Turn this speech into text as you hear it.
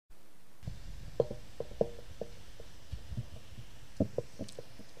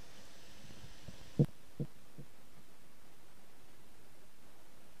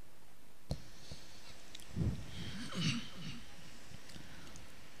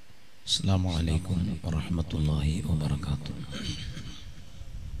السلام عليكم ورحمة الله وبركاته.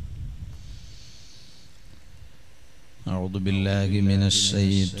 أعوذ بالله من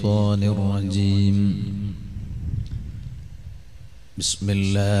الشيطان الرجيم. بسم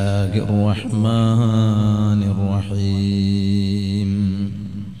الله الرحمن الرحيم.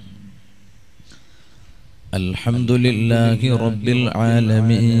 الحمد لله رب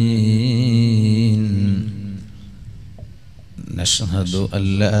العالمين. نشهد أن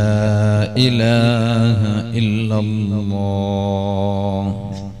لا إله إلا الله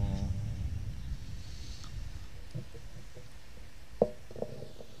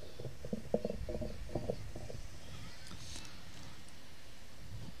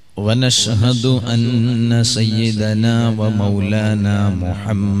ونشهد أن سيدنا ومولانا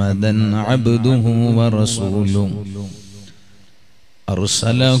محمدا عبده ورسوله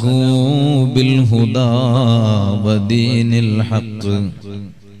أرسله بالهدى ودين الحق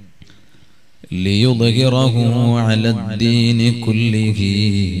ليظهره على الدين كله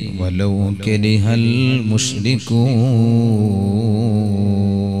ولو كره المشركون.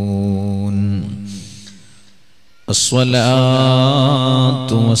 الصلاة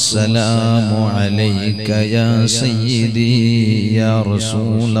والسلام عليك يا سيدي يا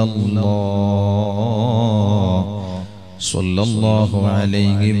رسول الله صلى الله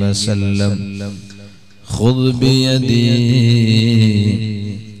عليه وسلم. خذ بيدي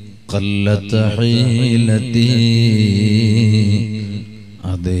قلت حيلتي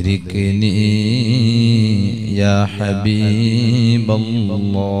أدركني يا حبيب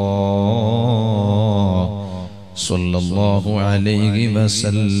الله صلى الله عليه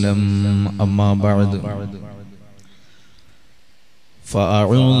وسلم. أما بعد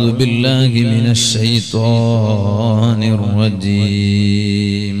فأعوذ بالله من الشيطان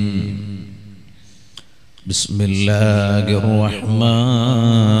الرجيم. بسم الله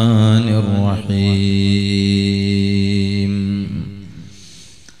الرحمن الرحيم.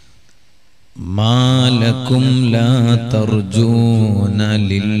 ما لكم لا ترجون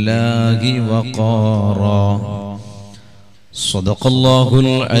لله وقارا. صدق الله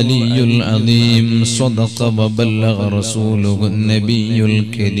العلي العظيم. صدق وبلغ رسوله النبي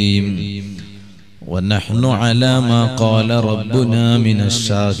الكريم. ونحن على ما قال ربنا من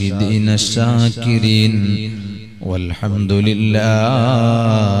الشاهدين الشاكرين. والحمد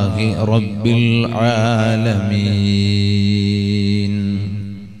لله رب العالمين.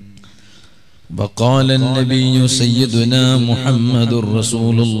 وقال النبي سيدنا محمد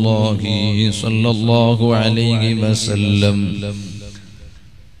رسول الله صلى الله عليه وسلم: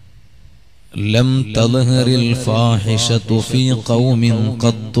 لم تظهر الفاحشة في قوم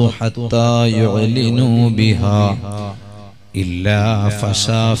قط حتى يعلنوا بها إلا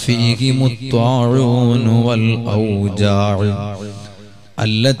فشى فيهم الطاعون والأوجاع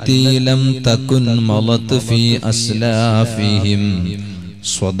التي لم تكن مضت في أسلافهم.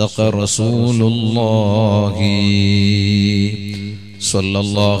 صدق رسول الله صلى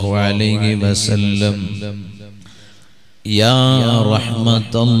الله عليه وسلم. يا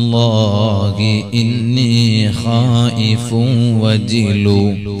رحمة الله إني خائف وجل.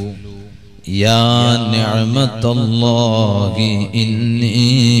 يا نعمة الله إني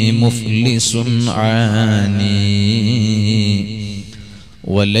مفلس عاني.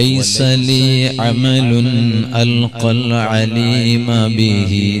 وليس لي عمل ألقى العليم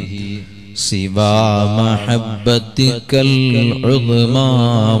به سوى محبتك العظمى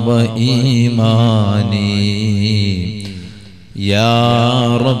وإيماني. يا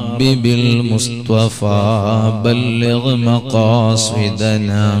رب بالمصطفى بلغ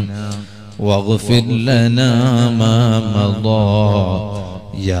مقاصدنا واغفر لنا ما مضى.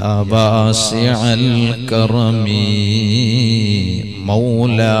 يا واسع الكرم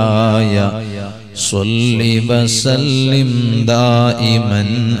مولاي صل وسلم دائما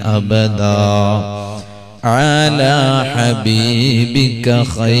أبدا على حبيبك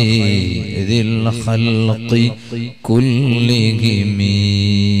خير الخلق كلهم.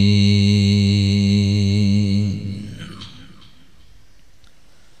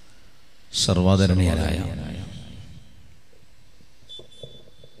 സർവ്വധരണീയരായ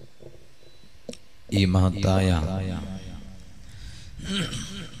ഈ മഹത്തായ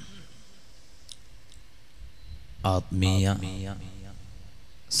ആത്മീയ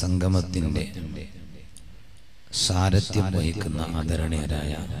സംഗമത്തിൻ്റെ സാരഥ്യം വഹിക്കുന്ന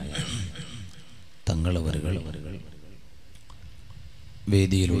ആദരണീയരായ തങ്ങളവരുകൾ,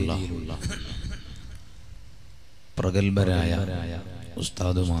 വേദിയിലുള്ള പ്രഗത്ഭരായ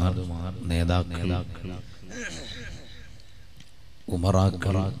ഉസ്താദുമാർ, നേതാക്കൾ,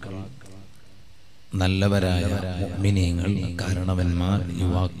 ഉമറാക്കൾ, നല്ലവരായ മുഅ്മിനീങ്ങൾ, കാരണവന്മാർ,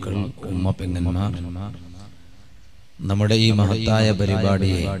 യുവാക്കൾ, ഉമ്മ പെങ്ങന്മാർ, നമ്മുടെ ഈ മഹത്തായ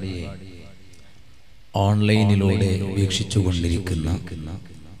പരിപാടിയെ ഓൺലൈനിലൂടെ വീക്ഷിച്ചുകൊണ്ടിരിക്കുന്ന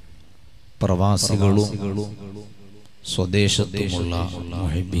പ്രവാസികളും സ്വദേശത്തുമുള്ള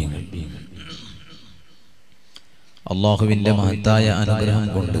മുഹബ്ബീങ്ങൾ, അല്ലാഹുവിന്റെ മഹത്തായ അനുഗ്രഹം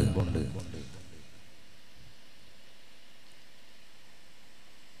കൊണ്ട്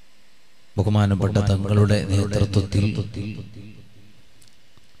ബഹുമാനപ്പെട്ട തങ്ങളുടെ നേതൃത്വത്തിൽ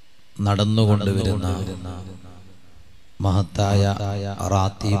നടന്നുകൊണ്ടുവരുന്ന മഹത്തായ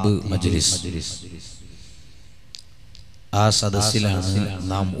റാത്തീബ് മജ്ലിസ്, ആ സദസ്സിലാണ്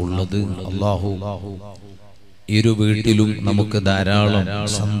നാം ഉള്ളത്. അല്ലാഹു ഇരു വീട്ടിലും നമുക്ക് ധാരാളം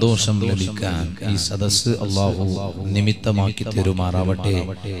സന്തോഷം ലഭിക്കാൻ ഈ സദസ്സ് അല്ലാഹു നിമിത്തമാക്കി തരുമാറാവട്ടെ.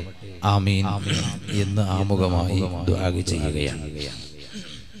 ആമീൻ എന്ന് ആമുഖമായി ദുആ ചെയ്യുകയാണ്.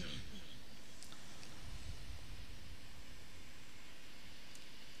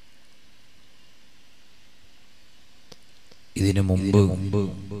 ഇതിനു മുമ്പ്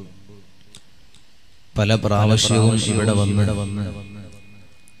പല പ്രാവശ്യവും ഇവിടെ വന്ന്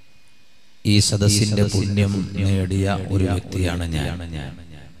ഈ സദസ്സിന്റെ പുണ്യം നേടിയ ഒരു വ്യക്തിയാണ് ഞാൻ.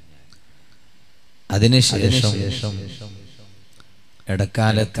 അതിനുശേഷം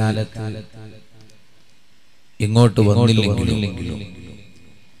ഇടക്കാലത്ത് ഇങ്ങോട്ട് വന്നില്ലെങ്കിലും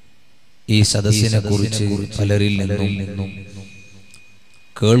ഈ സദസ്സിനെ കുറിച്ച് പലരിൽ നിന്നും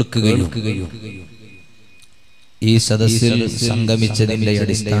കേൾക്കുകയും ഈ സദസ്സിൽ സംഗമിച്ചതിന്റെ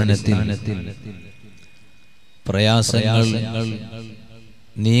അടിസ്ഥാനത്തിൽ പ്രയാസങ്ങൾ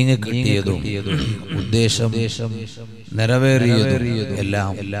നീങ്ങിക്കിട്ടിയതും ഉദ്ദേശം നിറവേറിയതും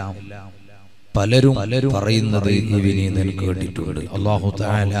എല്ലാം പലരും പറയുന്നത് ഈ വിനീതൻ കേട്ടിട്ടുണ്ട്. അല്ലാഹു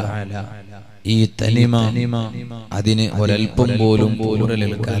തആല ഈ തനിമ അതിന് ഒരൽപ്പം പോലും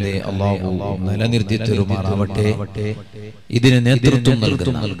പോരലേൽക്കാതെ അല്ലാഹു നിലനിർത്തി തരുമാറാവട്ടെ. ഇതിന് നേതൃത്വം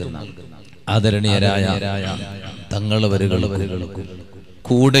നൽകുന്ന ആദരണീയരായ തങ്ങളവരുകൾക്കും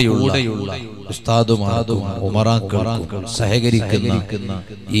കൂടെയുള്ള ഉസ്താദുമാർക്കും ഉമറാക്കൾക്കും സഹകരിക്കുന്ന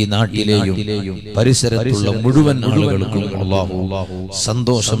ഈ നാട്ടിലെയും പരിസരത്തുള്ള മുഴുവൻ ആളുകൾക്കും അല്ലാഹു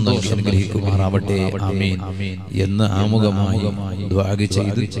സന്തോഷം നൽകി അനുഗ്രഹിക്കുമാറാവട്ടെ. ആമീൻ എന്ന് ആമുഖമായി ദുആ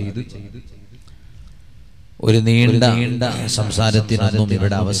ചെയ്ത് ഒരു നീണ്ട സംസാരത്തിനൊന്നും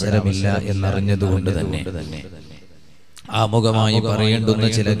ഇവിടെ അവസരമില്ല എന്നറിഞ്ഞതുകൊണ്ട് തന്നെ ആമുഖമായി പറയേണ്ടുന്ന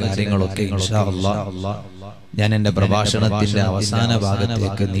ചില കാര്യങ്ങളൊക്കെ ഇൻഷാ അല്ലാഹ് ഞാൻ എന്റെ പ്രഭാഷണത്തിന്റെ അവസാന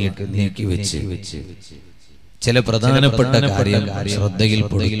ഭാഗത്തേക്ക് നീക്കി വെച്ച് ചില പ്രധാനപ്പെട്ട കാര്യം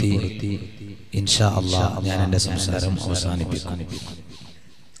ശ്രദ്ധയിൽപ്പെടുത്തി ഇൻഷാ അല്ലാഹ് ഞാൻ എന്റെ സംസാരം അവസാനിപ്പിക്കും.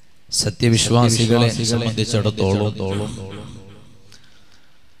 സത്യവിശ്വാസികളെ സംബന്ധിച്ചിടത്തോളം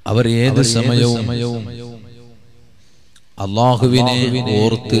അവർ ഏത് സമയവും അല്ലാഹുവിനെ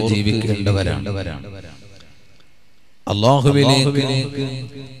ഓർത്ത് ജീവിക്കേണ്ടവരാണ്. അല്ലാഹുവിലേക്ക്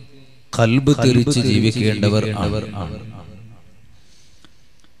ഖൽബ് തിരിച്ച് ജീവിക്കേണ്ടവർ ആണ്.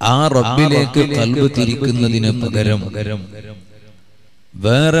 ആ റബ്ബിലേക്ക് ഖൽബ് തിരിക്കുന്നതിന് പകരം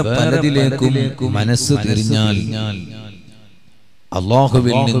വേറെ പലതിലേക്കും മനസ്സ് തിരിഞ്ഞാൽ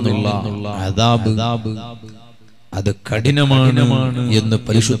അല്ലാഹുവിൽ നിന്നുള്ള അദാബ് അത് കഠിനമാണ് എന്ന്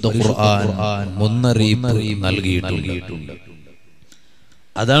പരിശുദ്ധ ഖുർആൻ മുന്നറിയിപ്പ് നൽകിയിട്ടുണ്ട്.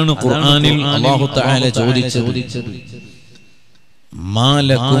 അതാണ് ഖുർആനിൽ അല്ലാഹു തആല ചോദിച്ചത്,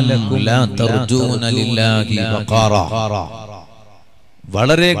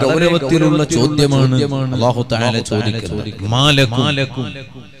 വളരെ ഗൗരവത്തിലുള്ള ചോദ്യമാണ് അല്ലാഹു തആല ചോദിക്കുന്നത്. മാലക്കും,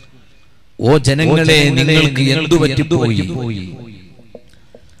 ഓ ജനങ്ങളെ നിങ്ങൾക്ക് എന്തു പറ്റിപ്പോയി?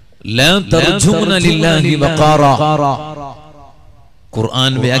 ലാ തർജൂന ലില്ലാഹി വഖാറ.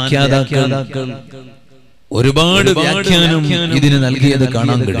 ഖുർആൻ വ്യാഖ്യാതാക്കൾ ഒരുപാട് വ്യാഖ്യാനം ഇതിന് നൽകിയത്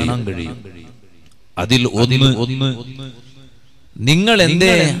കാണാൻ കഴിയും. അതിൽ ഒന്ന്, നിങ്ങൾ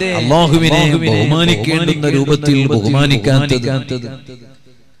എന്തേ അല്ലാഹുവിനെ ബഹുമാനിക്കേണ്ടുന്ന രൂപത്തിൽ ബഹുമാനിക്കാത്തത്?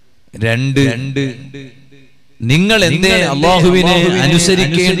 രണ്ട്, നിങ്ങൾ എന്തേ അല്ലാഹുവിനെ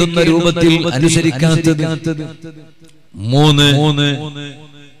അനുസരിക്കേണ്ടുന്ന രൂപത്തിൽ അനുസരിക്കാത്തത്? മൂന്ന്,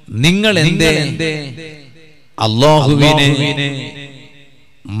 നിങ്ങൾ എന്തേ അല്ലാഹുവിനെ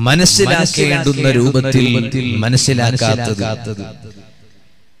മനസ്സിലാക്കേണ്ടുന്ന രൂപത്തിൽ മനസ്സിലാക്കാത്തത്?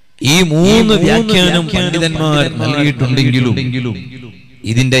 ഈ മൂന്ന് വ്യാഖ്യാനം പണ്ഡിതന്മാർ നൽകിയിട്ടുണ്ടെങ്കിലും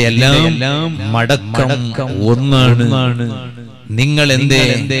ഇതിന്റെ എല്ലാം മടക്കം ഒന്നാണ്. നിങ്ങൾ എന്തേ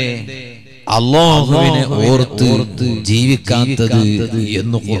അല്ലാഹുവിനെ ഓർത്ത് ജീവിക്കാത്തത്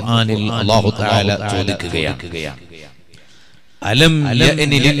എന്ന് ഖുർആനിൽ അല്ലാഹു തആല ചോദിക്കുകയാണ്. അലം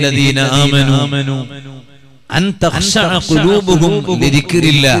യഅനി ലില്ലദീന ആമനു അൻ തഖ്ശഅ ഖുലൂബുഹും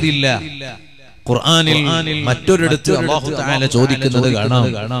ലിദിക്രില്ലാ. ഖുർആനിൽ മറ്റൊരിടത്ത് അല്ലാഹു തആല ചോദിക്കുന്നത്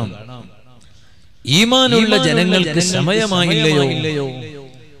കാണാം, ഈമാനുള്ള ജനങ്ങൾക്ക് സമയമായില്ലയോ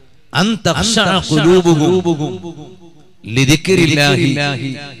അൻ തഖ്ശഅ ഖുലൂബുഹും ലിദിക്രില്ലാഹി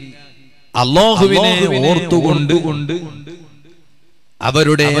അല്ലാഹുവിനെ ഓർത്തുകൊണ്ട്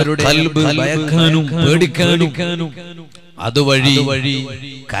അവരുടെ ഖൽബ് ഭയക്കാനും പേടിക്കാനും അതുവഴി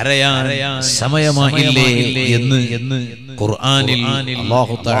കരയാൻ സമയമായില്ലേ എന്ന് ഖുർആനിൽ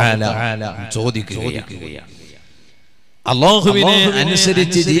അല്ലാഹു തആല ചോദിക്കുകയാണ്. അല്ലാഹുവിനെ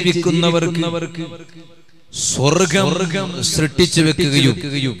അനുസരിച്ച് ജീവിക്കുന്നവർക്ക് സ്വർഗ്ഗം സൃഷ്ടിച്ചു വെക്കുകയും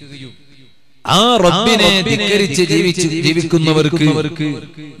ആ റബ്ബിനെ ധിക്കരിച്ച് ജീവിക്കുന്നവർക്ക്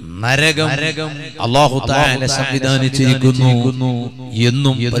നരകം അല്ലാഹു തആല സംവിധാനിച്ചിരിക്കുന്നു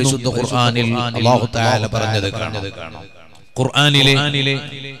എന്നും പരിശുദ്ധ ഖുർആനിൽ അല്ലാഹു തആല പറഞ്ഞത് കാണാം. ഖുർആനിലെ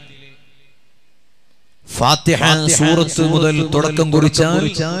ഫാത്തിഹ സൂറത്ത് മുതൽ തുടക്കം കുറിച്ചാൽ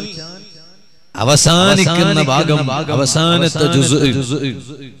അവസാനിക്കുന്ന ഭാഗം അവസാനത്തെ ജുസ്,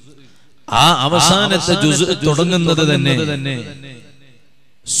 ആ അവസാനത്തെ ജുസ് തുടങ്ങുന്നത് തന്നെ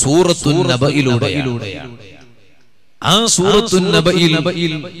സൂറത്തുൻ നബയിലൂടെയാണ്. ആ സൂറത്തുൻ നബയിൽ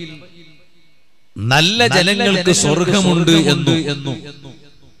നല്ല ജനങ്ങൾക്ക് സ്വർഗമുണ്ട് എന്നും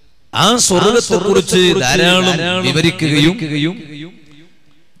ആ സ്വർഗത്തെക്കുറിച്ച് ധാരാളം വിവരിക്കുകയും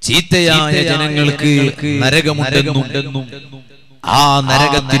ചീത്തയായ ജനങ്ങൾക്ക് നരകമുണ്ടെന്നും ആ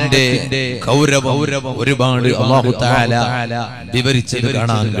നരകത്തിന്റെ ഗൗരവം ഒരുപാട് അല്ലാഹു തആല വിവരിച്ചത്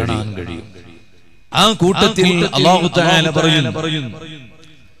കാണാൻ കഴിയും. ആ കൂട്ടത്തിൽ അല്ലാഹു തആല പറയുന്നു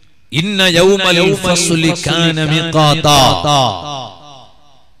ഇന്ന യൗമൽ ഫസ്ലി കാന മിഖാതാ,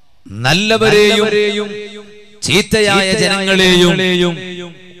 നല്ലവരെയും ചീത്തയായ ജനങ്ങളെയും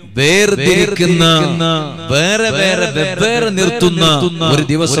വേർതിരിക്കുന്ന വേറെ നിർത്തുന്ന ഒരു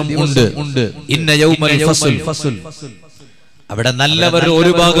ദിവസം ഉണ്ട്. ഇന്ന യൗമൽ ഫസ്ൽ, അവിടെ നല്ലവർ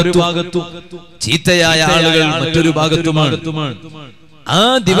ഒരു ഭാഗത്തും ചീത്തയായ ആളുകൾ മറ്റൊരു ഭാഗത്തുമാണ്. ആ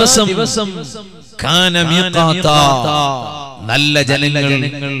ദിവസം കാന മിഖാതാ, നല്ല ജനങ്ങൾ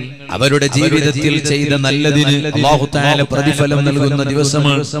അവരുടെ ജീവിതത്തിൽ ചെയ്ത നല്ലതിന് അല്ലാഹു തആല പ്രതിഫലം നൽകുന്ന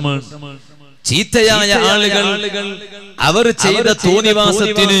ദിവസമാണ്. ചീത്തയായ ആളുകൾ അവർ ചെയ്ത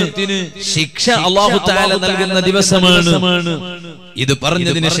തോന്നിവാസത്തിന് ശിക്ഷ അല്ലാഹു തആല നൽകുന്ന ദിവസമാണ്. ഇത്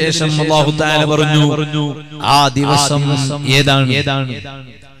പറഞ്ഞതിന് ശേഷം അല്ലാഹു തആല പറഞ്ഞു ആ ദിവസം ഏതാണ്?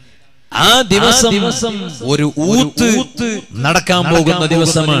 ആ ദിവസം ഒരു ഊത്ത് നടക്കാൻ പോകുന്ന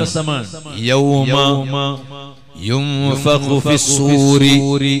ദിവസമാണ്. യൗമ യുൻഫഖു ഫിസ്സൂരി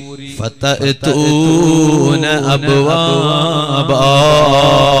ഫതഅതൂന അബ്വാബാ,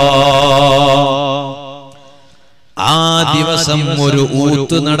 ആ ദിവസം ഒരു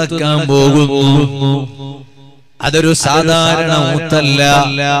ഊത്ത് നടക്കാൻ പോകുന്നു. അതൊരു സാധാരണ ഊത്തല്ല.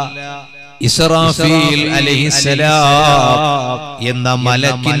 ഇസ്രാഫീൽ അലൈഹിസ്സലാം എന്ന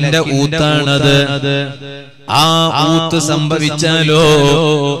മലക്കിന്റെ ഊത്താണത്. ആ ഊത്ത് സംഭവിച്ചാലോ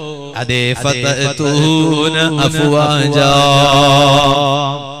അതേ ഫതഅതൂന അഫ്വാജാ,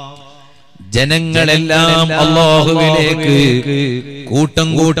 ജനങ്ങളെല്ലാം അല്ലാഹുവിലേക്ക് കൂട്ടം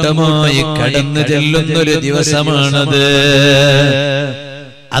കൂട്ടമായി കടന്നു ചെല്ലുന്നൊരു ദിവസമാണത്.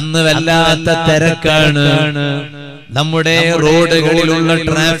 അന്ന് വല്ലാത്ത തിരക്കാണ്. നമ്മുടെ റോഡുകളിലുള്ള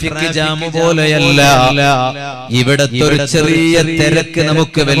ട്രാഫിക് ജാം പോലെയല്ല. ഇവിടത്തെ ഒരു ചെറിയ തിരക്ക്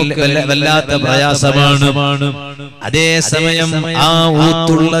നമുക്ക് വല്ലാത്ത പ്രയാസമാണ്. അതേസമയം ആ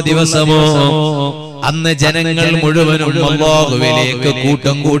ഊത്തുള്ള ദിവസമോ അന്ന് ജനങ്ങൾ മുഴുവനും അല്ലാഹുവിലേക്ക്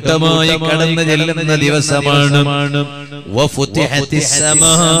കൂട്ടം കൂട്ടമായി കടന്നു ചെല്ലുന്ന ദിവസമാണ്. വഫുതിഹത്തിസ്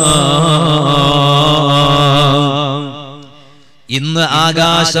സമാ, ഇന്ന്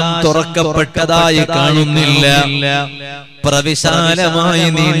ആകാശം തുറക്കപ്പെട്ടതായി കാണുന്നില്ല. പ്രവിശാലമായി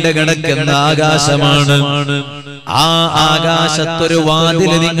നീണ്ടു കിടക്കുന്ന ആകാശമാണ്. ആ ആകാശത്തൊരു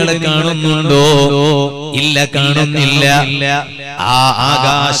വാതിൽ നിങ്ങൾ കാണുന്നുണ്ടോ? ഇല്ല, കാണുന്നില്ല. ആ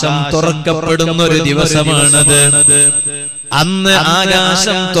ആകാശം തുറക്കപ്പെടുന്ന ഒരു ദിവസമാണത്. അന്ന്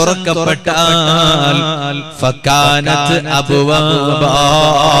ആകാശം തുറക്കപ്പെട്ടാൽ ഫകാനത് അബ്വാബാ,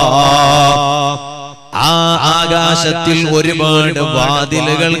 ആ ആകാശത്തിൽ ഒരുപാട്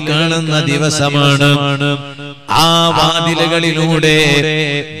വാതിലുകൾ കാണുന്ന ദിവസമാണ്. ആ വാതിലുകളിലൂടെ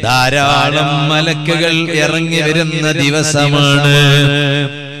ധാരാളം മലക്കുകൾ ഇറങ്ങി വരുന്ന ദിവസമാണ്.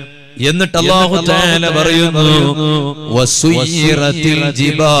 എന്നിട്ട് അല്ലാഹു തആല പറയുന്നു വസുയ്യിറത്തിൽ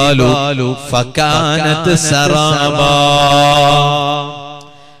ജിബാലു ഫകാനത് സറാബാ,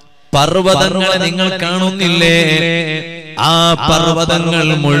 പർവ്വതങ്ങളെ നിങ്ങൾ കാണുന്നില്ലേ? ആ പർവ്വതങ്ങൾ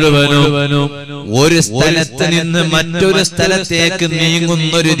മുഴുവനും ഒരു സ്ഥലത്ത് നിന്ന് മറ്റൊരു സ്ഥലത്തേക്ക്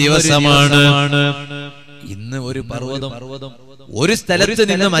നീങ്ങുന്നൊരു ദിവസമാണ്. ഇന്ന് ഒരു പർവ്വതം ഒരു സ്ഥലത്ത്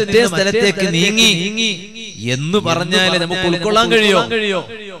നിന്ന് മറ്റേ സ്ഥലത്തേക്ക് നീങ്ങി എന്ന് പറഞ്ഞാൽ നമുക്ക് ഉൾക്കൊള്ളാൻ കഴിയോ?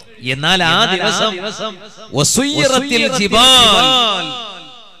 എന്നാൽ ആ ദിവസം വസുയ്യിറത്തിൽ ജിബാൽ,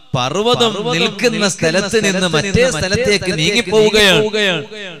 പർവ്വതം നിൽക്കുന്ന സ്ഥലത്ത് നിന്ന് മറ്റേ സ്ഥലത്തേക്ക് നീങ്ങിപ്പോവുകയാണ്.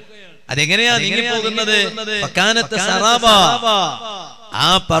 അതെങ്ങനെയാ നീങ്ങിപ്പോകുന്നത്? ആ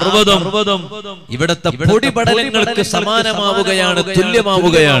പർവ്വതം ഇവിടത്തെ പൊടിപടലങ്ങൾക്ക് സമാനമാവുകയാണ്,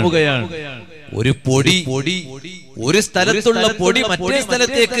 തുല്യമാവുകയാണ്. ഒരു പൊടി ഒരു സ്ഥലത്തുള്ള പൊടി മറ്റേ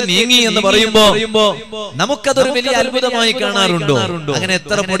സ്ഥലത്തേക്ക് നീങ്ങി എന്ന് പറയുമ്പോ നമുക്കതൊരു വലിയ അത്ഭുതമായി കാണാറുണ്ടോ? അങ്ങനെ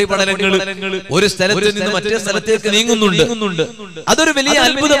എത്ര പൊടിപടലങ്ങൾ ഒരു സ്ഥലത്ത് നിന്ന് മറ്റേ സ്ഥലത്തേക്ക് നീങ്ങുന്നുണ്ട്. അതൊരു വലിയ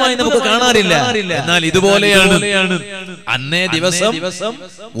അത്ഭുതമായി നമുക്ക് കാണാറില്ല. എന്നാൽ ഇതുപോലെയാണ് അന്നേ ദിവസം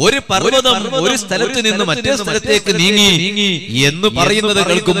ഒരു പർവ്വതം ഒരു സ്ഥലത്ത് നിന്ന് മറ്റേ സ്ഥലത്തേക്ക് നീങ്ങി എന്ന് പറയുന്നത്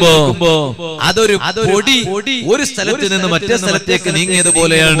കേൾക്കുമ്പോ അതൊരു പൊടി ഒരു സ്ഥലത്ത് നിന്ന് മറ്റേ സ്ഥലത്തേക്ക്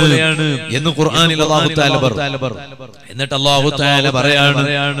നീങ്ങിയതുപോലെയാണ് എന്ന് ഖുർആനിൽ അല്ലാഹു തആല പറഞ്ഞു. എന്നിട്ട് അല്ലാഹു തആല പറയാണ്,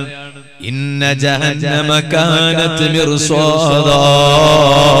 ഇന്ന ജഹന്നമ കാനത് മിർസാദാ.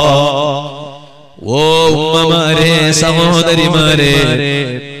 ഓ ഉമ്മമാരെ, സഹോദരിമാരെ,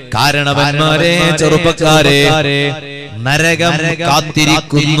 കാരണവന്മാരെ, ചെറുപ്പക്കാരെ, നരകം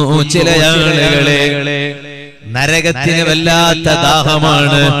കാത്തിരിക്കുന്നു ചില ആളുകളെ. നരകത്തിന് വല്ലാത്ത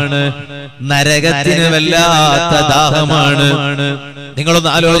ദാഹമാണ്, നരകത്തിന് വല്ലാത്ത ദാഹമാണ്.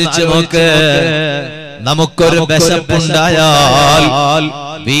 നിങ്ങളൊന്ന് ആലോചിച്ച് നോക്ക്. നമുക്കൊരു വിശപ്പുണ്ടായാൽ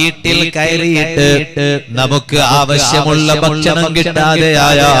വീട്ടിൽ കയറിയിട്ട് നമുക്ക് ആവശ്യമുള്ള ഭക്ഷണം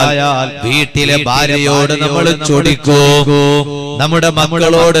കിട്ടാതെയായാൽ വീട്ടിലെ ഭാര്യയോട് നമ്മൾ ചൊടിക്കോ, നമ്മുടെ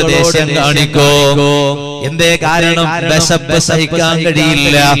മക്കളോട് ദേഷ്യം കാണിക്കോ? എന്തേ കാരണം? വിശപ്പ് സഹിക്കാൻ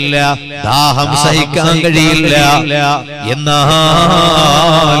കഴിയില്ല, ദാഹം സഹിക്കാൻ കഴിയില്ല.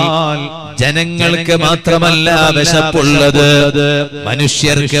 എന്നാൽ ജനങ്ങൾക്ക് മാത്രമല്ല വിശപ്പുള്ളത്,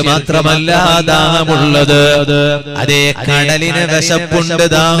 മനുഷ്യർക്ക് മാത്രമല്ല ദാഹമുള്ളത്. അതേ, കടലിന് വിശപ്പുണ്ട്,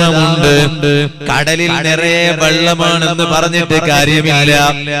 ദാഹമുണ്ട്. കടലിൽ നിറയെ വെള്ളമാണെന്ന് പറഞ്ഞിട്ട് കാര്യമില്ല.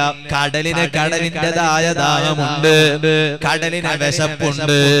 കടലിന് കടലിൻ്റെതായ ദാഹമുണ്ട്, കടലിന്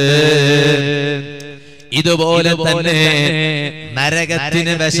വിശപ്പുണ്ട്. ഇതുപോലെ തന്നെ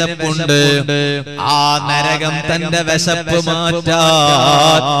നരകത്തിന് വിശപ്പുണ്ട്. ആ നരകം തന്റെ വിശപ്പ്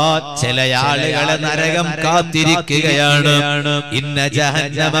മാറ്റാൻ ചില ആളുകളെ നരകം കാത്തിരിക്കുകയാണ്. ഇന്ന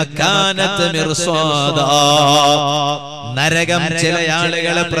ജഹന്നമ കാനത് മിർസാദാ. നരകം ചില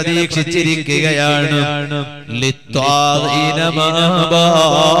ആളുകളെ പ്രതീക്ഷിച്ചിരിക്കുകയാണ്. ലിത്വാഗീന മാബാ.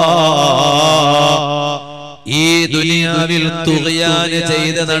 ഈ ദുനിയാവിൽ തുഗ്യാൻ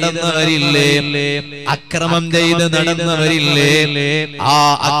ചെയ്ത് നടന്നവരില്ലേ, അക്രമം ചെയ്ത് നടന്നവരില്ലേ, ആ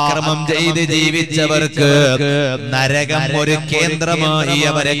അക്രമം ചെയ്ത് ജീവിച്ചവർക്ക് നരകം ഒരു കേന്ദ്രമായി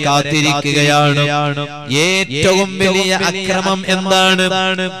അവരെ കാത്തിരിക്കുകയാണ്. ഏറ്റവും വലിയ അക്രമം എന്താണ്?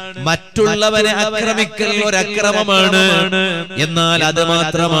 മറ്റുള്ളവരെ ആക്രമിക്കൽ ഒരു അക്രമമാണ്. എന്നാൽ അത്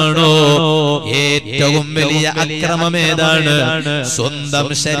മാത്രമാണോ? ഏറ്റവും വലിയ അക്രമം ഏതാണ്? സ്വന്തം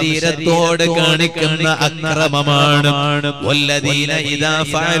ശരീരത്തോട് കാണിക്കുന്ന അക്രമമാണ്. വല്ലദീന ഇദാ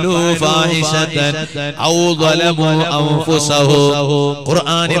ഫഅലൂ ഫാഹിശതൻ ഔ ളലമൂ അൻഫുസഹും.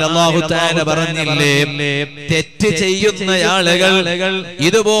 ഖുർആനിൽ അല്ലാഹു തആല പറഞ്ഞില്ലേ, തെറ്റ് ചെയ്യുന്ന ആളുകൾ,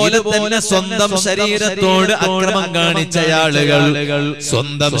 ഇതുപോലെ തന്നെ സ്വന്തം ശരീരത്തോട് അക്രമം കാണിച്ച ആളുകൾ.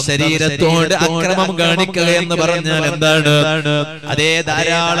 സ്വന്തം ശരീരത്തോട് അക്രമം കാണിക്കുക എന്ന് പറഞ്ഞാൽ എന്താണ്? അതേ,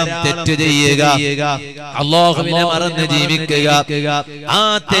 ധാരാളം തെറ്റ് ചെയ്യുക, അല്ലാഹുവിനെ മറന്ന് ജീവിക്കുക. ആ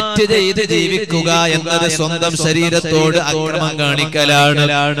തെറ്റ് ചെയ്ത് ജീവിക്കുക എന്നത് സ്വന്തം ശരീരത്തോട് അക്രമം കാണിക്കലാണ്.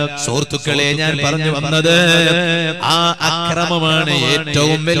 സുഹൃത്തുക്കളെ, ഞാൻ പറഞ്ഞു വന്നത് ആ അക്രമമാണ്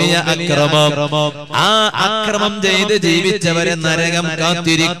ഏറ്റവും വലിയ അക്രമം. ആ അക്രമം ചെയ്ത് ജീവിച്ചവരെ നരകം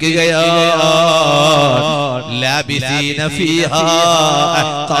കാത്തിരിക്കുകയാണ്. ലാബിസീന ഫീഹാ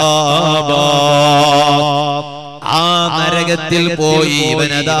അഹ്ഖാബാ. ആ നരകത്തിൽ പോയി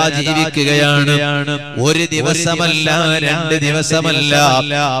ഇവനതാ ജീവിക്കുകയാണ്. ഒരു ദിവസമല്ല, 2 ദിവസമല്ല,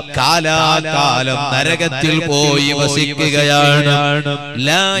 കാലാകാലം നരകത്തിൽ പോയി വസിക്കുകയാണ്.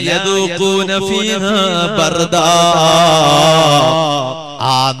 ലാ യദൂഖൂന ഫീഹാ ബർദാ.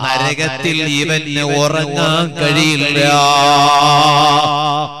 ആ നരകത്തിൽ ഇവന് ഉറങ്ങാൻ കഴിയില്ല.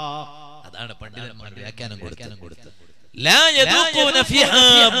 അതാണ് പണ്ഡിതന്മാർ വ്യാഖ്യാനം കൊടുത്തത്. ലാ യദൂഖൂന ഫീഹാ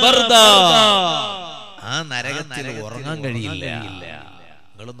ബർദാ. ആ നരകത്തിൽ ഉറങ്ങാൻ കഴിയില്ല.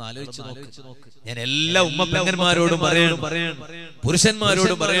 നിങ്ങളൊന്ന് ആലോചിച്ച് നോക്ക്. ഞാൻ എല്ലാ ഉമ്മപ്പെങ്ങന്മാരോടും പറയാണ്,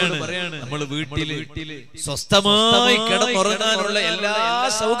 പുരുഷന്മാരോടും പറയാണ്, നമ്മൾ വീട്ടില് സ്വസ്ഥമായി കിടന്നുറങ്ങാനുള്ള എല്ലാ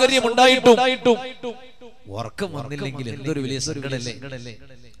സൗകര്യം ഉണ്ടായിട്ടും ഉറക്കം വന്നില്ലെങ്കിൽ എന്തൊരു വലിയ സങ്കടമല്ലേ?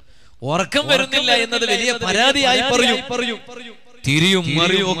 ഉറക്കം വരുന്നില്ല എന്നത് വലിയ പരാതിയായി പറയും. തിരിയും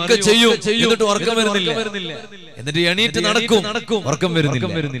മറിയും ഒക്കെ ചെയ്യും, എന്നിട്ട് ഉറക്കം വരുന്നില്ല. എന്നിട്ട് എണീറ്റ് നടക്കും, ഉറക്കം വരുന്നില്ല.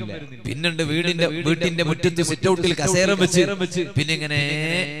 പിന്നുണ്ട് വീട്ടിന്റെ മുറ്റത്ത് സിറ്റ് ഔട്ടിൽ കസേര വെച്ച് പിന്നെ ഇങ്ങനെ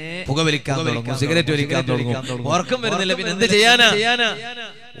പുകവലിക്കാൻ തുടങ്ങും, സിഗരറ്റ് വലിക്കാൻ തുടങ്ങും. ഉറക്കം വരുന്നില്ല. പിന്നെ എന്ത് ചെയ്യാനാ?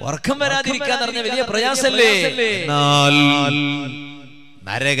 ഉറക്കം വരാതിരിക്കാൻ പറഞ്ഞ വലിയ പ്രയാസല്ലേ? എന്നാൽ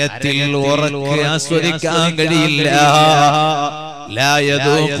നരകത്തിൽ ഉറക്ക് ആസ്വദിക്കാൻ കഴിയില്ല. ലാ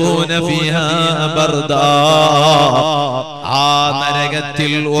യദൂഖൂന ഫീഹാ ബർദാ, ആ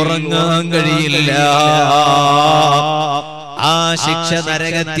നരകത്തിൽ ഉറങ്ങാൻ കഴിയില്ല. ആ ശിക്ഷ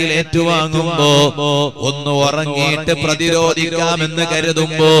നരകത്തിൽ ഏറ്റുവാങ്ങുമ്പോ ഒന്ന് ഉറങ്ങിയിട്ട് പ്രതിരോധിക്കാമെന്ന്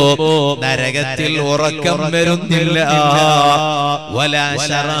കരുതുമ്പോ നരകത്തിൽ ഉറക്കം വരുന്നില്ല. വലാ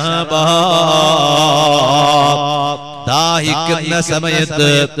ശറാബാ, ദാഹിക്കുന്ന സമയത്ത്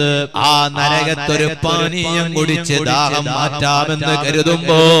ആ നരകത്തൊരു പാനീയം കുടിച്ച് ദാഹം മാറ്റാമെന്ന്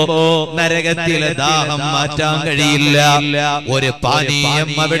കരുതുമ്പോ നരകത്തിലെ ദാഹം മാറ്റാൻ കഴിയില്ല. ഒരു പാനീയം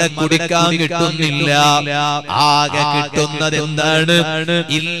അവിടെ കുടിക്കാൻ കിട്ടുന്നില്ല. ആകെ കിട്ടുന്നത് എന്താണ്?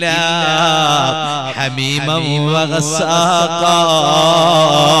 ഇല്ല ഹമീമം വഗസ്സാഖാ,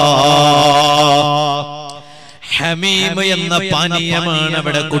 ഹമീം എന്ന പാനീയമാണ്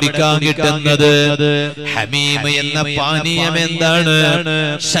അവിടെ കുടിക്കാൻ കിട്ടുന്നത്. ഹമീം എന്ന പാനീയം എന്താണ്?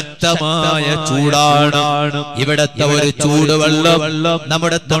 ശക്തമായ ചൂടാണ്. ഇവിടത്തെ ഒരു ചൂടുവെള്ളം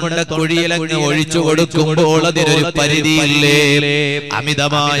നമ്മുടെ തൊണ്ടക്കുഴിയിലങ്ങ് ഒഴിച്ചു കൊടുക്കുമ്പോൾ അതിനൊരു പരിധിയില്ലേ?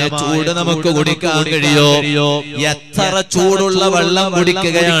 അമിതമായ ചൂട് നമുക്ക് കുടിക്കാൻ കഴിയോ? എത്ര ചൂടുള്ള വെള്ളം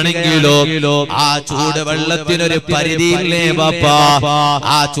കുടിക്കുകയാണെങ്കിലോ ആ ചൂട് വെള്ളത്തിനൊരു പരിധിയില്ലേ ബാപ്പാ?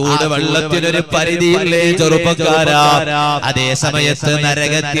 ആ ചൂട് വെള്ളത്തിനൊരു പരിധിയില്ലേ ചെറുപ്പക്കാരാ? അതേ സമയത്ത്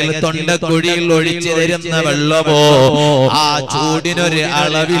നരകത്തിൽ തൊണ്ടക്കുഴിയിൽ ഒഴിച്ചു തരുന്ന വെള്ളമോ ആ ചൂടിനൊരു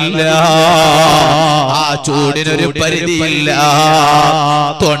അളവില്ല, ആ ചൂടിനൊരു പരിധിയില്ല.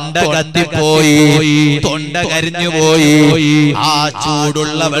 തൊണ്ട കത്തിപ്പോയി, തൊണ്ട കരിഞ്ഞുപോയി, ആ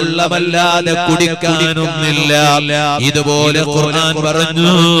ചൂടുള്ള വെള്ളമല്ലാതെ കുടിക്കാനൊന്നില്ല. ഇതുപോലെ ഖുർആൻ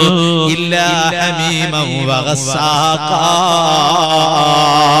പറഞ്ഞു, ഇല്ലാ ഹമീമൻ വഗസ്സാഖാ,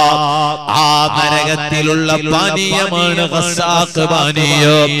 ആ നരകത്തിലുള്ള പാനീയമാണ് ഗസ്സാഖ്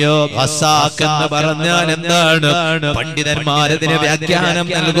പാനീയം. ഗസ്സാഖ് എന്ന് പറഞ്ഞാൽ എന്താണ്? പണ്ഡിതന്മാരതിന് വ്യാഖ്യാനം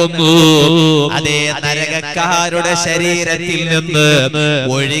നൽകുന്നു. അതേ നരകക്കാരുടെ ശരീരത്തിൽ നിന്ന്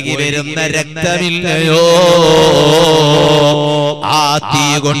ഒഴുകി വരുന്ന രക്തമില്ലയോ, ആ തീ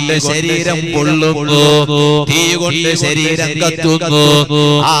കൊണ്ട് ശരീരം പൊള്ളുന്നു, തീ കൊണ്ട് ശരീരം കത്തുന്നു,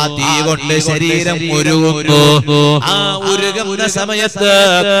 ആ തീ കൊണ്ട് ശരീരം ഉരുകുന്നു. ആ ഉരുകുന്ന സമയത്ത്,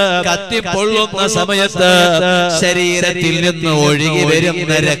 കത്തിപ്പൊള്ളുന്ന സമയത്ത് ശരീരത്തിൽ നിന്ന് ഒഴുകി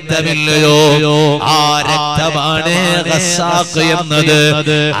വരുന്ന രക്തമില്ലയോ, ആ രക്തമാണ് ഗസ്സാഖ് എന്നത്.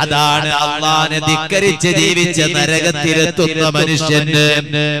 അതാണ് അല്ലാഹുവിനെ ധിക്കരിച്ച് ജീവിച്ച നരകത്തിലെത്തുന്ന മനുഷ്യന്.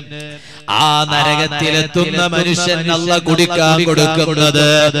 ആ നരകത്തിലെത്തുന്ന മനുഷ്യൻ അല്ലാഹു കുടിക്കാൻ കൊടുക്കുന്നത്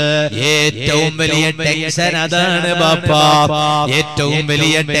ഏറ്റവും വലിയ ടെൻഷൻ അതാണ് ബാപ്പാ, ഏറ്റവും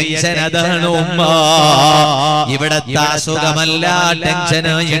വലിയ ടെൻഷൻ അതാണ് ഉമ്മ. ഇവിടത്തെ അസുഖമല്ല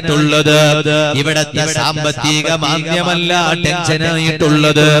ടെൻഷനായിട്ടുള്ളത്, ഇവിടത്തെ സാമ്പത്തിക മാന്ദ്യമല്ല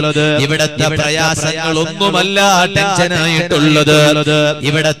ടെൻഷനായിട്ടുള്ളത്, ഇവിടത്തെ പ്രയാസങ്ങളൊന്നുമല്ല ടെൻഷനായിട്ടുള്ളത്.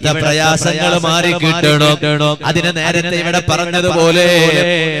 ഇവിടത്തെ പ്രയാസങ്ങൾ മാറിക്കിട്ടണം. അതിന് നേരത്തെ ഇവിടെ പറഞ്ഞതുപോലെ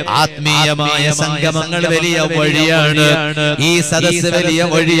ആത്മീയ സംഗമങ്ങൾ വലിയ വഴിയാണ്, ഈ സദസ്സ് വലിയ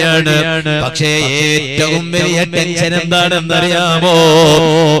വഴിയാണ്. പക്ഷേ ഏറ്റവും വലിയ ടെൻഷൻ എന്താണെന്നറിയാമോ?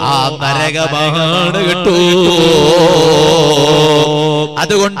 ആ നരകമാണ് കിട്ടൂ.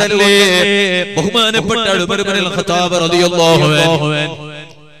 അതുകൊണ്ടല്ലേ ബഹുമാനപ്പെട്ട ഉമർ ഇബ്നുൽ ഖത്താബ് റളിയല്ലാഹു അൻഹു,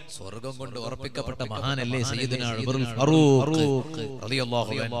 സ്വർഗ്ഗം കൊണ്ട് ഉറപ്പിക്കപ്പെട്ട മഹാനല്ലേ സയ്യിദുനാ ഉമറുൽ ഫാറൂഖ്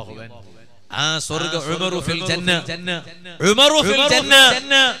റളിയല്ലാഹു അൻഹു. ആ സ്വർഗ്ഗ ഉമറു ഫിൽ ജന്ന, ഉമറു ഫിൽ ജന്ന,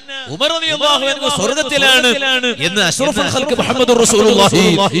 ഉമർ റളിയല്ലാഹു അൻഹു സ്വർഗ്ഗത്തിലാണ് എന്ന് അഷ്റഫുൽ ഖൽഖ് മുഹമ്മദുർ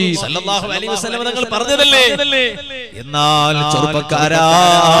റസൂലുള്ളാഹി സ്വല്ലല്ലാഹു അലൈഹി വസല്ലം തങ്ങൾ പറഞ്ഞതല്ലേ? എന്നാൽ ചെറുപ്പക്കാരാ,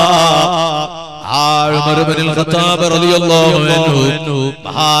 ആ ഉമർ ഇബ്നുൽ ഖത്താബ് റളിയല്ലാഹു അൻഹു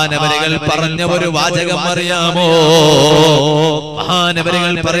മഹാനവരുകൾ പറഞ്ഞ ഒരു വാചകം അറിയാമോ?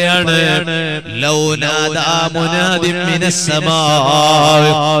 മഹാനവരുകൾ പറയാണ്, ലൗ നാദാ മുനാദിൻ മിനസ് സമാ,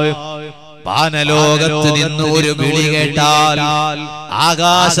 വാനലോകത്ത് നിന്ന് ഒരു വിളി കേട്ടാൽ,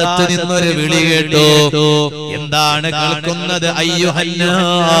 ആകാശത്ത് നിന്നൊരു വിളി കേട്ടു. എന്താണ് കേൾക്കുന്നത്?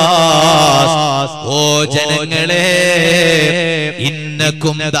 അയ്യുഹന്നാസ്, ഓ ജനങ്ങളെ,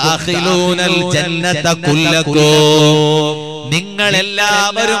 ഇന്നകും ദാഖിലൂനൽ ജന്നത കുല്ലകും,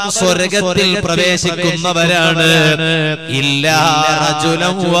 നിങ്ങളെല്ലാവരും സ്വർഗ്ഗത്തിൽ പ്രവേശിക്കുന്നവരാണ്. ഇല്ലാ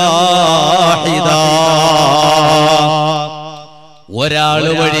റജുലൻ വാഹിദാ,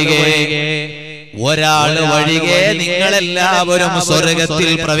 ഒരാള് ഒഴികെ നിങ്ങളെല്ലാവരും സ്വർഗ്ഗത്തിൽ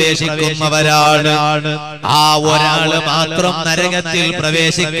പ്രവേശിക്കുന്നവരാണ്. ആ ഒരാള് മാത്രം നരകത്തിൽ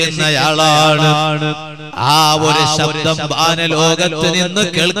പ്രവേശിക്കുന്നയാളാണ്. ആ ഒരു ശബ്ദം വാനലോകത്ത് നിന്ന്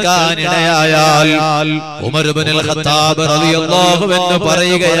കേൾക്കാനിടയായാൽ ഉമർ ഇബ്നുൽ ഖത്താബ് റളിയല്ലാഹു അൻഹു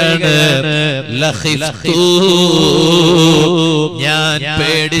പറയുകയാണ്, ലഖിഫ്തു, ഞാൻ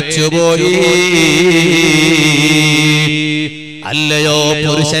പേടിച്ചുപോയി. അല്ലയോ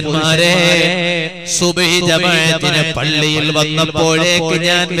പുരുഷന്മാരെ, സുബഹി ജമാഅത്തിന് പള്ളിയിൽ വന്നപ്പോഴേക്ക്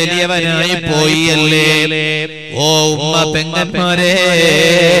ഞാൻ വലിയവനായി പോയല്ലേ. ഓ ഉമ്മ പെങ്ങന്മാരെ,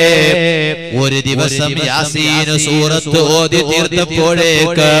 ഒരു ദിവസം യാസീൻ സൂറത്ത് ഓതി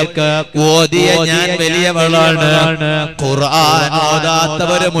തീർത്തപ്പോഴേക്ക് ഓതിയ ഞാൻ വലിയവളാണ്. ഖുർആൻ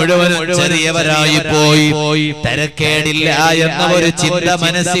ഓതാത്തവര് മുഴുവനും ചെറിയവരായി പോയി. തരക്കേടില്ല എന്ന ഒരു ചിന്ത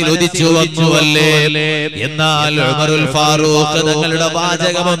മനസ്സിൽ ഉദിച്ചു വന്നുവല്ലേ. എന്നാൽ ഉമറുൽ ഫാറൂഖ് തങ്ങളുടെ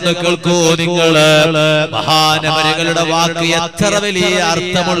വാചകമൊന്ന് കേൾക്കൂ നിങ്ങള്. മഹാനവരുകളുടെ വാക്ക് എത്ര വലിയ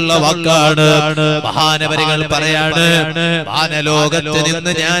അർത്ഥമുള്ള വാക്കാണ്. മഹാനവരുകൾ പറയാണ്, വാനലോകത്ത്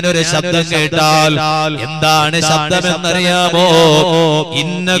നിന്ന് ഞാനൊരു ശബ്ദം കേട്ടാൽ എന്താണ് ശബ്ദമെന്നറിയാമോ?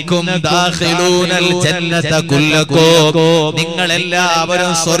 ഇന്നക്കും ദാഖിലൂനൽ ജന്നത കുല്ലക്കും,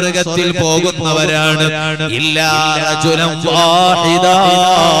 നിങ്ങളെല്ലാവരും സ്വർഗത്തിൽ പോകുന്നവരാണ്. ഇല്ലാ റജുലൻ വാഹിദാ,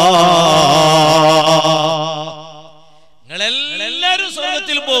 നിങ്ങളെല്ലാവരും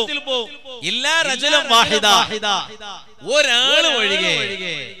സ്വർഗത്തിൽ പോകും. ഇല്ലാ റജുലൻ വാഹിദാ, ഒരാൾ ഒഴികെ.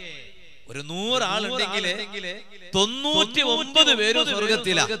 ഒരു 100 ആളുണ്ടെങ്കിൽ 99 പേരും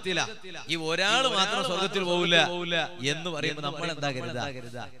സ്വർഗത്തിലാ. ഈ ഒരാൾ മാത്രം സ്വർഗത്തിൽ പോവില്ല എന്ന് പറയുമ്പോ നമ്മൾ എന്താ കരുതാ?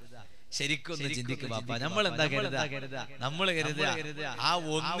 ശരിക്കും ഒന്ന് ചിന്തിക്കും പാപ്പ. നമ്മൾ എന്താ കരുതാ? നമ്മൾ കരുതാ ആ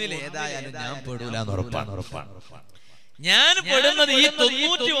ഒന്നിൽ ഏതായാലും ഞാൻ പെടൂല എന്ന് ഉറപ്പാണ്. ഞാൻ പെടുന്നത് ഈ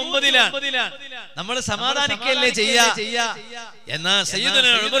 99ലാണ്. നമ്മൾ സമാധാനിക്കല്ലേ ചെയ്യാ. എന്നാ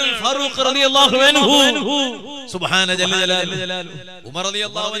സയ്യിദുനാ ഉമറുൽ ഫാറൂഖ് റളിയല്ലാഹു അൻഹു, സുബ്ഹാന ജല്ല ജലാലുഹു, ഉമർ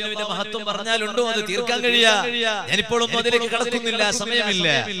റളിയല്ലാഹു അൻഹുവിന്റെ മഹത്വം പറഞ്ഞാലുണ്ടോ അത് തീർക്കാൻ കഴിയാ. ഞാനിപ്പോഴൊന്നും അതിലേക്ക് കടക്കുന്നില്ല, സമയമില്ല.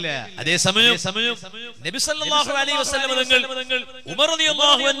 അതേ സമയം നബി സല്ലല്ലാഹു അലൈഹി വസല്ലം തങ്ങൾ ഉമർ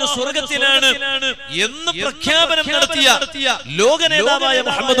റളിയല്ലാഹു അൻഹു സ്വർഗ്ഗത്തിലാണ് എന്ന് പ്രഖ്യാപനം നടത്തിയ ലോക നേതാവായ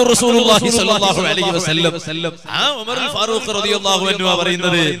മുഹമ്മദ് റസൂലുള്ളാഹി സ്വല്ലല്ലാഹു അലൈഹി വസല്ലം ആ ഉമർ ഫാറൂഖ് റളിയല്ലാഹു അൻഹു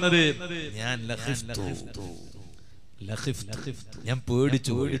പറയുന്നത്, ഞാൻ ഞാൻ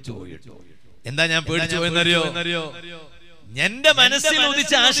പേടിച്ചു. എന്താ ഞാൻ പേടിച്ചു പോയെന്നറിയോ? എന്റെ മനസ്സിൽ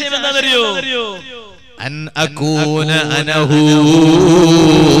ഉദിച്ച ആശയം എന്താണെന്നറിയോ? അൻ അകൂന അനഹു,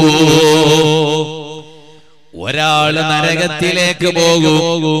 ഒരാള് നരകത്തിലേക്ക്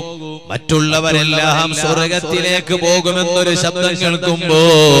പോകും, മറ്റുള്ളവരെല്ലാം സ്വർഗത്തിലേക്ക് പോകുമെന്നൊരു ശബ്ദം കേൾക്കുമ്പോ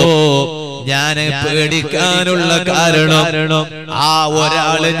ഞാൻ പേടിക്കാനുള്ള കാരണം ആ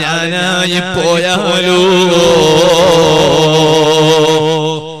ഒരാള് ഞാനായി പോയാലോ,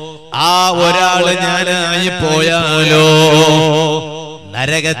 ആ ഒരാള് ഞാനായി പോയാലോ.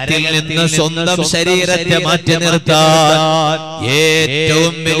 നരകത്തിൽ നിന്ന് സ്വന്തം ശരീരത്തെ മാറ്റി നിർത്താൻ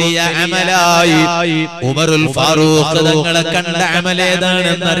ഏറ്റവും വലിയ അമലായി ഉമറുൽ ഫാറൂഖ് തങ്ങളെ കണ്ട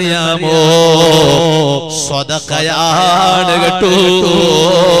അമലേതാണെന്നറിയാമോ? സ്വദഖയാണ് കേട്ടോ.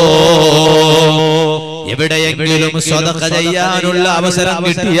 എവിടെയെങ്കിലും സ്വദഖ ചെയ്യാനുള്ള അവസരം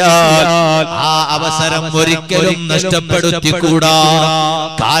കിട്ടിയാൽ ആ അവസരം ഒരിക്കലും നഷ്ടപ്പെടുത്തിക്കൂടാ.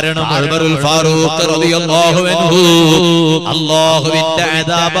 കാരണം ഉമറുൽ ഫാറൂഖ് റളിയല്ലാഹു അൻഹു അല്ലാഹുവിന്റെ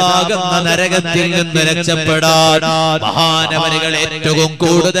അദാബാകുന്ന നരകത്തിൽ നിന്ന് രക്ഷപ്പെടാൻ മഹാനവരുകൾ ഏറ്റവും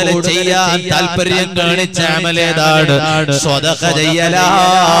കൂടുതൽ ചെയ്യാൻ താല്പര്യം കാണിച്ച അമലേതാണ് സ്വദഖ ചെയ്യലാണ്.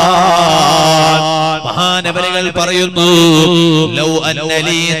 മഹാനവരുകൾ പറയുന്നു, ലൗ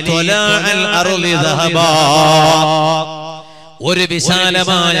അന്നലി ത്വലാഅൽ അർളി ദഹബ, ഒരു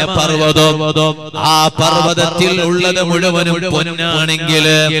വിശാലമായ പർവ്വതം, ആ പർവ്വതത്തിൽ ഉള്ളത് മുഴുവനും പൊന്നാണെങ്കിൽ,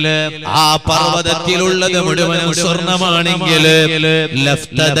 ആ പർവ്വതത്തിലുള്ളത് മുഴുവനും സ്വർണമാണെങ്കിൽ,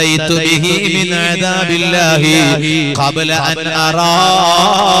 ലഫ്തദൈതു ബിഹി മിൻ അദാബില്ലാഹി ഖബ്ല അൻ അറാ,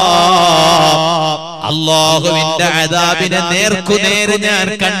 അല്ലാഹുവിന്റെ അദാബിനെ നേർക്കുനേര് ഞാൻ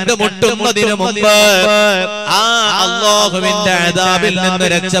കണ്ടുമുട്ടുന്നതിനു മുമ്പ് ആ അല്ലാഹുവിന്റെ അദാബിൽ നിന്ന്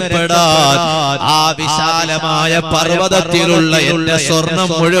രക്ഷപ്പെടാൻ ആ വിശാലമായ പർവ്വതത്തിലുള്ള എന്റെ സ്വർണം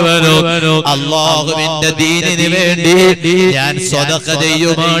മുഴുവനും അല്ലാഹുവിന്റെ ദീനിന് വേണ്ടി ഞാൻ സ്വദഖ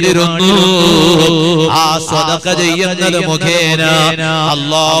ചെയ്യുമായിരുന്നു. ആ സ്വദഖ ചെയ്യുന്നത് മുഖേന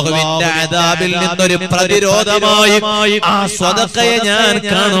അല്ലാഹുവിന്റെ അദാബിൽ നിന്നൊരു പ്രതിരോധമായി ആ സ്വദഖയെ ഞാൻ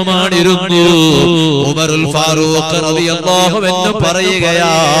കാണുമായിരുന്നു. ഉമറുൽ ഫാറൂഖ് റളിയല്ലാഹു അൻഹു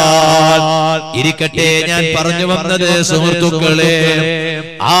പറയുകയാണ്. ഇരിക്കട്ടെ, ഞാൻ പറഞ്ഞു വന്നത് സുഹൃത്തുക്കളെ,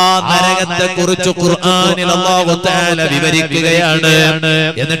 ആ നരകത്തെ കുറിച്ച് ഖുർആനിൽ അല്ലാഹു തആല വിവരിക്കുകയാണ്.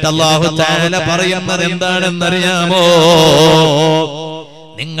 എന്നിട്ട് അല്ലാഹു തആല പറയുന്നത് എന്താണെന്നറിയാമോ?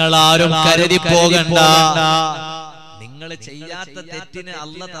 നിങ്ങളാരും കരുതി പോകണ്ട, നിങ്ങൾ ചെയ്യാത്ത തെറ്റിന്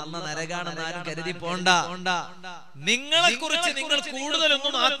അല്ലാഹു തന്ന നരകാണെന്ന് ആരും കരുതി പോണ്ട. നിങ്ങളെ കുറിച്ച് നിങ്ങൾ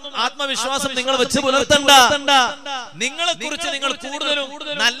കൂടുതലൊന്നും ആത്മവിശ്വാസം നിങ്ങൾ വെച്ച് പുലർത്തണ്ട. നിങ്ങളെ കുറിച്ച് നിങ്ങൾ കൂടുതലും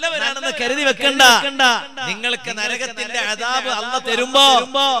നല്ലവരാണെന്ന് കരുതി വെക്കണ്ട. നിങ്ങൾക്ക് നരകത്തിന്റെ അദാബ് അല്ലാഹു തരുമ്പോ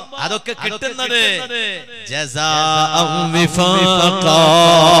അതൊക്കെ കിട്ടുന്നത് ജസാഅൻ വിഫാഖാ,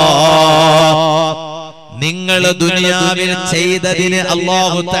 നിങ്ങൾ ദുനിയാവിൽ ചെയ്തതിന്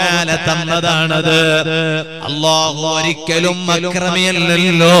അല്ലാഹു തആല തന്നതാണത്. അല്ലാഹു ഒരിക്കലും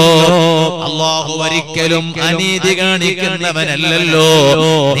അക്രമിയല്ലല്ലോ, അല്ലാഹു ഒരിക്കലും അനീതി കാണിക്കുന്നവനല്ലല്ലോ.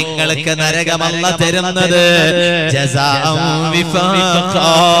 നിങ്ങൾക്ക് നരകമല്ല തരുന്നത് ജസാഅൻ വിഫാഖാ.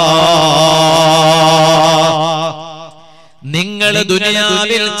 നിങ്ങൾ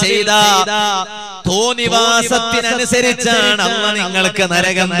ദുനിയാവിൽ ചെയ്ത തോന്നിവാസത്തിനനുസരിച്ചാണ് അല്ലാഹു നിങ്ങൾക്ക്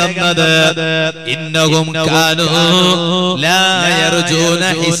നരകം തന്നത്. ഇന്നഹും കാനൂ ലാ യർജൂന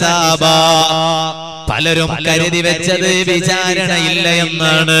ഹിസാബാ. പലരും കരുതി വെച്ചത് വിചാരണയില്ല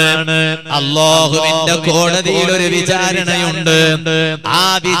എന്നാണ്. അല്ലാഹുവിന്റെ കോടതിയിൽ ഒരു വിചാരണയുണ്ട്. ആ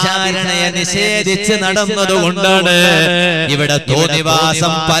വിചാരണയെ നിഷേധിച്ച് നടന്നതുകൊണ്ടാണ് ഇവിടെ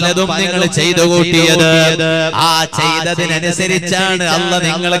തോന്നിവാസം പലതും നിങ്ങൾ ചെയ്തു കൂട്ടിയത്. ആ ചെയ്തതിനനുസരിച്ചാണ് അല്ലാഹു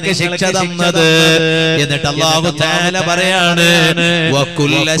നിങ്ങൾക്ക് ശിക്ഷ തന്നത്. എന്നിട്ട് അല്ലാഹു തആല പറയാണ്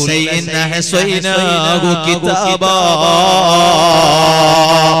വകുല്ല ശൈഇൻ അഹ്സൈനാഹു കിതാബാ.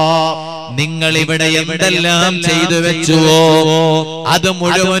 നിങ്ങൾ ഇവിടെ എന്തെല്ലാം ചെയ്തു വെച്ചുവോ അത്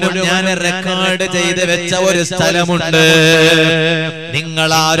മുഴുവനും ഞാൻ റെക്കോർഡ് ചെയ്ത് വെച്ച ഒരു സ്ഥലമുണ്ട്.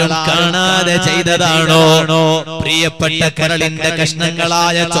 നിങ്ങളാരും കാണാതെ ചെയ്തതാണോ? പ്രിയപ്പെട്ട കരളിന്റെ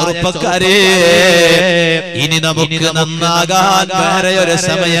കഷ്ണങ്ങളായ ചെറുപ്പക്കാരെ, ഇനി നമുക്ക് നന്നാകാൻ വേറെ ഒരു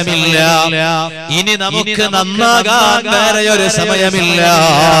സമയമില്ല. ഇനി നമുക്ക് നന്നാകാൻ വേറെ ഒരു സമയമില്ല.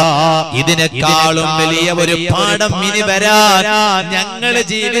 ഇതിനേക്കാളും വലിയ ഒരു പാഠം ഇനി വരാൻ ഞങ്ങൾ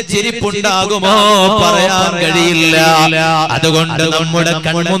ജീവിച്ചിരിപ്പുണ്ടാകുമോ പറയാൻ കഴിയില്ല. അതുകൊണ്ട് നമ്മുടെ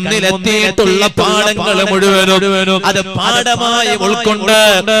കൺമുന്നിലെത്തിയിട്ടുള്ള പാഠങ്ങൾ മുഴുവനും അത് പാഠമായി ഉൾക്കൊണ്ട്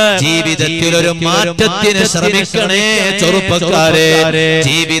ജീവിതത്തിൽ ഒരു മാറ്റത്തിന് ശ്രമിക്കണേ ചെറുപ്പക്കാരെ.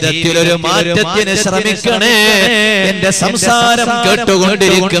 ജീവിതത്തിൽ ഒരു മാറ്റത്തിന് ശ്രമിക്കണേ. എന്റെ സംസാരം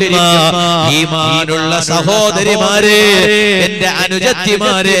കേട്ടുകൊണ്ടിരിക്കുന്ന ഈമാനുള്ള സഹോദരിമാരെ, എന്റെ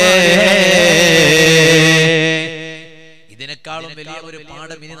അനുജത്തിമാരെ, ഇതിനേക്കാളും വലിയ ഒരു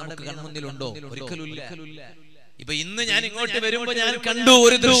പാഠം ഇനി നമുക്ക് കൺമുന്നിലുണ്ടോ? ഒരിക്കലുമില്ല. ഇപ്പൊ ഇന്ന് ഞാൻ ഇങ്ങോട്ട് വരുമ്പോ ഞാൻ കണ്ടു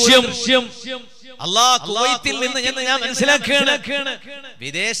ഒരു ദൃശ്യം. അല്ലാഹ് കുവൈത്തിൽ നിന്ന് ഞാൻ മനസ്സിലാക്കുകയാണ്,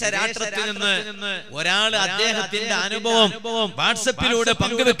 വിദേശ രാഷ്ട്രത്തിൽ നിന്ന് ഒരാൾ അദ്ദേഹത്തിന്റെ അനുഭവം വാട്സപ്പിലൂടെ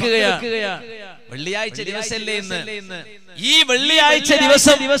പങ്കുവെക്കുകയാണ്. വെള്ളിയാഴ്ച ദിവസമല്ലേ ഇന്ന്? ഈ വെള്ളിയാഴ്ച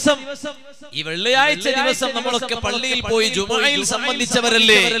ദിവസം നമ്മളൊക്കെ പള്ളിയിൽ പോയി ജുമുഅയിൽ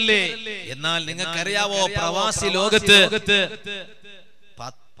സംബന്ധിച്ചവരല്ലേ? എന്നാൽ നിങ്ങൾക്കറിയാവോ, പ്രവാസി ലോകത്ത്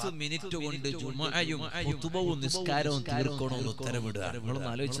 10 മിനിറ്റ് കൊണ്ട് ജുമുഅയും ഖുതുബവും നിസ്കാരവും തീർക്കണമെന്ന് ഉത്തരവിടുക. നിങ്ങളൊന്ന്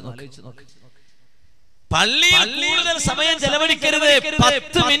ആലോചിച്ച് നോക്ക്. പള്ളിയിൽ കൂടുതൽ സമയം ചെലവഴിക്കരുത്.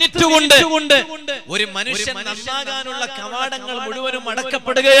 10 മിനിറ്റ് കൊണ്ട് ഒരു മനുഷ്യൻ നന്നാകാനുള്ള കവാടങ്ങൾ മുഴുവനും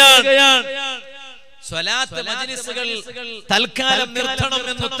അടക്കപ്പെടുകയാണ്. സ്വലാത്ത് മജ്ലിസുകൾ തൽക്കാലം നിർത്തണം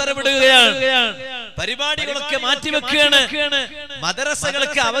എന്ന് ഉത്തരവിടുകയാണ്. പരിപാടികളൊക്കെ മാറ്റിവെക്കുകയാണ്.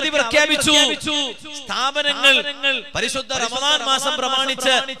 മദ്രസകൾക്ക് അവധി പ്രഖ്യാപിച്ചു. സ്ഥാപനങ്ങൾ പരിശുദ്ധ റമദാൻ മാസം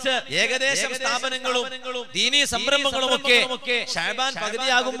പ്രമാണിച്ച് ഏകദേശം സ്ഥാപനങ്ങളും ദീനീ സംരംഭങ്ങളും ഒക്കെ ശഅബാൻ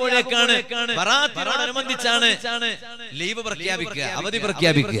പകുതിയാകുമ്പോഴേക്കാണ് ബറാത്തിനോടനുബന്ധിച്ചാണ് ലീവ് പ്രഖ്യാപിക്കുക, അവധി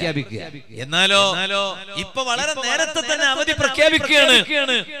പ്രഖ്യാപിക്കുക. എന്നാലോ ഇപ്പൊ വളരെ നേരത്തെ തന്നെ അവധി പ്രഖ്യാപിക്കുകയാണ്.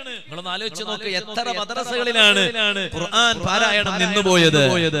 നിങ്ങളൊന്ന് ആലോചിച്ച് നോക്ക്, എത്ര മദ്രസകളിലാണ് ഖുർആൻ പാരായണം നിന്നുപോയത്.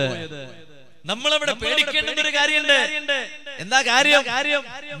 നമ്മളവിടെ പേടിക്കേണ്ട ഒരു കാര്യമുണ്ട്. എന്താ കാര്യം?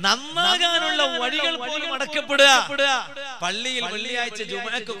 നന്നാകാനുള്ള വഴികൾ പോലും അടക്കപ്പെടുക. പള്ളിയിൽ വെള്ളിയാഴ്ച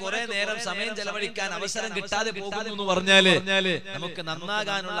ജുമുഅക്ക് കുറെ നേരം സമയം ചെലവഴിക്കാൻ അവസരം കിട്ടാതെ പോകുന്നു എന്ന് പറഞ്ഞാല് നമുക്ക്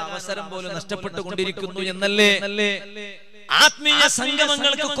നന്നാകാനുള്ള അവസരം പോലും നഷ്ടപ്പെട്ടുകൊണ്ടിരിക്കുന്നു എന്നല്ലേ? ആത്മീയ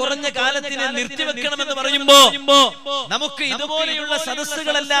സംഗമങ്ങൾക്ക് കുറഞ്ഞ കാലത്തിന് നിർത്തിവെക്കണമെന്ന് പറയുമ്പോ നമുക്ക് ഇതുപോലെയുള്ള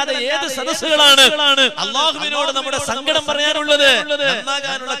സദസ്സുകളല്ലാതെ ഏത് സദസ്സുകളാണ് അള്ളാഹുവിനോട് നമ്മുടെ സങ്കടം പറയാനുള്ളത്?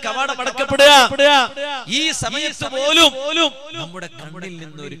 നന്നാകാനുള്ള കവാടം അടക്കപ്പെടുക. ഈ സമയത്ത് പോലും നമ്മുടെ കണ്ണിൽ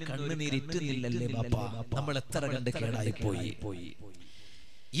നിന്ന് ഒരു കണ്ണുനീരിറ്റുന്നില്ലല്ലേ ബാപ്പാ? നമ്മൾ എത്ര കണ്ട് കേടായി പോയി.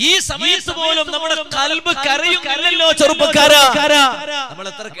 ഈ സമയത്ത് പോലും നമ്മുടെ ഖൽബ് കരയുന്നില്ലല്ലോ ചെറുപ്പക്കാരാ. നമ്മൾ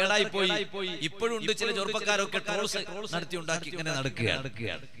എത്ര കേടായി പോയി. ഇപ്പോഴും ഉണ്ട് ചില ചെറുപ്പക്കാരൊക്കെ ട്രോൾസ് നടത്തി ഉണ്ടാക്കി ഇങ്ങനെ നടക്കുകയാണ്.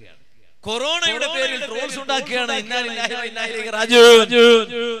 കൊറോണയുടെ പേരിൽ ട്രോൾസ് ഉണ്ടാക്കുകയാണ്.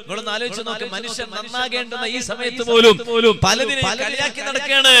 നിങ്ങളൊന്ന് ആലോചിച്ച് നോക്ക്, മനുഷ്യൻ നന്നാകേണ്ടുന്ന ഈ സമയത്ത് പോലും പലതിനെ കളിയാക്കി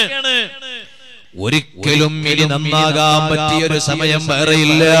നടക്കുകയാണ്. ഒരിക്കലും ഇനി നന്നാകാൻ പറ്റിയൊരു സമയം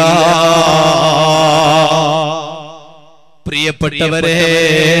വേറെയില്ല. പ്രിയപ്പെട്ടവരെ,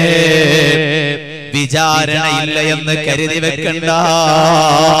 വിചാരണയില്ല എന്ന് കരുതി വെക്കണ്ട.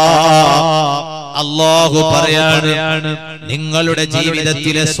 അല്ലാഹു പറയാണ്, നിങ്ങളുടെ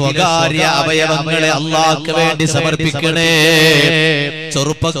ജീവിതത്തിലെ സ്വകാര്യ അവയവങ്ങളെ അല്ലാഹുവിന് വേണ്ടി സമർപ്പിക്കണേ.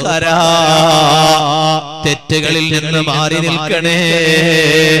 ചെറുപ്പക്കാരാ, തെറ്റുകളിൽ നിന്ന് മാറി നിൽക്കണേ.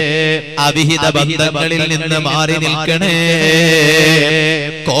 അവിഹിത ബന്ധങ്ങളിൽ നിന്ന് മാറി നിൽക്കണേ.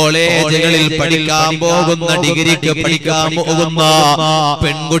 കോളേജുകളിൽ പഠിക്കാൻ പോകുന്ന, ഡിഗ്രിക്ക് പഠിക്കാൻ പോകുന്ന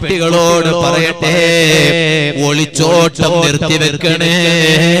പെൺകുട്ടികളോട് പറയട്ടെ, ഒളിച്ചോട്ടം നിർത്തിവെക്കണേ.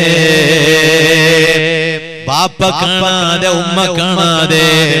 ബാപ്പ കാണാതെ, ഉമ്മ കാണാതെ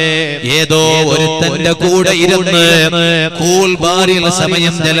ഏതോ ഒരുത്തന്റെ കൂടെ ഇരുന്ന് കൂൾ ബാറിൽ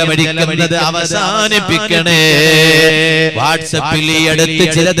സമയം ചെലവഴിക്കുന്നത് അവസാനിപ്പിക്കണേ. വാട്സപ്പിൽ ഈ അടുത്ത്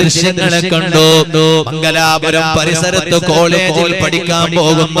ചില ദൃശ്യങ്ങളെ കണ്ടു. മംഗലാപുരം പരിസരത്ത് കോളേജിൽ പഠിക്കാൻ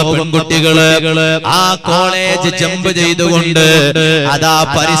പോകുന്ന പെൺകുട്ടികള് ആ കോളേജ് ജമ്പ് ചെയ്തുകൊണ്ട് അതാ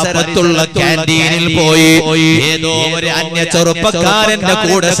പരിസരത്തുള്ള ക്യാന്റീനിൽ പോയി ഏതോ ഒരു അന്യ ചെറുപ്പക്കാരന്റെ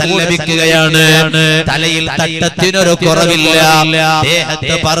കൂടെ സല്ലപിക്കുകയാണ്. തലയിൽ തട്ടത്തിനൊരു കുറവില്ല,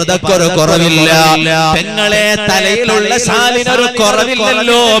 ദേഹത്ത് പർദ്ദക്കൊരു കുറവില്ല. പെങ്ങളെ, തലയിലുള്ള ശാലിനൊരു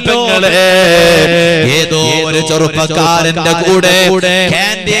കുറവില്ലല്ലോ പെങ്ങളെ. ഏതോ ഒരു ചെറുപ്പക്കാരന്റെ കൂടെ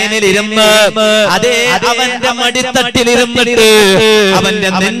ക്യാന്റീനിൽ ഇരുന്ന് അതേ അവന്റെ മടിത്തട്ടിലിരുന്നിട്ട് അവന്റെ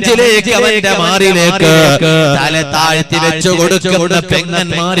നെഞ്ചിലേക്ക്, അവന്റെ മാറിലേക്ക് തല താഴ്ത്തി വെച്ചു കൊടുക്കുന്ന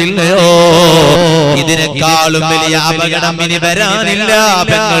പെങ്ങന്മാരില്ലയോ? ഇതിനേക്കാളും വലിയ അപകടം ഇനി വരാനില്ല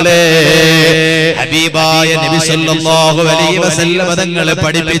പെങ്ങളെ. ഹബീബായ നബി സല്ലല്ലാഹു അലൈഹി വസല്ലം തങ്ങളെ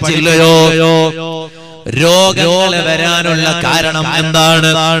പഠിപ്പിച്ചില്ലയോ? രോഗങ്ങൾ വരാനുള്ള കാരണം എന്താണ്?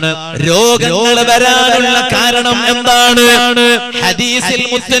 രോഗങ്ങൾ വരാനുള്ള കാരണം എന്താണ്? ഹദീസിൽ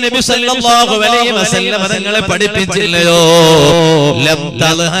മുത്തനബി സല്ലല്ലാഹു അലൈഹി വസല്ലം തങ്ങളെ പഠിപ്പിച്ചില്ലയോ? ലം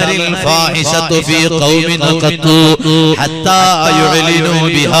തൽഹരിൽ ഫാഹിശതു ഫീ ഖൗമിൻ ഖത്തു ഹത്താ യുഅ്ലിനു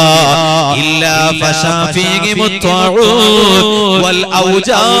ബിഹാ ഇല്ലാ ഫശാ ഫീഹി മുത്വഉൻ വൽ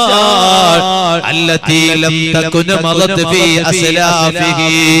ഔജാ അല്ലതി ലം തകുൻ മദത് ഫീ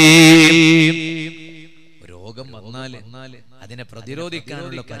അസ്ലാഫിഹി. വന്നാല് അതിനെ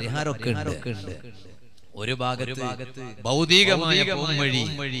പ്രതിരോധിക്കാനുള്ള പരിഹാരമൊക്കെ ഉണ്ട്. ഒരു ഭാഗത്ത് ഭൗതികമായ പോംവഴി,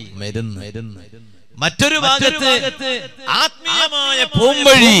 മരുന്ന്, മറ്റൊരു ഭാഗത്ത് ആത്മീയമായ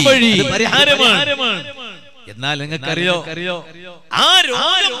പോംവഴി, പരിഹാരമാണ്. എന്നാൽ നിങ്ങൾക്കറിയോ ആ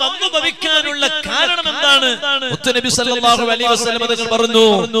രോഗം വന്നു ഭവിക്കാനുള്ള കാരണം എന്താണ്? മുത്തുനബി സല്ലല്ലാഹു അലൈഹി വസല്ലം തങ്ങൾ പറഞ്ഞു,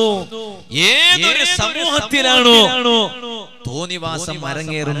 ഏതൊരു സമൂഹത്തിലാണോ തോന്നിവാസം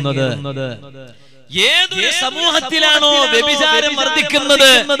അരങ്ങേറുന്നത്, ഏതൊരു സമൂഹത്തിലാണോ വ്യഭിചാരം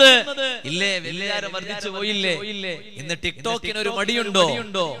വർദ്ധിക്കുന്നത്, ഇല്ലേ, വ്യഭിചാരം വർദ്ധിച്ചു പോയില്ലേ? ഇന്ന് ടിക്ടോക്കിന് ഒരു മടിയുണ്ടോ?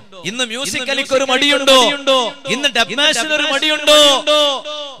 ഇന്ന് മ്യൂസിക്കലിക്ക് ഒരു മടിയുണ്ടോ? ഇന്ന് ഡബ്മാഷിന് ഒരു മടിയുണ്ടോ?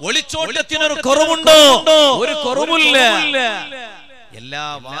 ഒളിച്ചോട്ടത്തിനൊരു കുറവുണ്ടോ? ഒരു കുറവില്ല. എല്ലാ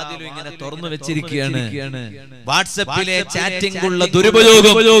വാതിലും ഇങ്ങനെ തുറന്നു വെച്ചിരിക്കുകയാണ്. വാട്സപ്പിലെ ചാറ്റിംഗ് ഉള്ള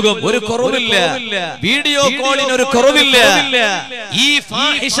ദുരുപയോഗം ഒരു കുറവില്ല. വീഡിയോ കോളിന് ഒരു കുറവില്ല. ഈ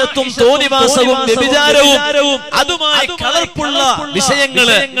ഫാഹിഷത്തും തോന്നിവാസവും വ്യഭിചാരവും അതുമായി കളർപ്പുള്ള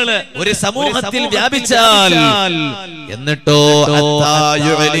വിഷയങ്ങള് ഒരു സമൂഹത്തിൽ വ്യാപിച്ചാൽ എന്നിട്ടോ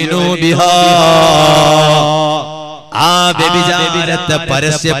ആ വ്യഭിചാരത്തെ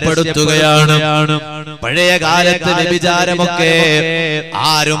പരസ്യപ്പെടുത്തുകയാണ്. പഴയ കാലത്ത് വ്യഭിചാരമൊക്കെ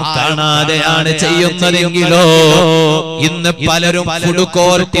ആരും കാണാതെയാണ് ചെയ്യുന്നതെങ്കിലോ ഇന്ന് പലരും ഫുഡ്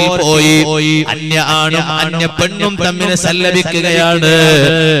കോർട്ടിൽ പോയി അന്യ ആണും അന്യ പെണ്ണും തമ്മിൽ സല്ലപിക്കുകയാണ്.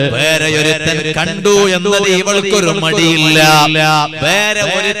 വേറെ ഒരുത്തൻ കണ്ടു എന്നത് ഇവൾക്കൊരു മടിയില്ല, വേറെ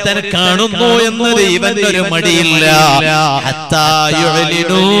ഒരുത്തൻ കാണുന്നു എന്നത് ഇവനൊരു മടിയില്ല. ഹത്താ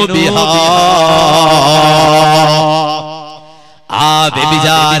യുഅ്ലിനൂ ബിഹാ, ആ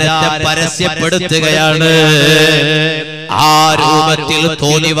വ്യഭിചാരത്തെ പരസ്യപ്പെടുത്തുകയാണ്. ആ രൂപത്തിൽ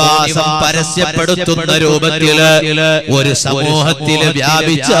തോന്നിവാസം പരസ്യപ്പെടുത്തുന്ന രൂപത്തില് ഒരു സമൂഹത്തിൽ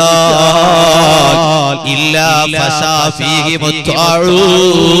വ്യാപിച്ചാൽ ഇല്ലാ ഫശാ ഫീഹി മുത്വഊൻ,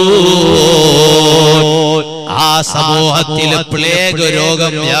 ആ സമൂഹത്തിൽ പ്ലേഗ്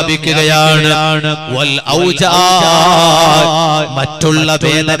രോഗം വ്യാപിക്കുകയാണ്. വൽ ഔജാ, മറ്റുള്ള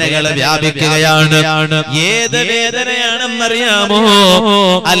വേദനകൾ വ്യാപിക്കുകയാണ്. ഏത് വേദനയാണെന്നറിയാമോ?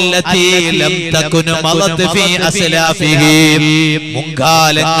 അല്ലതീ ലം തകുൻ മളത് ഫീ അസ്ലാഫിഹി,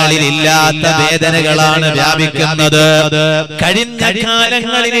 മുൻകാലങ്ങളിൽ ഇല്ലാത്ത വേദനകളാണ് വ്യാപിക്കുന്നത്. കഴിഞ്ഞ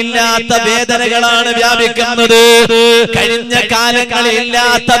കാലങ്ങളിൽ ഇല്ലാത്ത വേദനകളാണ് വ്യാപിക്കുന്നത്. കഴിഞ്ഞ കാലങ്ങളിൽ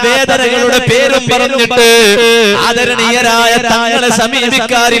ഇല്ലാത്ത വേദനകളുടെ പേരും പറഞ്ഞിട്ട് ആദരണീയരായ തങ്ങളെ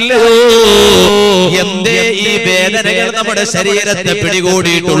സമീപിക്കാറില്ലയോ? എന്തേ ഈ വേദനകൾ നമ്മുടെ ശരീരത്തെ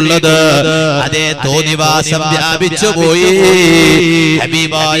പിടികൂടിയിട്ടുള്ളത്? അതേ തോന്നിവാസം വ്യാപിച്ചു പോയി.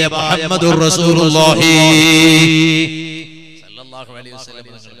 ഹബീബായ മുഹമ്മദുർ റസൂലുള്ളാഹി സല്ലല്ലാഹു അലൈഹി വസല്ലം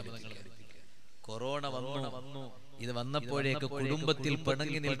കൊറോണ വന്നു. ഇത് വന്നപ്പോഴേക്ക് കുടുംബത്തിൽ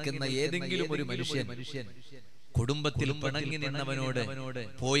പിണങ്ങി നിൽക്കുന്ന ഏതെങ്കിലും ഒരു മനുഷ്യൻ, കുടുംബത്തിൽ പിണങ്ങി നിന്നവനോട്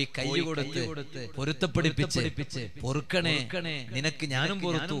പോയി കൈ കൊടുത്ത് പൊരുത്തപ്പെടിപ്പിച്ച് പൊറുക്കണേ, നിനക്ക് ഞാനും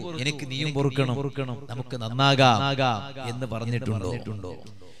പൊറുത്തു, എനിക്ക് നീയും പൊറുക്കണം, നമുക്ക് നന്നാകാം എന്ന് പറഞ്ഞിട്ടുണ്ടോ?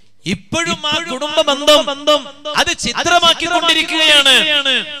 ഇപ്പോഴും ആ കുടുംബ ബന്ധം അത് ചിത്രമാക്കിക്കൊണ്ടിരിക്കുകയാണ്.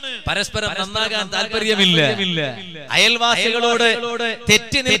 പരസ്പരം നന്നാകാൻ താല്പര്യമില്ല. അയൽവാസികളോട്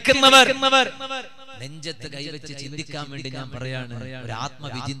തെറ്റി നിൽക്കുന്നവർ നെഞ്ചത്ത് കൈവച്ച് ചിന്തിക്കാൻ വേണ്ടി ഞാൻ പറയാണ്, ഒരു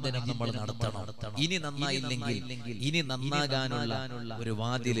ആത്മവിചിന്തനം നമ്മൾ നടത്തണം. ഇനി നന്നായില്ലെങ്കിൽ ഇനി നന്നാകാനുള്ള ഒരു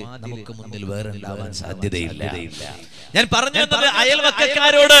വാതില് നമുക്ക് മുന്നിൽ വേറെ ഉണ്ടാവാൻ സാധ്യതയില്ല. ഞാൻ പറഞ്ഞു വന്നത്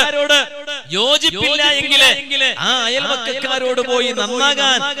അയൽവക്കക്കാരോട് യോജിപ്പില്ല എങ്കിൽ ആ അയൽവക്കക്കാരോട് പോയി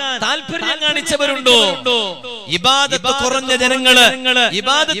നന്നാകാൻ താല്പര്യം കാണിച്ചവരുണ്ടോ? ഇബാദത്ത് കുറഞ്ഞ ജനങ്ങള്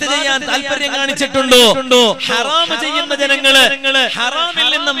ഇബാദത്ത് ചെയ്യാൻ താല്പര്യം കാണിച്ചിട്ടുണ്ടോ? ഹറാം ചെയ്യുന്ന ജനങ്ങള് ഹറാമിൽ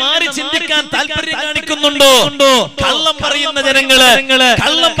നിന്ന് മാറി ചിന്തിക്കാൻ താല്പര്യം കാണിക്കുന്നുണ്ടോ? കള്ളം പറയുന്ന ജനങ്ങള്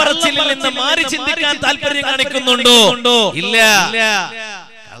കള്ളം പറച്ചിലിൽ നിന്ന് മാറി ചിന്തിക്കാൻ താല്പര്യം കാണിക്കുന്നുണ്ടോ? ഇല്ല.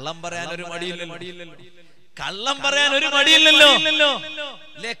 കള്ളം പറയാൻ ഒരു മടിയില്ലല്ലോ. കള്ളം പറയാൻ ഒരു മടിയില്ലല്ലോ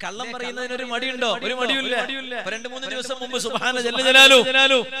അല്ലേ? കള്ളം പറയുന്നതിന് ഒരു മടിയുണ്ടോ? ഒരു മടിയില്ല. 2-3 ദിവസം മുമ്പ് സുബ്ഹാന ജല്ല ജലാലു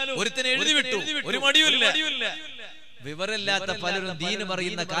ഒരുത്തനെ എഴുതി വിട്ടു, ഒരു മടിയുമില്ല. വിവരമില്ലാത്ത പലരും ദീന്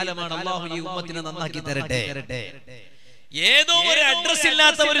പറയുന്ന കാലമാണ്. അല്ലാഹു ഈ ഉമ്മത്തിനെ നന്നാക്കി തരട്ടെ. ഏതോ ഒരു അഡ്രസ്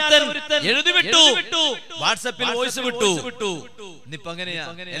ഇല്ലാത്ത ഒരുത്തൻ എഴുതി വിട്ടു, വാട്സാപ്പിൽ വോയിസ് വിട്ടു. ഇന്നിപ്പോ അങ്ങനെയാ,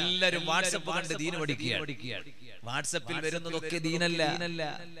 എല്ലാരും വാട്സാപ്പ് കണ്ട് ദീന് പഠിക്കുകയാണ്. വാട്സാപ്പിൽ വരുന്നതൊക്കെ ദീനല്ല,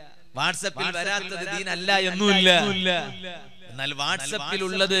 വാട്സാപ്പിൽ വരാത്തത് ദീനല്ല എന്നുമില്ല. എന്നാൽ വാട്സാപ്പിൽ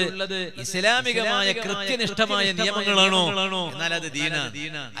ഉള്ളത് ഇസ്ലാമികമായ കൃത്യനിഷ്ഠമായ നിയമങ്ങളാണോ? എന്നാൽ അത് ദീനാ.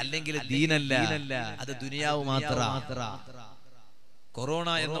 അല്ലെങ്കിൽ ദീനല്ല, അത് ദുനിയാവ് മാത്രം. കൊറോണ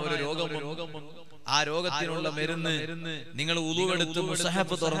എന്ന ഒരു രോഗം, ആ രോഗത്തിനുള്ള മരുന്ന് നിങ്ങൾ ഉളുവെടുത്ത്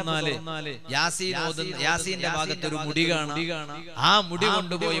മുസഹഫ് തുറന്നാല് യാസീന്റെ ഭാഗത്ത് ഒരു മുടി കാണാം. ആ മുടി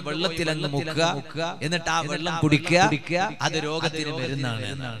കൊണ്ടുപോയി വെള്ളത്തിൽ അങ്ങ് മുക്കുക, എന്നിട്ട് ആ വെള്ളം കുടിക്കുക. അത് രോഗത്തിന്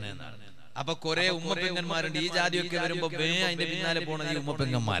മരുന്നാണ്. അപ്പൊ കുറെ ഉമ്മപ്പെങ്ങന്മാരുണ്ട്. ഈ ജാതിയൊക്കെ വരുമ്പോ അതിന്റെ പിന്നാലെ പോണത് ഈ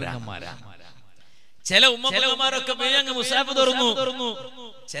ഉമ്മപ്പെങ്ങന്മാരാ. ചില ഉമ്മമാരൊക്കെ അങ്ങ് മുസാഫ് തുറന്നു.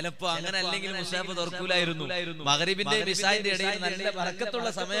 ചിലപ്പോ അങ്ങനെ അല്ലെങ്കിൽ മുസാഫ് തുറക്കൂലായിരുന്നു. മഗ്രിബിന്റെ ഇശാഇന്റെ ഇടയിൽ നല്ല ബറക്കത്തുള്ള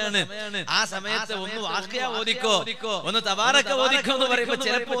സമയമാണ്. ആ സമയത്ത് ഒന്ന് വാഖിയ ഓദിക്കോ, ഒന്ന് തബാറക ഓദിക്കോ എന്ന് പറയുമ്പോ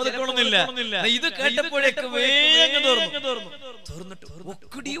ചിലപ്പോ ഓദിക്കണമെന്നില്ല. ഇത് കേട്ടപ്പോഴേക്ക് വേഗം തുറന്നിട്ട്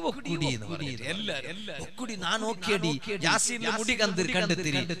ഒക്കുടി എന്ന് പറയും എല്ലാരും. ഒക്കുടി നാ നോക്കിയടി, യാസീനിൽ മുടി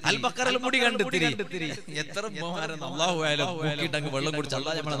കണ്ടെത്തിരി, അൽ ബഖറയിൽ മുടി കണ്ടെത്തിരി. എത്ര ബഹുമാനം. അല്ലാഹു അലം നോക്കിയിട്ട് അങ്ങ് വെള്ളം കുടിച്ച്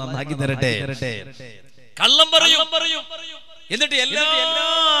അല്ലാഹു നമ്മളെ നന്നാക്കി തരട്ടെ. കള്ളം പറയും. എന്നിട്ട് എല്ലാ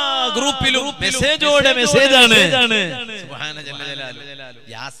ഗ്രൂപ്പിലും മെസ്സേജാണ്. സുബ്ഹാന ജല്ല ജലാലു.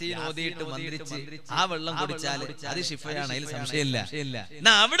 യാസീൻ ഓതിയിട്ട് മന്ത്രിച്ച് ആ വെള്ളം കുടിച്ചാൽ അത് ശിഫയാണ്, അതിൽ സംശയമില്ല.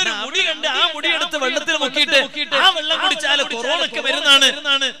 എന്നാ അവിടെ ഒരു മുടി കണ്ട് ആ മുടി എടുത്ത് വെള്ളത്തിൽ മുക്കിയിട്ട് ആ വെള്ളം കുടിച്ചാൽ കൊറോണയ്ക്ക് വരുന്നതാണ്.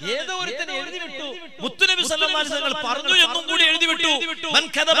 ഏതോ ഒരുത്തൻ എഴുതി വിട്ടു. മുത്തുനബി സല്ലല്ലാഹു അലൈഹി വസല്ലം പറഞ്ഞു എന്നും കൂടി എഴുതി വിട്ടു. മൻ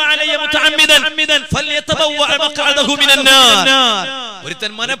കദബ അലയ്യ മുതഅമ്മിദൻ ഫൽയതബവ്വ മഖഅദഹു മിനന്നാർ.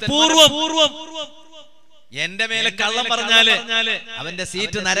 ഒരുത്തൻ മനഃപൂർവ്വം എന്റെ മേലെ കള്ളം പറഞ്ഞാല് അവന്റെ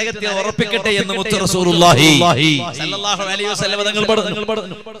സീറ്റ് നരകത്തിൽ ഉറപ്പിക്കട്ടെ എന്ന് മുത്ത് റസൂലുള്ളാഹി സല്ലല്ലാഹു അലൈഹി വസല്ലം തങ്ങൾ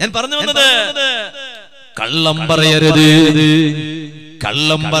പറഞ്ഞു. ഞാൻ പറഞ്ഞു വന്നത്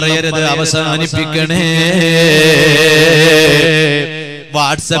കള്ളം പറയരുത്, അവസാനിപ്പിക്കണേ.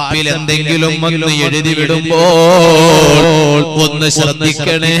 വാട്സാപ്പിൽ എന്തെങ്കിലും ഒന്ന് എഴുതി വിടുമ്പോൾ ഒന്ന്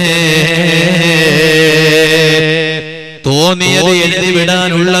ശ്രദ്ധിക്കണേ. തോന്നിയത് എഴുതി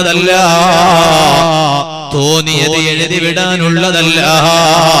വിടാനുള്ളതല്ല.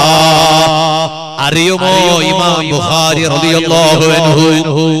 അറിയുമോ, ഇമാം ബുഖാരി റളിയല്ലാഹു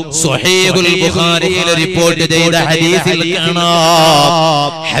അൻഹു സ്വഹീഹുൽ ബുഖാരിയിൽ റിപ്പോർട്ട് ചെയ്ത ഹദീസിൽ കാണാം,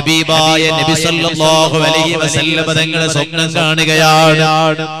 ഹബീബായ നബി സല്ലല്ലാഹു അലൈഹി വസല്ലം തങ്ങൾ സ്വപ്നം കാണുകയാണ്.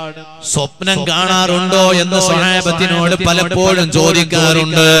 സ്വപ്നം കാണാറുണ്ടോ എന്ന് സ്വഹാബത്തിനോട് പലപ്പോഴും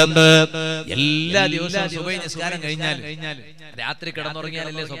ചോദിക്കാറുണ്ട്. എല്ലാ ദിവസവും സുബഹി നിസ്കാരം കഴിഞ്ഞാൽ രാത്രി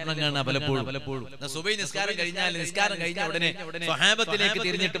കിടന്നുറങ്ങിയാലല്ലേ സ്വപ്നം കാണാ പലപ്പോഴും. സുബഹി നിസ്കാരം കഴിഞ്ഞ ഉടനെ സ്വഹാബത്തിലേക്ക്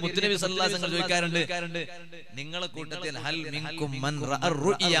തിരിഞ്ഞിട്ട് മുത്തുനബി സല്ലല്ലാഹു അലൈഹി വസല്ലം ചോദിക്കാറുണ്ട്, നിങ്ങളെ കൂട്ടത്തിൽ ഹൽ മിൻകും മൻ റഅ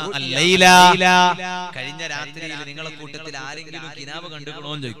റുഅയ അൽ-ലൈല, കഴിഞ്ഞ രാത്രിയിൽ നിങ്ങളെ കൂട്ടത്തിൽ ആരെങ്കിലും കിനാവ് കണ്ടുകണോ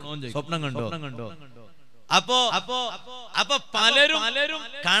എന്ന് ചോദിക്കും. സ്വപ്നം കണ്ടോ? അപ്പോ പലരും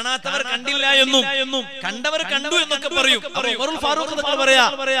കാണാത്തവർ കണ്ടില്ല എന്നും കണ്ടവർ കണ്ടു എന്നൊക്കെ പറയും. ഉമറുൽ ഫാറൂഖ് തങ്ങൾ പറയാ,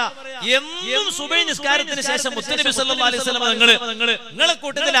 എന്നും സുബഹി നിസ്കാരത്തിന് ശേഷം മുത്തനബി സല്ലല്ലാഹു അലൈഹി വസല്ലം നിങ്ങളെ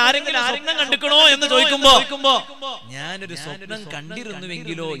കൂട്ടത്തിൽ ആരെങ്കിലും സ്വപ്നം കണ്ടിക്കണോ എന്ന് ചോദിക്കുമ്പോ ഞാനൊരു സ്വപ്നം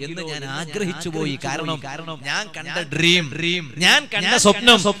കണ്ടിരുന്നുവെങ്കിലോ എന്ന് ഞാൻ ആഗ്രഹിച്ചു പോയി. കാരണം ഞാൻ കണ്ട ഡ്രീം, ഞാൻ കണ്ട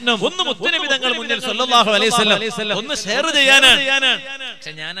സ്വപ്നം ഒന്ന് മുത്തനബി തങ്ങൾ മുന്നിൽ സല്ലല്ലാഹു അലൈഹി വസല്ലം ഒന്ന് ഷെയർ ചെയ്യാനാണ്.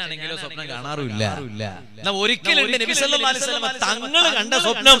 പക്ഷെ ഞാനാണെങ്കിലോ സ്വപ്നം കാണാറില്ല. ഒരിക്കലും നബി സല്ലല്ലാഹു അലൈഹി വസല്ലം തങ്ങൾ കണ്ട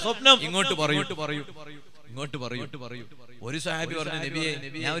സ്വപ്നം ഇങ്ങോട്ട് പറയൂ. ഇങ്ങോട്ട് പറയൂ. ഒരു സ്വഹാബി പറഞ്ഞു, നബിയെ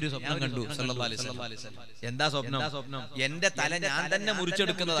ഞാൻ ഒരു സ്വപ്നം കണ്ടു സല്ലല്ലാഹു അലൈഹി വസല്ലം. എന്താ സ്വപ്നം? എന്റെ തല ഞാൻ തന്നെ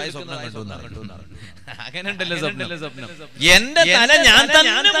മുറിച്ചെടുക്കുന്നതായി സ്വപ്നം കണ്ടു. അങ്ങനെ ഉണ്ടല്ലോ സ്വപ്നം. എന്റെ തല ഞാൻ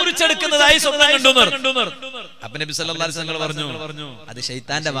തന്നെ മുറിച്ചെടുക്കുന്നതായി സ്വപ്നം കണ്ടു. അപ്പൊ നബി സല്ലല്ലാഹു അലൈഹി വസല്ലം പറഞ്ഞു, അത്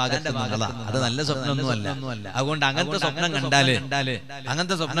ശൈത്താന്റെ ഭാഗത്ത് നിന്നുള്ളതാ, അത് നല്ല സ്വപ്നമൊന്നുമല്ല. അതുകൊണ്ട് അങ്ങനത്തെ സ്വപ്നം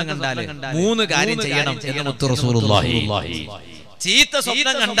കണ്ടാല് 3 കാര്യം ചെയ്യണം എന്ന് മുത്ത് റസൂലുള്ളാഹി. ചീത്ത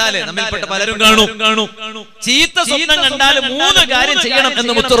സ്വപ്നം കണ്ടാല് നമ്മിൽപ്പെട്ട പലരും കാണും. ചീത്ത സ്വപ്നം കണ്ടാല് 3 കാര്യം ചെയ്യണം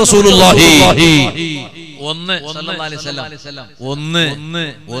എന്ന് മുത്ത് റസൂലുള്ളാഹി. ഒന്ന് സല്ലല്ലാഹു അലൈഹി വസല്ലം,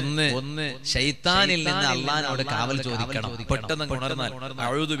 ഒന്ന് ശൈത്താനിൽ നിന്ന് അല്ലാഹുവോട് കാവൽ ചോദിക്കണം. പെട്ടെന്ന് ഉണർന്നാൽ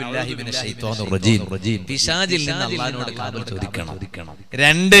അഊദു ബില്ലാഹി മിനശ് ശൈത്വാനിർ റജീം, പിശാചിൽ നിന്ന് അല്ലാഹുവോട് കാവൽ ചോദിക്കണം.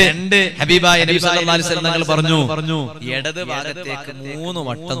 2 ഹബീബായ നബി സല്ലല്ലാഹു അലൈഹി വസല്ലം തങ്ങൾ പറഞ്ഞു, ഇടത് ഭാഗത്തേക്ക് 3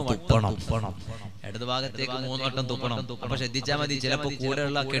 വട്ടം തുപ്പണം. ഇടത് ഭാഗത്തേക്ക് 3 വട്ടം തുപ്പണം. അപ്പൊ ശ്രദ്ധിച്ചാൽ മതി, ചിലപ്പോ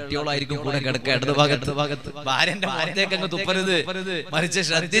കൂടെയുള്ള കെട്ടിയോളായിരിക്കും കൂടെ കിടക്കുക ഇടത് ഭാഗത്ത്. ഭാര്യന്റെ ഭാഗത്തേക്ക് അങ്ങ് തുപ്പരുത്, മറിച്ച്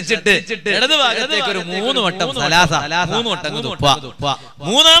ശ്രദ്ധിച്ചിട്ട് ഇടത് ഭാഗത്തേക്ക് ഒരു 3 വട്ടം 3 വട്ടം തുപ്പ.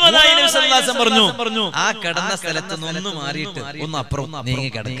 മൂന്നാമതായി നബി സല്ലല്ലാഹു അലൈഹി വസല്ലം പറഞ്ഞു, ആ കിടന്ന സ്ഥലത്ത് നിന്ന് മാറിയിട്ട് ഒന്ന് അപ്പുറം നീങ്ങി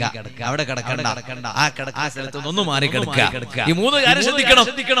കിടക്കുക. അവിടെ കിടക്കണ്ട, ആ കിടക്കുന്ന സ്ഥലത്ത് ഒന്ന് മാറി കിടക്കുക. ഈ 3 കാര്യം ശ്രദ്ധിക്കണം.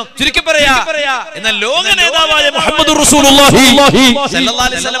 ചുരുക്കി പറയാ, എന്നാൽ ലോക നേതാവായ മുഹമ്മദ് റസൂലുള്ളാഹി സല്ലല്ലാഹു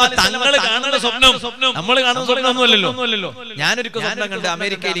അലൈഹി വസല്ലം തങ്ങൾ കാണുന്ന സ്വപ്നം നമ്മൾ കാണുന്ന സ്വപ്നമൊന്നുമല്ലല്ലോ. ഞാനൊരിക്കൽ സ്വപ്നം കണ്ട്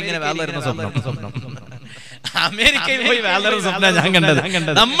അമേരിക്കയിൽ ഇങ്ങനെ വേളരുന്ന സ്വപ്നം. അമേരിക്കയിൽ പോയി വേളരുന്ന സ്വപ്നം ഞാൻ കണ്ടത്.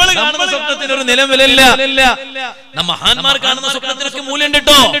 നമ്മൾ കാണുന്ന സ്വപ്നത്തിന് ഒരു നിലവിലില്ല. മഹാന്മാർ കാണുന്ന സ്വപ്നത്തിനൊക്കെ മൂല്യം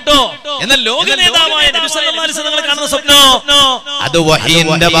കേട്ടോ. എന്നാൽ ലോക നേതാവായ നബി സല്ലല്ലാഹു അലൈഹി വസല്ലം കാണുന്ന സ്വപ്നം അത്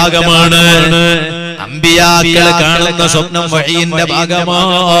വഹീന്റെ ഭാഗമാണ്. അമ്പിയാക്കൾ കാണുന്ന സ്വപ്നം വഹീന്റെ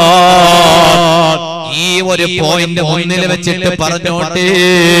ഭാഗമാണ്. ഈ ഒരു പോയിന്റ് മുന്നിൽ വെച്ചിട്ട് പറഞ്ഞോട്ടെ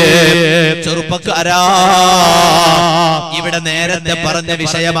ചെറുപ്പക്കാരാ, ഇവിടെ നേരത്തെ പറഞ്ഞ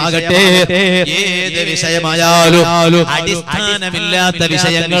വിഷയമാകട്ടെ, ഏത് വിഷയമായാലും അടിസ്ഥാനമില്ലാത്ത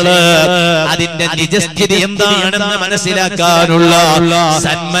വിഷയങ്ങള് അതിന്റെ നിജസ്ഥിതി എന്താണെന്ന് മനസ്സിലാക്കാനുള്ള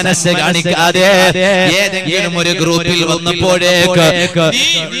സന്മനസ് കാണിക്കാതെ ഏതെങ്കിലും ഒരു ഗ്രൂപ്പിൽ വന്നപ്പോഴേക്ക്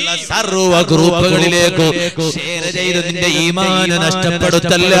സർവ ഗ്രൂപ്പുകളിലേക്ക് ഷെയർ ചെയ്ത് നിന്റെ ഈമാൻ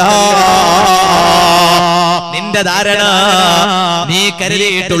നഷ്ടപ്പെടുത്തല്ല. നിന്റെ ധാരണ, നീ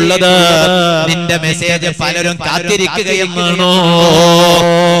കരുതിയിട്ടുള്ളത് നിന്റെ മെസ്സേജ് പലരും കാത്തിരിക്കുകയെന്നാണോ?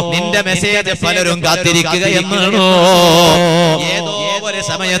 നിന്റെ മെസ്സേജ് പലരും കാത്തിരിക്കുകയെന്നാണോ? ഏതോ ഒരു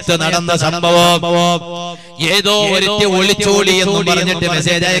സമയത്ത് നടന്ന സംഭവം, ഏതോ ഒരുത്തി ഒളിച്ചോടി എന്ന് പറഞ്ഞിട്ട്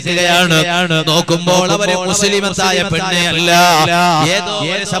മെസ്സേജ് അയക്കുകയാണ്. നോക്കുമ്പോൾ അവര് മുസ്ലിമത്തായ പെണ്ണേ അല്ല, ഏതോ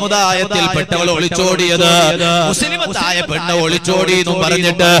ഒരു സമുദായത്തിൽപ്പെട്ടവൾ ഒളിച്ചോടിയത്. മുസ്ലിമത്തായ പെണ്ണ് ഒളിച്ചോടി എന്നും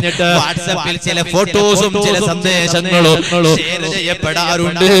പറഞ്ഞിട്ട് വാട്സാപ്പിൽ ചില ഫോട്ടോസും ചില സന്ദേശങ്ങളും ഷെയർ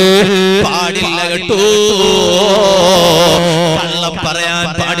ചെയ്യപ്പെടാറുണ്ട്. പാടില്ല കേട്ടോ, കള്ളം പറയാൻ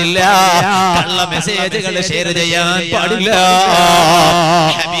പാടില്ല, കള്ള മെസ്സേജുകൾ ഷെയർ ചെയ്യാൻ പാടില്ല.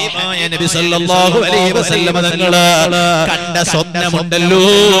 ഹബീബായ നബി സല്ലല്ലാഹു അലൈഹി വസല്ലം തങ്ങള് കണ്ട സ്വപ്നമുണ്ടല്ലോ,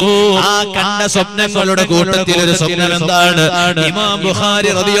 ആ കണ്ട സ്വപ്നങ്ങളുടെ കൂട്ടത്തിൽ ഒരു സ്വപ്നം എന്താണ്? ഇമാം ബുഖാരി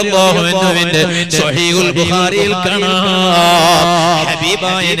റളിയല്ലാഹു അൻഹുവിന്റെ സ്വഹീഹുൽ ബുഖാരിയിൽ കാണാം.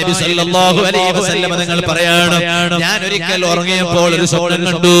 ഹബീബായ നബി സല്ലല്ലാഹു അലൈഹി വസല്ലം തങ്ങൾ പറയാണ്, ഞാൻ ഒരിക്കൽ ഉറങ്ങിയപ്പോൾ ഒരു സ്വപ്നം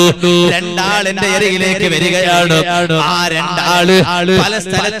കണ്ടു. 2 ആൾ എന്റെ അരികിലേക്ക് വരികയാണ്. ആ 2 ആള് പല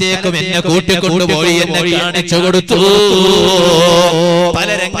സ്ഥലത്തേക്കും എന്നെ കൂട്ടിക്കൊണ്ടുപോയി എന്നെ കാണിച്ചു കൊടുത്തു, പല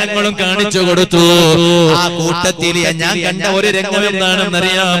രംഗങ്ങളും കാണിച്ചു കൊടുത്തു. ആ കൂട്ടത്തിൽ ഞാൻ കണ്ട ഒരു രംഗം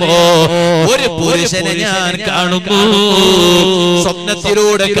എന്താണെന്നറിയാമോ? ഒരു പുരുഷനെ ഞാൻ കാണുന്നു,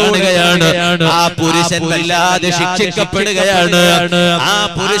 സ്വപ്നത്തിലൂടെ കാണുകയാണ്. ആ പുരുഷൻ വല്ലാതെ ശിക്ഷിക്കപ്പെടുകയാണ്. ആ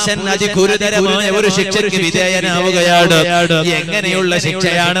പുരുഷൻ അതിഗുരുതരമായ ഒരു ശിക്ഷയ്ക്ക് വിധേയനാവുകയാണ്. എങ്ങനെയുള്ള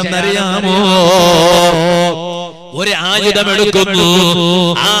ശിക്ഷയാണെന്നറിയാമോ? ഒരു ആയുധമെടുക്കുന്നു,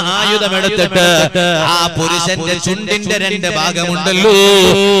 ആ ആയുധമെടുത്തിട്ട് ആ പുരുഷന്റെ ചുണ്ടിന്റെ 2 ഭാഗമുണ്ടല്ലോ,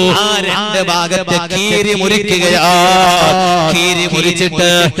 ആ 2 ഭാഗത്തെ കീറി മുറിക്കുകയാ. കീറി മുറിച്ചിട്ട്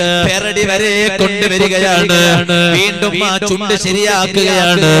പെരടി വരെ കൊണ്ടുവരികയാണ്. വീണ്ടും ആ ചുണ്ട്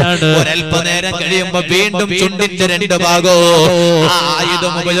ശരിയാക്കുകയാണ്. ഒരല്പനേരം കഴിയുമ്പോ വീണ്ടും ചുണ്ടിന്റെ 2 ഭാഗവും ആ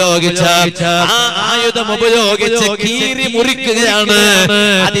ആയുധം ഉപയോഗിച്ച് കീറി മുറിക്കുകയാണ്.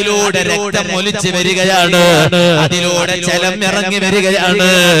 അതിലൂടെ രക്തം ഒലിച്ചു വരികയാണ്, അതിലൂടെ ജലം ഇറങ്ങി വരികയാണ്,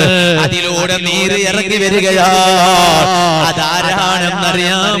 അതിലൂടെ നീര് ഇറങ്ങി വരികയാണ്.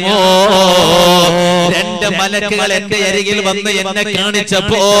 അതാരാണെന്നറിയാമോ? 2 മലക്കുകൾ എന്റെ അരികിൽ വന്ന് എന്നെ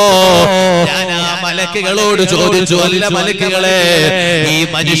കാണിച്ചപ്പോ ഞാൻ ആ മലക്കുകളോട് ചോദിച്ചു, അല്ല മലക്കുകളെ, ഈ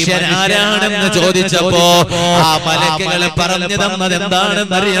മനുഷ്യൻ ആരാണെന്ന് ചോദിച്ചപ്പോ ആ മലക്കുകൾ പറഞ്ഞു തന്നത്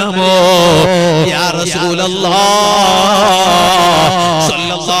എന്താണെന്നറിയാമോ? യാ റസൂലല്ലാഹ്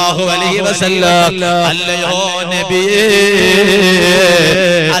സ്വല്ലല്ലാഹു അലൈഹി വസല്ലം, അല്ലയോ നബിയേ,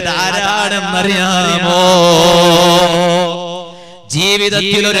 അതാരാണെന്നറിയാമോ?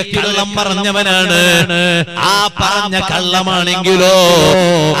 ജീവിതത്തിൽ ഒരു കള്ളം പറഞ്ഞവനാണ്. ആ പറഞ്ഞ കള്ളമാണെങ്കിലോ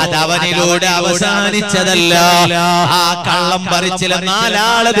അതവനിലൂടെ അവസാനിച്ചതല്ല. ആ കള്ളം പറിച്ചില്ല,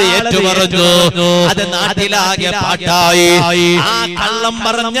 നാലാളത് ഏറ്റുപറഞ്ഞു, അത് നാട്ടിലാകെ പാട്ടായി. ആ കള്ളം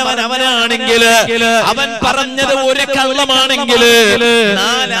പറഞ്ഞവൻ അവനാണെങ്കിൽ, അവൻ പറഞ്ഞത് ഒരു കള്ളമാണെങ്കിൽ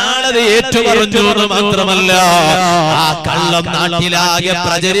നാലാളത് ഏറ്റുപറഞ്ഞു എന്ന് മാത്രമല്ല, ആ കള്ളം നാട്ടിലാകെ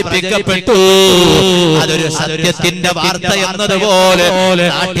പ്രചരിപ്പിക്കപ്പെട്ടു. അതൊരു സത്യത്തിന്റെ വാർത്ത എന്നതുപോലെ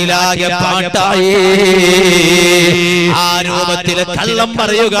നാട്ടിലാകെ പാട്ടായി. ആ രൂപത്തിൽ കള്ളം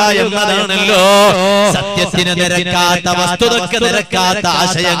പറയുക എന്നതാണല്ലോ സത്യത്തിന് നിരക്കാത്ത, വസ്തുതയ്ക്ക് നിരക്കാത്ത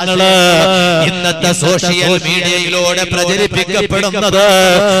ആശയങ്ങള് ഇന്നത്തെ സോഷ്യൽ മീഡിയയിലൂടെ പ്രചരിപ്പിക്കപ്പെടുന്നത്.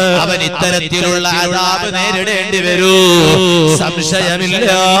 അവൻ ഇത്തരത്തിലുള്ള അദാബ് നേരിടേണ്ടി വരൂ,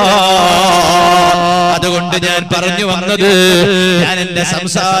 സംശയമില്ല. അതുകൊണ്ട് ഞാൻ പറഞ്ഞു വന്നത്, ഞാൻ എന്റെ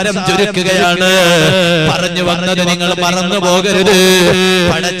സംസാരം ചുരുക്കുകയാണ്. പറഞ്ഞു വന്നത് നിങ്ങൾ മറന്നു പോകരുത്.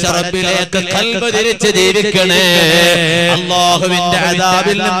 പടച്ച റബ്ബിലേക്ക് ഖൽബ് തിരിച്ച് ജീവിക്കണേ. അല്ലാഹുവിന്റെ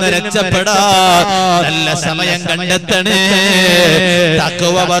അദാബിൽ നിന്ന് രക്ഷപ്പെടാൻ നല്ല സമയം കണ്ടെത്തണേ.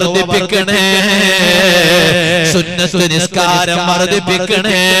 തഖ്വ വർദ്ധിപ്പിക്കണേ. സുന്നത്ത് നിസ്കാരം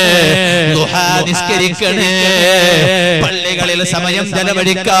വർദ്ധിപ്പിക്കണേ. ദുഹാ നിസ്കരിക്കണേ. പള്ളികളിൽ സമയം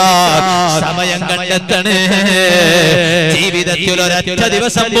ചെലവഴിക്കാൻ സമയം കണ്ടെത്തണേ. ജീവിതത്തിൽ ഒരൊറ്റ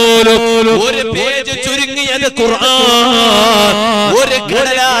ദിവസം പോലും ഒരു പേജ് ചുരുങ്ങിയത് ഖുർആൻ, ഒരു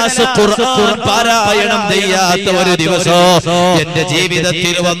കടലാസ് ഖുർആൻ പാരായണം ചെയ്യാത്ത ഒരു ദിവസം എന്റെ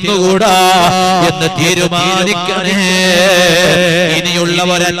ജീവിതത്തിൽ വന്നുകൂടാ എന്ന് തീരുമാനിക്കണേ. ഇനിയുള്ള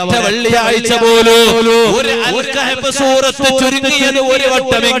ഒരൊറ്റ വെള്ളിയാഴ്ച പോലും ഒരു അൽ-കഹ്ഫ് സൂറത്ത് ചുരുങ്ങിയത് ഒരു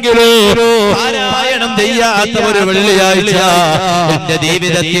വട്ടമെങ്കിലും പാരായണം ചെയ്യാത്ത ഒരു വെള്ളിയാഴ്ച എന്റെ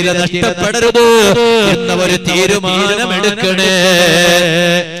ജീവിതത്തിൽ നഷ്ടപ്പെടരുത് എന്ന ഒരു തീരുമാനമെടുക്കണേ.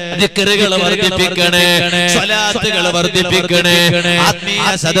 ദിക്റുകൾ വർദ്ധിപ്പിക്കണേ, സ്വലാത്തുകൾ വർദ്ധിപ്പിക്കണേ, ആത്മീയ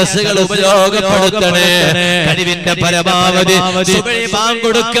സദസ്സുകൾ ഉപയോഗപ്പെടുത്തണേ. കഴിവിന്റെ പരമാവധി സുബഹി ബാങ്ക്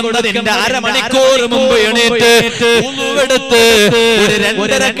കൊടുക്കുന്നതിന്റെ അരമണിക്കൂർ മുമ്പ് എണീറ്റ് ഉളുവെടുത്ത് ഒരു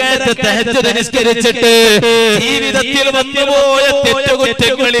 2 റക്അത്ത് തഹജ്ജുദ് നിസ്കരിച്ചിട്ട് ജീവിതത്തിൽ വന്നുപോയ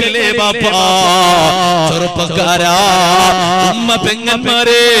തെറ്റുകുറ്റങ്ങളില്ലേ ബാപ്പാ, ചെറുപ്പക്കാരാ, ഉമ്മ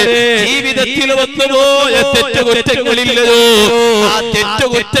പെങ്ങന്മാരെ, ജീവിതത്തിൽ വന്നുപോയ തെറ്റുകുറ്റങ്ങളില്ലയോ, ആ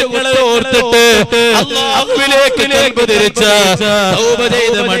തെറ്റുകുറ്റങ്ങളെ ഓർത്തിട്ട് അല്ലാഹുവിലേക്ക് ഖൽബ് തിരിച്ച് തൗബ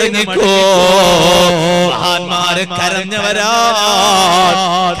ചെയ്ത് മടങ്ങിക്കോ. മഹാന്മാര് കരഞ്ഞവരാ.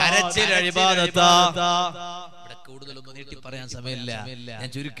 കരച്ചിൽ ഇബാദത്താ. കൂടുതലൊന്നും നീട്ടി പറയാൻ സമയമില്ല, ഞാൻ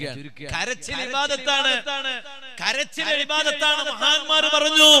ചുരുക്കുകയാണ്. കരച്ചിൽ ഇബാദത്താണ്. കരച്ചിൽ ഇബാദത്താണ്. മഹാന്മാർ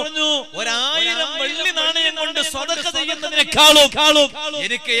പറഞ്ഞു, 1000 വെള്ളി നാണയം കൊണ്ട് സ്വതക്ക ചെയ്യുന്നതിനേക്കാളും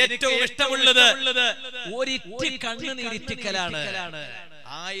എനിക്ക് ഏറ്റവും ഇഷ്ടമുള്ളത് ഒരിറ്റി കണ്ണുനീരിറ്റിക്കലാണ്.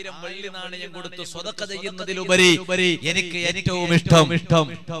 1000 വെള്ളി നാണയം കൊടുത്ത് സ്വതക്ക ചെയ്യുന്നതിലുപരി എനിക്ക് ഏറ്റവും ഇഷ്ടം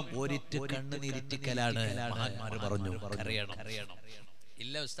ഒരിറ്റ് കണ്ണുനീരിറ്റിക്കലാണ്. മഹാന്മാർ പറഞ്ഞു. അറിയണം.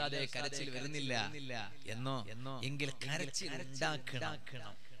 ഇല്ല ഉസ്താദേ, കരച്ചിൽ വരുന്നില്ല എന്നോ, എങ്കിൽ കരച്ചിൽ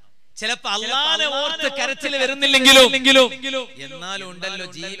ഉണ്ടാക്കണം. ചിലപ്പോ അല്ലാഹുവിനെ ഓർത്ത് കരച്ചിൽ വരുന്നില്ലെങ്കിലും എന്നാലും ഉണ്ടല്ലോ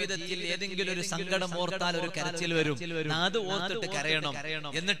ജീവിതത്തിൽ ഏതെങ്കിലും ഒരു സങ്കടം ഓർത്താൽ ഒരു കരച്ചിൽ വരും. അത് ഓർത്തിട്ട് കരയണം.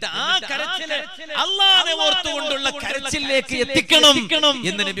 എന്നിട്ട് ആ കരച്ചിൽ അല്ലാഹുവിനെ ഓർത്തുകൊണ്ടുള്ള കരച്ചിലേക്ക് എത്തിക്കണം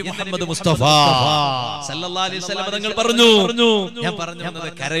എന്ന് നബി മുഹമ്മദ് മുസ്തഫ സല്ലല്ലാഹു അലൈഹി വസല്ലം തങ്ങൾ പറഞ്ഞു. ഞാൻ പറഞ്ഞു വന്നത്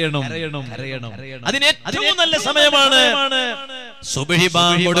കരയണം. അതിന് ഏറ്റവും നല്ല സമയമാണ് സുബ്ഹി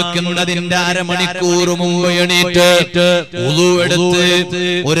ബാങ്ക് കൊടുക്കുന്നതിന്റെ അരമണിക്കൂർ മുമ്പ് എണീറ്റ് വുളു എടുത്ത്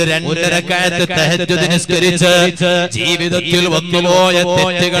ഒരു 2 റക്അത്ത് തഹജ്ജുദ് നിസ്കരിച്ച് ജീവിതത്തിൽ വന്നുപോയ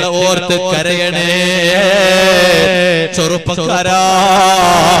തെറ്റുകളെ ഓർത്ത് കരയണേ. ചെറുപ്പക്കാരാ,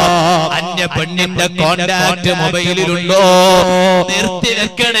 അന്യ പെണ്ണിന്റെ കോണ്ടാക്ട് മൊബൈലിലുണ്ടോ? നിർത്തി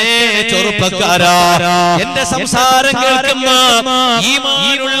വെക്കണേ. ചെറുപ്പക്കാരാ, എന്റെ സംസാരം കേൾക്കുന്ന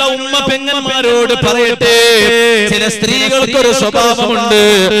ഈമാനുള്ള ഉമ്മ പെങ്ങന്മാരോട് പറയട്ടെ, ചില സ്ത്രീകൾക്കൊരു സ്വഭാവമുണ്ട്.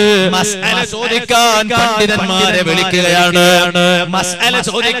 മസ്അല ചോദിക്കാൻ പണ്ഡിതന്മാരെ വിളിക്കുകയാണ്. മസ്അല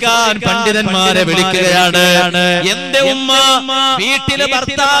ചോദിക്കാൻ പണ്ഡിതന്മാരെ വിളിക്കുകയാണ്. എന്റെ ഉമ്മ വീട്ടിലെ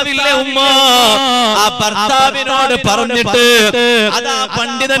ഭർത്താവില്ലേ ഉമ്മ, ആ ഭർത്താവിനോട് പറഞ്ഞിട്ട് അതാ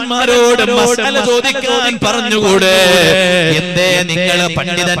പണ്ഡിതന്മാരോട് മസ്അല ചോദിക്കാൻ പറഞ്ഞുകൂടെ? എന്തേ നിങ്ങൾ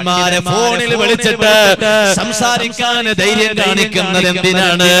പണ്ഡിതന്മാരെ ഫോണിൽ വിളിച്ചിട്ട് സംസാരിക്കാൻ ധൈര്യം കാണിക്കുന്നത്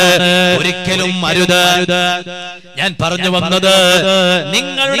എന്തിനാണ്? ഒരിക്കലും അരുത്. ഞാൻ പറഞ്ഞു വന്നത്,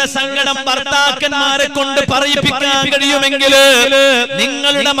 നിങ്ങളുടെ സങ്കടം ഭർത്താക്കന്മാരെ കൊണ്ട് പറയിപ്പിക്കാൻ കഴിയുമെങ്കിൽ,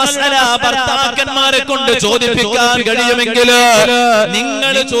 നിങ്ങളുടെ മസല ഭർത്താക്കന്മാരെ കൊണ്ട് ചോദിപ്പിക്കാൻ കഴിയുമെങ്കിൽ,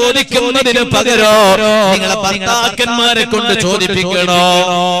 നിങ്ങൾ ചോദിക്കുന്നതിന് പകരം നിങ്ങളെ ഭർത്താക്കന്മാരെ കൊണ്ട് ചോദിപ്പിക്കണോ?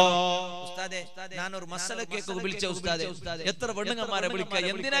 ഞാനൊരു മസല കേക്ക് വിളിച്ച ഉസ്താദെ, എത്ര പെണ്ണുങ്ങന്മാരെ വിളിക്കുക,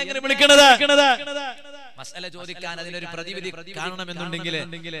 എന്തിനാ ഇങ്ങനെ വിളിക്കണത്? മസല ചോദിക്കാൻ അതിനൊരു പ്രതിവിധി കാണണമെന്നുണ്ടെങ്കിൽ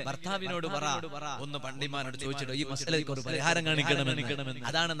ഭർത്താവിനോട് പറ, ഒന്ന് പണ്ഡിമാനോട് ചോദിച്ചിട്ടോ ഈ മസലയ്ക്ക് ഒരു പരിഹാരം കാണിക്കണമെന്ന്.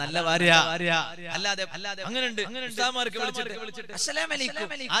 അതാണ് നല്ല ഭാര്യ. അല്ലാതെ അങ്ങനെയുണ്ട് ഉസ്താദ്മാർക്ക് വിളിച്ചിട്ട് അസ്സലാമു അലൈക്കും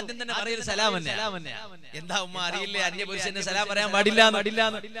ആദ്യം തന്നെ പറയൽ സലാം തന്നെ. എന്താ ഉമ്മ അറിയില്ലേ അന്യപുരുഷന് സലാം പറയാൻ പാടില്ല.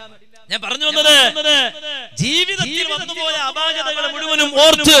 ഞാൻ പറഞ്ഞു വന്നത് ജീവിതത്തിൽ വന്നുപോയ അപാകതകൾ മുഴുവനും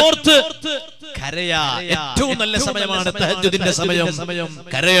ഓർത്ത് കരയാ. ഏറ്റവും നല്ല സമയമാണ് തഹജ്ജുദിന്റെ സമയം.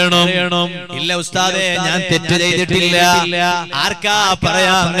 കരയണം. ഇല്ല ഉസ്താദേ ഞാൻ തെറ്റ് ചെയ്തിട്ടില്ല, ആർക്കാ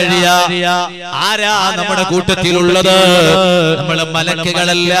പറയാൻ കഴിയാ? ആരാ നമ്മുടെ കൂട്ടത്തിലുള്ളത്? നമ്മള്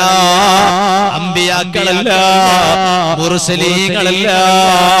മലക്കുകളല്ല, അമ്പിയാക്കളല്ല, മുർസലീങ്ങളല്ല.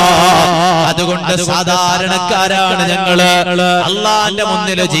 അതുകൊണ്ട് സാധാരണക്കാരാണ് ഞങ്ങള്. അള്ളാന്റെ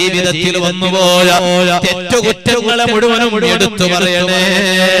മുന്നിൽ ജീവിതത്തിൽ വന്നുപോയ തെറ്റുകുറ്റങ്ങളെ മുഴുവനും എടുത്തു പറയണേ,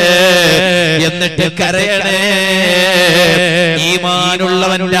 എന്നിട്ട് കരയണേ.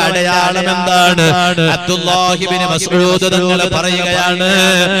 ഈമാനുള്ളവന്റെ അടയാളം എന്താണ്? അബ്ദുല്ലാഹി ഇബ്നു മസ്ഊദ് തങ്ങൾ പറയുകയാണ്,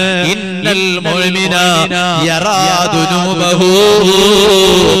 ഇന്നൽ മുഅ്മിന യറാ ദുനൂബഹു.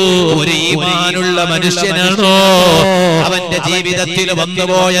 ഒരു ഈമാനുള്ള മനുഷ്യനാണോ അവന്റെ ജീവിതത്തിൽ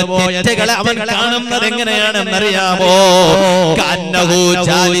വന്നുപോയ തെറ്റുകളെ അവൻ കാണുന്നത് എങ്ങനെയാണെന്നറിയാമോ? കന്നഹു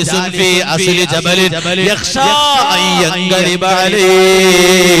ജാലിസുൻ ഫീ അസ്ലി ജബലിൻ യഖ്ശാ അൻ യൻഖലിബ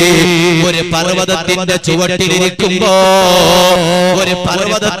അലൈഹി. ഒരു പർവതത്തിന്റെ ചുവട്ടിലിരിക്കുമ്പോ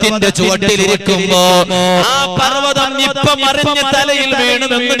ആ പർവതം ഇപ്പം മറിഞ്ഞ് തലയിൽ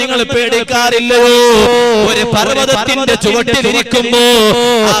വീണുമെന്ന് നിങ്ങൾ പേടിക്കാറില്ലയോ? ഒരു പർവതത്തിന്റെ ചുവട്ടിലിരിക്കുമ്പോ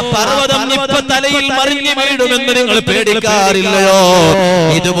ആ പർവതം ഇപ്പം തലയിൽ മറിഞ്ഞ് വീഴുമെന്ന് നിങ്ങൾ പേടിക്കാറില്ലയോ?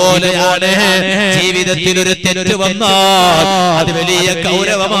 ഇതുപോലെയാണ് ജീവിതത്തിൽ ഒരു തെറ്റ് വന്നാൽ അത് വലിയ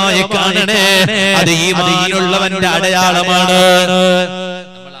ഗൗരവമായി കാണണേ. അത് ഈമാനുള്ളവന്റെ അടയാളമാണ്.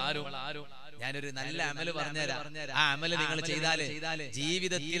 ഞാനൊരു നല്ല അമല് പറഞ്ഞുതരാം. ആ അമല് നിങ്ങൾ ചെയ്താല്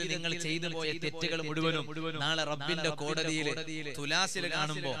ജീവിതത്തിൽ നിങ്ങൾ ചെയ്തു പോയ തെറ്റുകൾ മുഴുവനും നാളെ റബ്ബിന്റെ കോടതിയിൽ തുലാസിൽ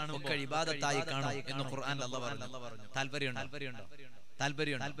കാണുമ്പോ ഒക്കെ ഇബാദത്തായി കാണും എന്ന് ഖുർആനിൽ അല്ലാഹു പറഞ്ഞു.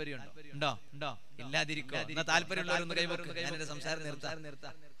 താല്പര്യമുണ്ടോ? ഇല്ലാതിരിക്കോ? എന്നാ താല്പര്യമുള്ളവരൊന്ന് കൈവർക്ക്. ഞാൻ എന്റെ സംസാരം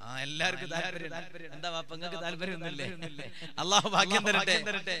നിർത്താം. എല്ലാവർക്കും താല്പര്യം. എന്താ നിങ്ങൾക്ക് താല്പര്യമൊന്നുമില്ലേ? അള്ളാഹു ഭാഗ്യം തരട്ടെ.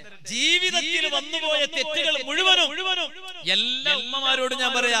 ജീവിതത്തിൽ വന്നുപോയ തെറ്റുകൾ മുഴുവനും എല്ലാ ഉമ്മമാരോട്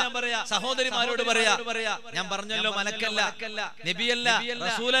ഞാൻ പറയാ, സഹോദരിമാരോട് പറയാ. ഞാൻ പറഞ്ഞല്ലോ, മലക്കല്ല, നബിയല്ല,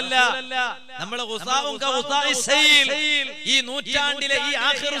 റസൂലല്ല. നമ്മളെ ഈ നൂറ്റാണ്ടിലെ ഈ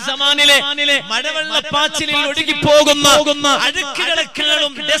ആഖിർ സമാനിലെ മഴവെള്ളപ്പാച്ചിലിൽ ഒഴുകിപ്പോകുന്ന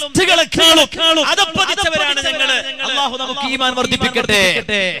അഴുക്കുകളെക്കാളും ഡസ്റ്റുകളെക്കാളും അതപ്പതിച്ചവരാണ് ഞങ്ങള്. അള്ളാഹു നമുക്ക് ഈമാൻ വർദ്ധിപ്പിക്കട്ടെ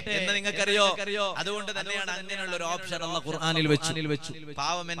എന്ന് നിങ്ങൾക്കറിയോ? അതുകൊണ്ട് തന്നെയാണ് അങ്ങനെയുള്ള ഒരു ഓപ്ഷൻ അല്ലാഹു ഖുർആനിൽ വെച്ചു.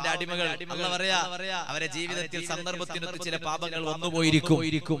 പാവം എന്റെ അടിമകൾ, അല്ലാഹു പറയാ, അവരെ ജീവിതത്തിൽ സന്ദർഭത്തിനൊത്ത് ചില പാപങ്ങൾ വന്നുപോയിരിക്കും,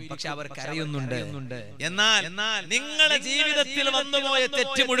 പക്ഷെ അവർ കരയുന്നുണ്ട്. എന്നാൽ നിങ്ങളുടെ ജീവിതത്തിൽ വന്നുപോയ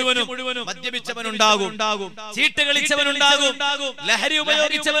തെറ്റ് മുഴുവനും മദ്യപിച്ചവനുണ്ടാകും, ചീട്ട് കളിച്ചവനുണ്ടാകും, ലഹരി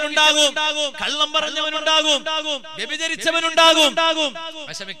ഉപയോഗിച്ചവനുണ്ടാകും, കള്ളം പറഞ്ഞവനുണ്ടാകും, വ്യഭിചരിച്ചവനുണ്ടാകും.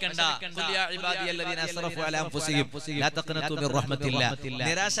 വിഷമിക്കണ്ട.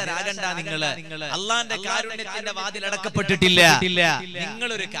 നിരാശരാകണ്ട. നിങ്ങള് അള്ളാന്റെ കാരുണ്യത്തിന്റെ വാതിൽ അടക്കപ്പെട്ടിട്ടില്ല.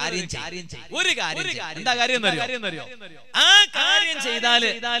 നിങ്ങളൊരു കാര്യം എന്താ കാര്യം എന്നറിയോ? ആ കാര്യം ചെയ്താല്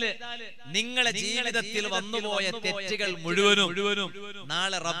നിങ്ങളെ ജീവിതത്തിൽ വന്നുപോയ തെറ്റുകൾ മുഴുവനും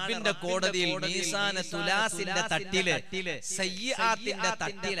നാളെ റബ്ബിന്റെ കോടതിയിൽ മീസാന തുലാസിന്റെ തട്ടില്, സയ്യിആത്തിന്റെ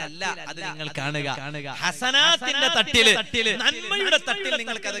തട്ടിലല്ല അത് നിങ്ങൾ കാണുക. ഹസനാത്തിന്റെ തട്ടില്, നന്മയുടെ തട്ടിൽ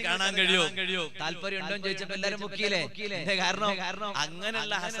നിങ്ങൾക്ക് അത് കാണാൻ കഴിയോ? താല്പര്യം ഉണ്ടോ എന്ന് ചോദിച്ചപ്പോ എല്ലാരും മുക്കിയില്ലേ? കാരണം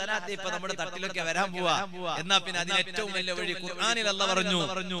അങ്ങനെയുള്ള ഹസനാത്ത് ഇപ്പൊ നമ്മുടെ തട്ടിലൊക്കെ വരാൻ പോവാ. എന്നാ പിന്നെ അതിന് ഏറ്റവും വലിയ വഴി ഖുർആനിൽ അല്ലാഹു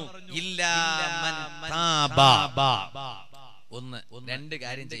പറഞ്ഞു, ഇല്ലാ മൻ താബ. രണ്ട്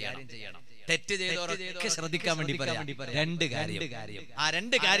കാര്യം ചെയ്യണം. തെറ്റ് ചെയ്തവരൊക്കെ ശ്രദ്ധിക്കാൻ വേണ്ടി പറയാം. രണ്ട് കാര്യം. ആ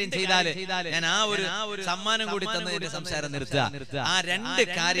രണ്ട് കാര്യം ചെയ്താല് ഞാൻ ആ ഒരു സമ്മാനം കൂടി തന്നതിന്റെ സംസാരം നിർത്തുക. ആ രണ്ട്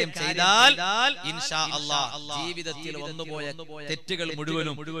കാര്യം ചെയ്താൽ ഇൻഷാ അല്ലാഹ് ജീവിതത്തിൽ വന്നുപോയ തെറ്റുകൾ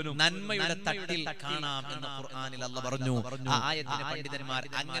മുഴുവനും നന്മയുടെ തട്ടിൽ കാണാം എന്ന് ഖുർആനിൽ അല്ലാഹു പറഞ്ഞു. ആ ആയത്തിന് പണ്ഡിതന്മാർ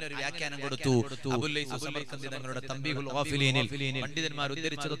അങ്ങനെ ഒരു വ്യാഖ്യാനം കൊടുത്തു. അബുല്ലൈസ് സമർഖന്ദി തങ്ങളുടെ തംബീഹുൽ ഗാഫിലീനിൽ പണ്ഡിതന്മാർ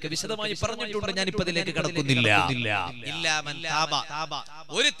ഉദ്ധരിച്ചതൊക്കെ വിശദമായി പറഞ്ഞിട്ടുണ്ട്. ഞാൻ ഇപ്പോ അതിലേക്ക് കടക്കുന്നില്ല. ഇല്ലാ മൻ താബ.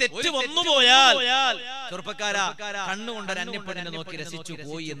 ഒരു തെറ്റ് വന്നു ചെറുപ്പക്കാരാ, കണ്ണുകൊണ്ട് ഒരു അന്യപ്പെണ്ണിനെ നോക്കി രസിച്ചു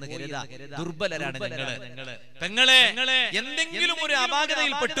പോയി എന്ന് കരുതാ. ദുർബലരാണ് നിങ്ങള്. പെങ്ങളെ, എന്തെങ്കിലും ഒരു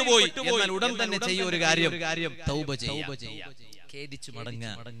അപാകതയിൽ പെട്ടുപോയി എന്നാൽ ഉടൻ തന്നെ ചെയ്യ ഒരു കാര്യം, തൗബ ചെയ്യുക. ഖേദിച്ചു മടങ്ങുക,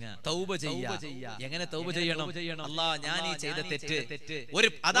 തൗബ ചെയ്യുക. എങ്ങനെ തൗബ ചെയ്യണം? അല്ലാഹ് ഞാൻ ഈ ചെയ്ത തെറ്റ്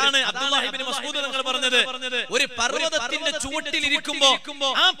അതാണ് അബ്ദുല്ലാഹി ഇബ്നു മസ്ഊദ് തങ്ങൾ പറഞ്ഞത്. ഒരു പർവ്വതത്തിന്റെ ചുവട്ടിൽ ഇരിക്കുമ്പോൾ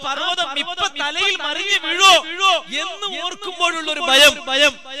ആ പർവ്വതം ഇപ്പോ തലയിൽ മറിഞ്ഞു വീഴോ എന്ന് ഓർക്കുമ്പോഴുള്ള ഒരു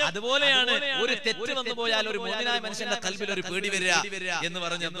ഭയം, അതുപോലെയാണ് ഒരു തെറ്റ് വന്നു പോയാൽ ഒരു മുഅ്മിനായ മനുഷ്യന്റെ ഖൽബിൽ ഒരു പേടി വരിക എന്ന്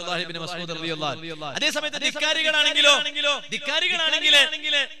പറഞ്ഞു അബ്ദുല്ലാഹി ഇബ്നു മസ്ഊദ് റളിയല്ലാഹു അൻഹു. അതേ സമയത്ത് ധിക്കാരികളാണെങ്കിലോ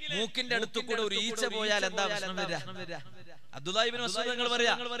മൂക്കിന്റെ അടുത്ത് കൂടെ ഒരു ഈച്ച പോയാൽ എന്താ പ്രശ്നം വരിക? അബ്ദുല്ലാഹി ഇബ്നു മസ്ഊദ് തങ്ങൾ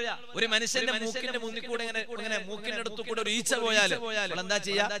പറയാ, ഒരു മനുഷ്യന്റെ മൂക്കിന്റെ മുന്നിൽ കൂടെ ഇങ്ങനെ മൂക്കിന്റെ അടുത്ത് കൂടെ ഒരു ഈച്ച പോയാൽ എന്താ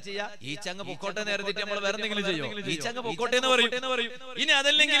ചെയ്യാ? ഈച്ച അങ്ങ് പൊക്കോട്ടെ നേരത്തിട്ട് നമ്മൾ വേറെ എന്തെങ്കിലും ചെയ്യോ? ഈച്ച അങ്ങ് പൊക്കോട്ടെ എന്ന് പറയും. ഇനി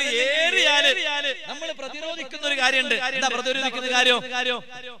അതല്ലെങ്കിൽ ഏറിയാല് നമ്മൾ പ്രതിരോധിക്കുന്ന ഒരു കാര്യമുണ്ട്. എന്താ പ്രതിരോധിക്കുന്ന കാര്യം?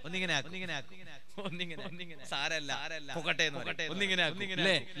 ഒന്നിങ്ങനെ സാരല്ല പൊക്കട്ടെ ഒന്നിങ്ങനെ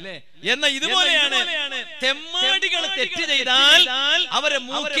എന്ന ഇതുപോലെയാണ് തെമ്മാടികൾ തെറ്റ് ചെയ്താൽ അവരെ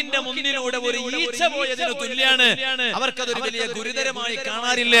മൂക്കിന്റെ മുന്നിലൂടെ ഒരു ഈച്ച പോയതിന് തുല്യാണ്. അവർക്കതൊരു വലിയ ഗുരുതരമായി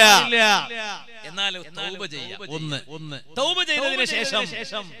കാണാറില്ല. എന്നാൽ തൗബ ചെയ്യുക. ഒന്ന് തൗബ ചെയ്തതിനു ശേഷം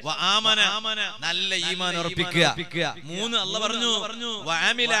നല്ല ഈമാൻ ഉറപ്പിക്കുക. 3 അല്ലാഹ് പറഞ്ഞു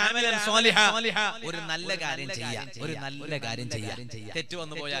വഅമില അമലൻ സ്വാലിഹാ, ഒരു നല്ല കാര്യം ചെയ്യാ. തെറ്റ്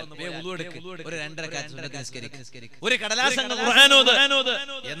വന്നു പോയാൽ വുളു എടുക്ക്, ഒരു 2 റക്അത്ത് സുന്നത്ത് നിസ്കരിക്ക്, ഒരു കടലാസങ്ങൾ ഖുർആൻ ഓത്.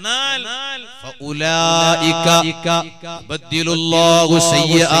 എന്നാൽ ഫഉലൈക ബദ്ദിലുല്ലാഹു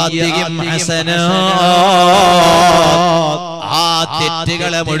സയ്യിആതിഹിം ഹസനാത്, ആ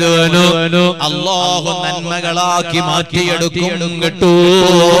തെറ്റുകളെ മുഴുവനും അല്ലാഹു നന്മകളാക്കി മാറ്റിയെടുക്കും കേട്ടോ.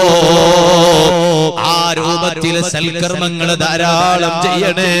 ആ രൂപത്തിൽ സൽക്കർമ്മങ്ങൾ ധാരാളം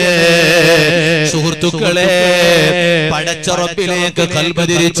ചെയ്യണേ സുഹൃത്തുക്കളെ. പടച്ച റബ്ബിലേക്ക് ഖൽബ്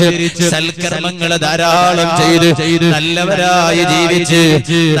തിരിച്ച് സൽക്കർമ്മങ്ങൾ ധാരാളം ചെയ്ത് നല്ലവരായി ജീവിച്ച്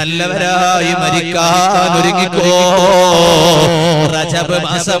നല്ലവരായി മരിക്കാൻ ഒരുങ്ങിക്കോ. റജബ്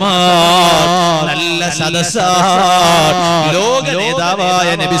മാസമാണ്, നല്ല സദസ്സാണ്. ലോക നേതാവായ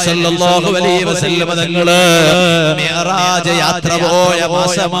നബി സല്ലല്ലാഹു അലൈഹി വസല്ലം തങ്ങള് മിഅ്റാജ് യാത്ര പോയ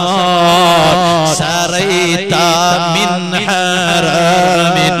മാസമാണ്. സറൈത മിൻ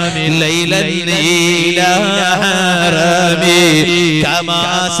ഹറമിൻ ലൈലൻ ഇലാ ഹറമി കമാ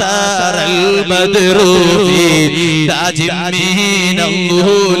സറൽ ബദ്റു ഫീ താജിൻ മിനൽ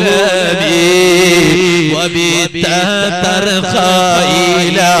ളുലബി വബിത തർഖാ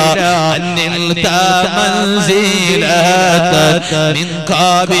ഇലാ അന്നിൽത منزلة من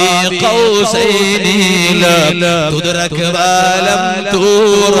قاب قوسين لم تدرك ولم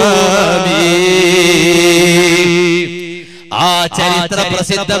ترمي. ആ ചരിത്ര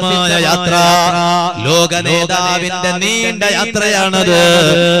പ്രസിദ്ധമായ യാത്ര ലോക നേതാവിന്റെ നീണ്ട യാത്രയാണത്.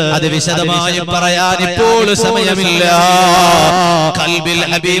 അത് വിശദമായി പറയാൻ ഇപ്പോൾ സമയമില്ല. ഖൽബിൽ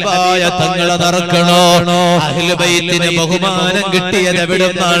ഹബീബായ തങ്ങളെ നിറക്കണോ? അഹ്ലു ബൈത്തിന് ബഹുമാനം കിട്ടിയത്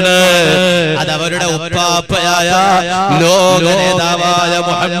എവിടുന്നാണ്? അത് അവരുടെ ഉപ്പാപ്പയായ ലോക നേതാവായ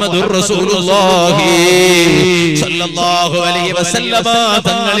മുഹമ്മദുർ റസൂലുള്ളാഹി സ്വല്ലല്ലാഹു അലൈഹി വസല്ലമ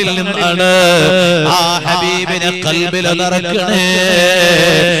തങ്ങളിൽ നിന്നാണ്. ആ ഹബീബിനെ ഖൽബിൽ നിറക്കണേ,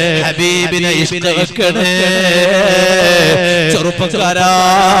 ഹബീബിനെ ഇഷ്ടക്കണേ. ചെറുപ്പക്കാരാ,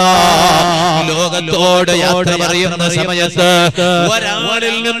 ലോകത്തോട് യാത്ര പറയുന്ന സമയത്ത്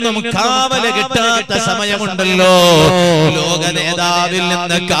ഒരാളിൽ നിന്നും കാവല് കിട്ടാത്ത സമയമുണ്ടല്ലോ. ലോക നേതാവിൽ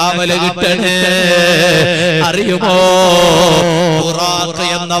നിന്ന് കാവല് കിട്ടണേ. അറിയുമോ, ബുറാഖ്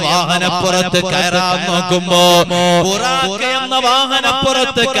എന്ന വാഹനപ്പുറത്ത് കയറാൻ നോക്കുമ്പോ ബുറാഖ് എന്ന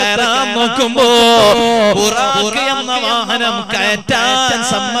വാഹനപ്പുറത്ത് കയറാൻ നോക്കുമ്പോ ബുറാഖ് എന്ന വാഹനം കയറ്റാൻ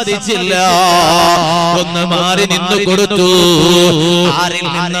സമ്മതിച്ചില്ല. ഒന്ന് മാറി നിന്നു കൊടുത്തു. ആരിൽ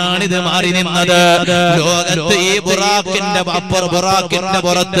നിന്നാണിത് മാറി നിന്നത്? ലോകത്ത് ഈ ബുറാഖിന്റെ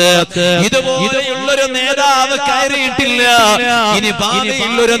പുറത്ത് ഇതുപോലെയുള്ളൊരു നേതാവ് കയറിയിട്ടില്ല. ഇനി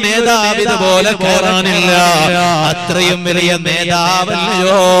ഭാവിയിലൊരു നേതാവ് ഇതുപോലെ കയറാനില്ല. അത്രയും വലിയ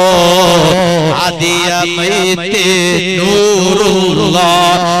നേതാവല്ലയോ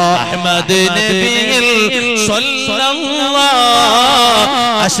അഹ്മദ് നബിയിൽ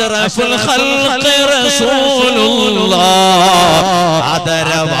അഷ്റഫുൽ ഖൽഖ് റസൂലുള്ളാഹ്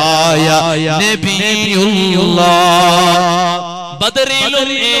ആദരവായ നബിയുള്ളാഹ്. ബദറിലും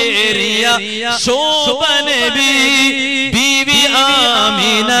ഏറിയ ശോഭ നബി, ബീവി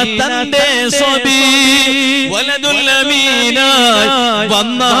ആമിന തന്റെ സ്വബി, വലദുൽ അമീനായി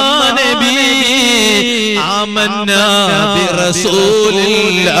വന്ന നബി, ആമന്നാ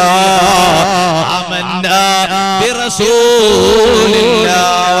ബിറസൂലില്ലാഹ്, ആമന്നാ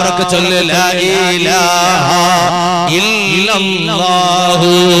റസൂലില്ലാഹ് ഉറക്കെ ചൊല്ല് ലാ ഇലാഹ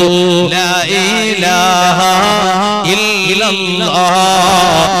ഇല്ലല്ലാഹു ലാ ഇലാഹ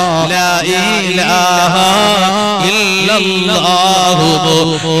ഇല്ലല്ലാഹ് ലാ ഇലാഹ ഇല്ലല്ലാഹു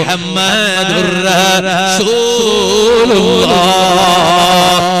മുഹമ്മദുർ റസൂലുള്ളാഹ്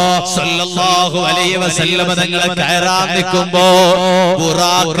സല്ലല്ലാഹു അലൈഹി വസല്ലം തങ്ങളെ കയറാൻ നിൽക്കുമ്പോ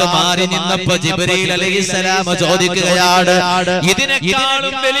ബുറാഖ് മാറി നിന്നപ്പോ ജിബ്രീൽ അലൈഹിസ്സലാം ചോദിക്കുകയാണ്,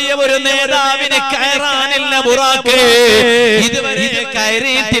 ഇതിനേക്കാളും വലിയ ഒരു നേതാവിനെ കയറാനില്ല ബുറാഖ്, ഇതുവരെ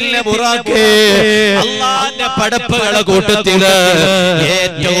കയറിയിട്ടില്ല ബുറാഖ്. അല്ലാഹുവിന്റെ പടപ്പുകളുടെ കൂട്ടത്തില്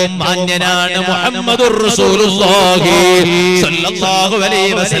ഏറ്റവും മാന്യനാണ് മുഹമ്മദുർ റസൂലുള്ളാഹി സല്ലല്ലാഹു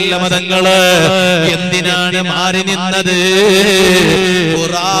അലൈഹി വസല്ലം തങ്ങള്. എന്തിനാണ് മാറി നിന്നത്?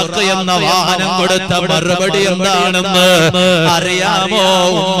 ബുറാഖ് എന്ന വാഹനം കൊടുത്ത മറുപടി എന്താണെന്ന് അറിയാമോ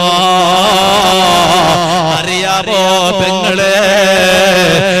ഉമ്മ? അറിയാമോ പെങ്ങളെ?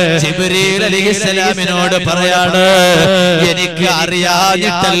 ജിബ്രീൽ അലൈഹിസ്സലാമിനോട് പറയാണ്, എനിക്ക്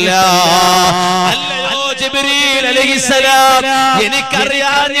അറിയാഞ്ഞിട്ടല്ല. അല്ലയോ ജിബ്രീൽ അലൈഹിസ്സലാം,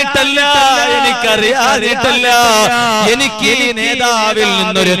 എനിക്കറിയാഞ്ഞിട്ടല്ല, എനിക്ക് ഈ നേതാവിൽ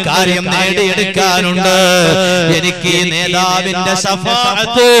നിന്നൊരു കാര്യം നേടിയെടുക്കാനുണ്ട്. എനിക്ക് ഈ നേതാവിന്റെ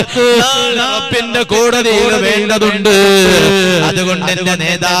ശഫാഅത്ത് റബ്ബിന്റെ കോടതിയിൽ വേണ്ടതുണ്ട്. അതുകൊണ്ട് എന്റെ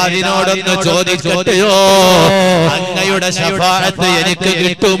നേതാവിനോടൊന്ന് ചോദിക്കട്ടെയോ, അങ്ങയുടെ ശഫാഅത്ത് എനിക്ക്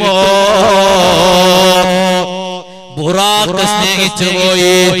കിട്ടുമോ? ബുറാഖ് സ്നേഹിച്ചു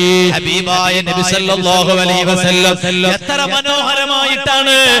പോയി ഹബീബായ നബി സല്ലല്ലാഹു അലൈഹി വസല്ലം. എത്ര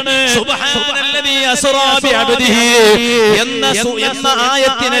മനോഹരമായിട്ടാണ് സുബ്ഹാനല്ലദീ അസ്റാ ബിഅബ്ദിഹി എന്ന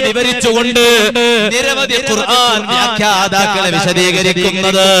ആയത്തിനെ വിവരിച്ചുകൊണ്ട് നിരവധി ഖുർആൻ വ്യാഖ്യാതാക്കളെ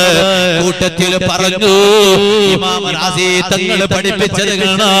വിശദീകരിക്കുന്നത്. കൂട്ടത്തിൽ പറഞ്ഞു ഇമാം റാസി തങ്ങൾ പഠിപ്പിച്ചത്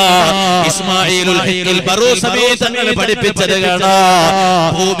കാണാം, ഇസ്മാഈലുൽ ഹഖിൽ ബറൂസബി തങ്ങൾ പഠിപ്പിച്ചത് കാണാം.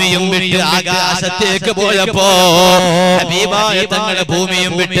 ഭൂമിയും വിട്ട് ആകാശത്തേക്ക് പോയപ്പോ ഹബീബായ തങ്ങളെ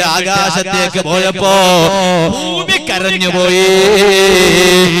ഭൂമിയും വിട്ട് ആകാശത്തേക്ക് പോയപ്പോ ഭൂമി കരഞ്ഞുപോയി.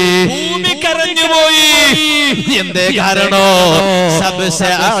 ഭൂമി കരഞ്ഞുപോയി. എന്തേ കാരണോ?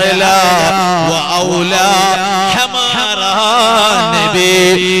 സബ്സെ അഅ്ലാ വ ഔലാ ഹമാറാ നബി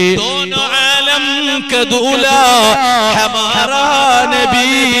ദോനോ ആലം का दूल्हा हमारा नबी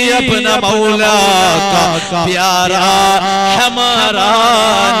अपना मौला का प्यारा हमारा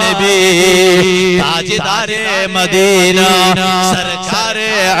नबी ताजदारे मदीना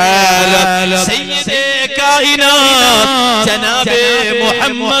सरकारे आलम सय्यदे कायनात जनाबे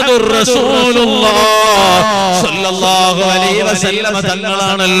मुहम्मदुर रसूलुल्लाह സല്ലല്ലാഹു അലൈഹി വസല്ലം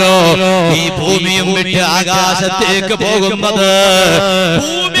തങ്ങളാണല്ലോ ഈ ഭൂമിയും വിട്ട് ആകാശത്തേക്ക് പോകുന്നത്.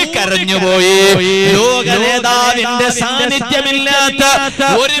 ഭൂമി കരഞ്ഞുപോയി. ലോക നേതാവിന്റെ സാന്നിധ്യമില്ലാത്ത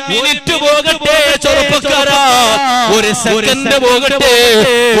ഒരു മിനിറ്റ് പോകട്ടെ ചെറുപ്പക്കാരാ, ഒരു സെക്കൻഡ് പോകട്ടെ,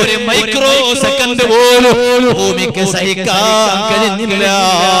 ഒരു മൈക്രോ സെക്കൻഡ് പോലും ഭൂമിക്ക് സഹിക്കാൻ കഴിഞ്ഞില്ല.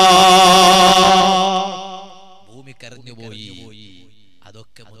 ഭൂമി കരഞ്ഞുപോയി.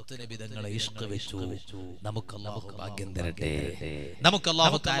 അതൊക്കെ മുത്തുനബി തങ്ങളെ ഇഷ്ക് വെച്ചു. നമുക്ക് അല്ലാഹു ഭാഗ്യം തരട്ടെ, നമുക്ക്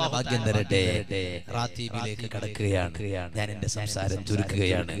അല്ലാഹു തആല ഭാഗ്യം തരട്ടെ. റാത്തീബിലേക്ക് കടക്കുകയാണ്. ഞാൻ എന്റെ സംസാരം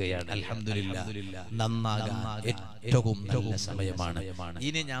ചുരുക്കുകയാണ്. അൽഹംദുലില്ലാഹ്, നന്നാകാൻ ഏറ്റവും നല്ല സമയമാണ്.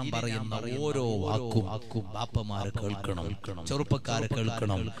 ഇനി ഞാൻ പറയുന്ന ഓരോ വാക്കും ബാപ്പമാര് കേൾക്കണം, ചെറുപ്പക്കാര്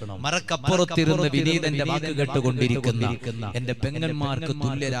കേൾക്കണം. മറക്കപ്പുറത്തിരുന്ന് വിനീതന്റെ വാക്ക് കേട്ടുകൊണ്ടിരിക്കുന്ന എന്റെ പെങ്ങന്മാർക്ക്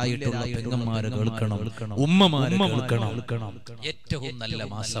തുല്യരായിട്ടുള്ള പെങ്ങന്മാര് കേൾക്കണം, ഉമ്മമാര് കേൾക്കണം. ഏറ്റവും നല്ല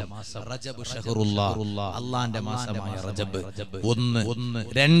മാസം റജബ് ഷഹറുല്ലാഹ്, അല്ലാഹുവിന്റെ മാസമായ റജബ്. 1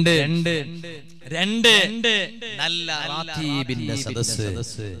 2 നല്ല റാത്തീബിന്റെ സദസ്സ്.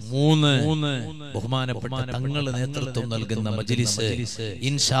 3 ബഹുമാനപ്പെട്ട തങ്ങൾ നേതൃത്വം നൽകുന്ന മജ്ലിസ്.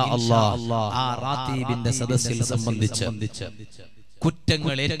 ഇൻഷാ അല്ലാഹ് ആ റാത്തീബിന്റെ സദസ്സിൽ സംബന്ധിച്ച്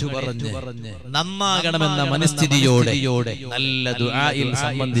കുറ്റങ്ങൾ ഏറ്റുപറഞ്ഞ് നന്നാകണമെന്ന മനസ്ഥിതിയോടെ നല്ല ദുആയിൽ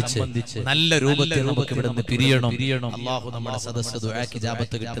സംബന്ധിച്ച് നല്ല രൂപത്തിൽ നമുക്ക് ഇവിടുന്ന് പിരിയണം. അല്ലാഹു നമ്മുടെ സദസ്സ് ദുആക്ക്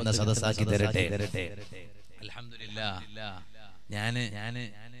ഇജാബത്ത് കിട്ടുന്ന സദസ്സാക്കി തരട്ടെ. അൽഹംദുലില്ലാഹ്, ഞാന്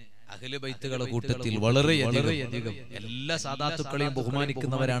അഹ്ലു ബൈത്തുകളുടെ കൂട്ടത്തിൽ വളരെയധികം എല്ലാ സാദാത്തുക്കളെയും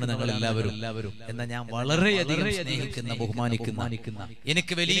ബഹുമാനിക്കുന്നവരാണ് ഞങ്ങൾ എല്ലാവരും. എന്നാൽ ഞാൻ വളരെയധികം സ്നേഹിക്കുന്ന ബഹുമാനിക്കുന്ന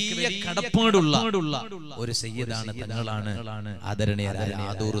എനിക്ക് വലിയ കടപ്പാടുള്ള ഒരു സയ്യിദാണ് തങ്ങളാണ് ആദരണീയരായ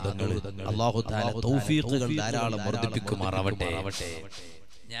ആദൂർ തങ്ങൾ. അല്ലാഹു തആല തൗഫീഖുകൾ ധാരാളം വർദ്ധിപ്പിക്കുമാറാവട്ടെ.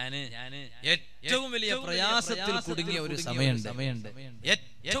 ഞാന് ഏറ്റവും വലിയ പ്രയാസത്തിൽ കുടുങ്ങിയ ഒരു സമയമുണ്ട്.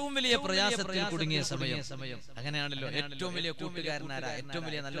 ഏറ്റവും വലിയ പ്രയാസത്തിൽ കുടുങ്ങിയ സമയം. അങ്ങനെയാണല്ലോ. ഏറ്റവും വലിയ കൂട്ടുകാരനാരാ? ഏറ്റവും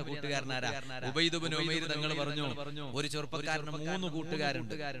വലിയ നല്ല കൂട്ടുകാരനാരാ? ഉബൈദ് ഇബ്നു ഉമൈർ തങ്ങൾ പറഞ്ഞു, ഒരു ചെറുപ്പക്കാരന് 3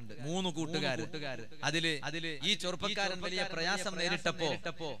 കൂട്ടുകാരുണ്ട്. 3 കൂട്ടുകാർ. അതില് ഈ ചെറുപ്പക്കാരൻ വലിയ പ്രയാസം നേരിട്ടപ്പോ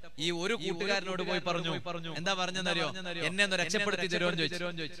ഈ ഒരു കൂട്ടുകാരനോട് പോയി പറഞ്ഞു. എന്താ പറഞ്ഞെന്നറിയോ? എന്നെ ഒന്ന് രക്ഷപ്പെടുത്തി തരുമോ എന്ന്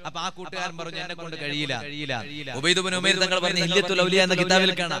ചോദിച്ചു. അപ്പൊ ആ കൂട്ടുകാരൻ പറഞ്ഞു, എന്നെ കൊണ്ട് കഴിയില്ല. ഉബൈദ് ഇബ്നു ഉമൈർ തങ്ങൾ പറഞ്ഞു, ഹില്യത്തുൽ ഔലിയ എന്ന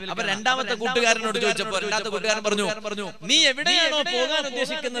കിതാബിൽ കാണാം. അപ്പൊ രണ്ടാമത്തെ കൂട്ടുകാരനോട് ചോദിച്ചപ്പോ രണ്ടാമത്തെ കൂട്ടുകാരൻ പറഞ്ഞു, നീ എവിടെയാണോ പോകാൻ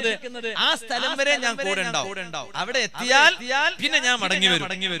ഉദ്ദേശിക്കുന്നത് ആ സ്ഥലം വരെ ഞാൻ കൂടെ ഉണ്ടാവും. അവിടെ എത്തിയാൽ പിന്നെ ഞാൻ മടങ്ങി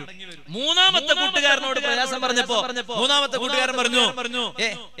വരും. മൂന്നാമത്തെ കൂട്ടുകാരനോട് പ്രയാസം പറഞ്ഞപ്പോ മൂന്നാമത്തെ കൂട്ടുകാരൻ പറഞ്ഞു,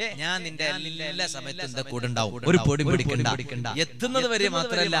 ഞാൻ നിന്റെ എല്ലാ സമയത്തും എന്റെ കൂടെ ഉണ്ടാവും, ഒരു പൊടി പിടിക്കണ്ട. എത്തുന്നത് വരെ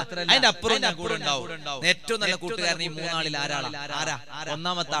മാത്രമല്ല, അതിന്റെ അപ്പുറം ഞാൻ കൂടെ ഉണ്ടാവും. ഏറ്റവും നല്ല കൂട്ടുകാരൻ ഈ 3 ആളിൽ ആരാ?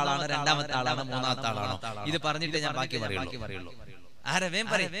 ഒന്നാമത്തെ ആളാണ്, രണ്ടാമത്തെ ആളാണ്, മൂന്നാമത്തെ ആളാണോ? ഇത് പറഞ്ഞിട്ട് ഞാൻ ബാക്കി പറയുള്ളൂ. ആരാ? വേം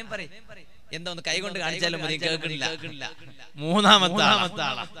പറ. എന്താ ഒന്ന് കൈകൊണ്ട് കാണിച്ചാലും മതി, കേൾക്കണില്ല. മൂന്നാമത്തെ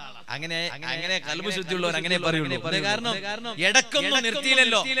ആളാ. അങ്ങനെ കൽബ് ശുദ്ധിയുള്ളവർ അങ്ങനെ പറയുള്ളൂ. കാരണം ഇടക്കൊന്നും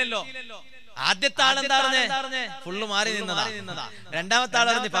നിർത്തിയില്ലല്ലോ. ആദ്യത്തെ ആളെന്താ പറഞ്ഞേ? ഫുള്ള് മാറി നിന്നതാ. രണ്ടാമത്തെ ആൾ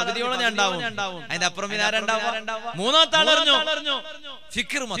പറഞ്ഞു, പകുതിയോളം ഞാൻ ഉണ്ടാവും, അതിന്റെ അപ്പുറം പിന്നെ ആരുണ്ടാവും? മൂന്നാമത്തെ ആൾ പറഞ്ഞു,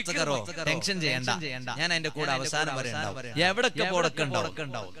 ഫിക്ർ മൊത്തക്കറോ, ടെൻഷൻ ചെയ്യണ്ട, ഞാൻ അതിന്റെ കൂടെ അവസാനം വരെ ഉണ്ടാവും. എവിടൊക്കെ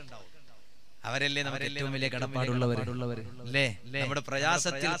പോടക്കുണ്ടാവും. അവരല്ലേ നമുക്ക് ഏറ്റവും വലിയ കടപ്പാടുള്ളവർ അല്ലേ? നമ്മുടെ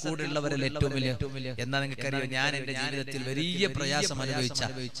പ്രയാസത്തിൽ കൂടെയുള്ളവരല്ലേ ഏറ്റവും വലിയ. എന്നാ നിങ്ങൾക്കറിയോ, ഞാൻ എന്റെ ജീവിതത്തിൽ വലിയ പ്രയാസം അനുഭവിച്ച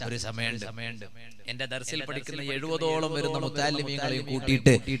ഒരു സമയമുണ്ട്. എന്റെ ദർസിൽ പഠിക്കുന്ന 70ഓളം വരുന്ന മുത്താലിമീങ്ങളെയും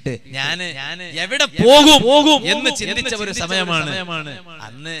കൂട്ടിയിട്ട് ഞാൻ എവിടെ പോകും എന്ന് ചിന്തിച്ച ഒരു സമയമാണ്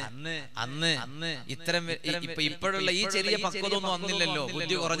അന്ന്. ഇത്തരം ഇപ്പോഴുള്ള ഈ ചെറിയ പക്വതൊന്നും അന്നില്ലല്ലോ,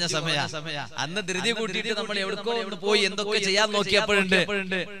 ബുദ്ധി കുറഞ്ഞ സമയ. അന്ന് ധൃതി കൂട്ടിയിട്ട് നമ്മൾ എവിടേക്കോ ഒന്ന് പോയി എന്തൊക്കെ ചെയ്യാൻ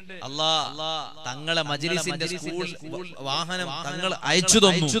നോക്കിയപ്പോഴുണ്ട് അല്ലാ തങ്ങളെ മജ്ലിസിന്റെ സ്കൂൾ വാഹനം തങ്ങൾ അയച്ചു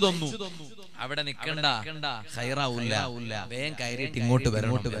തന്നു. അവിടെ നിൽക്കണ്ട, ഖൈറാവൂല്ല, വേഗം കയറിയിട്ട് ഇങ്ങോട്ട്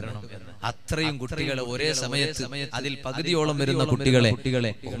വരണം. അത്രയും കുട്ടികളെ ഒരേ സമയത്ത്, അതിൽ പകുതിയോളം വരുന്ന കുട്ടികളെ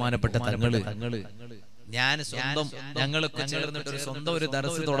ബഹുമാനപ്പെട്ട തങ്ങള് ഞാൻ ഞങ്ങളൊക്കെ ചേർന്നിട്ട് ഒരു സ്വന്തം ഒരു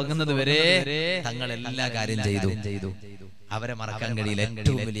ദർസ് തുടങ്ങുന്നത് വരെ തങ്ങൾ എല്ലാ കാര്യം ചെയ്തു. അവരെ മറക്കാൻ കഴിയില്ല.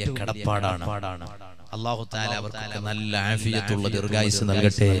 ഏറ്റവും വലിയ കടപ്പാടാണ്. അല്ലാഹു തആല അവർക്ക് നല്ല ആഫിയത്തുള്ള ദീർഘായുസ്സ്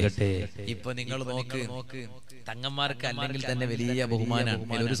നൽകട്ടെ. ഇപ്പൊ നിങ്ങൾ നോക്ക്, തങ്ങന്മാർക്ക് അല്ലെങ്കിൽ തന്നെ വലിയ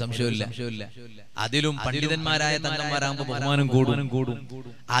ബഹുമാനാണ്, ഒരു സംശയമില്ല. അതിലും പണ്ഡിതന്മാരായ തങ്ങന്മാരാകുമ്പോൾ ബഹുമാനം കൂടും.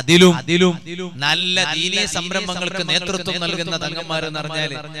 അതിലും നല്ല ദീനീ സംരംഭങ്ങൾക്ക് നേതൃത്വം നൽകുന്ന തങ്ങന്മാരെന്ന്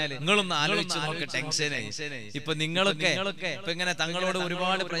പറഞ്ഞാൽ നിങ്ങളൊന്ന് ആലോചിച്ച് നോക്ക്. ടെൻഷനായി. ഇപ്പൊ നിങ്ങളൊക്കെ ഇപ്പൊ ഇങ്ങനെ തങ്ങളോട്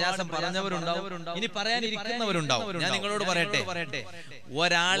ഒരുപാട് പ്രയാസം പറഞ്ഞവരുണ്ടാവും, ഇനി പറയാനിരിക്കുന്നവരുണ്ടാവും. ഞാൻ നിങ്ങളോട് പറയട്ടെ,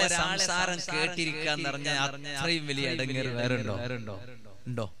 ഒരാളെ സംസാരം കേട്ടിരിക്കുക എന്ന് പറഞ്ഞാൽ അത്രയും വലിയ ഇടങ്ങേറ് വേറെ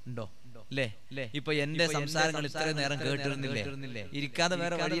ഉണ്ടോ? അല്ലേ? ഇപ്പൊ എന്റെ സംസാരങ്ങൾ ഇത്രയും നേരം കേട്ടിരുന്നില്ലേ? ഇരിക്കാതെ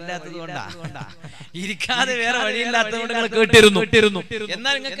വേറെ വഴിയില്ലാത്തത് കൊണ്ടാ. നിങ്ങൾ കേട്ടിരുന്നു.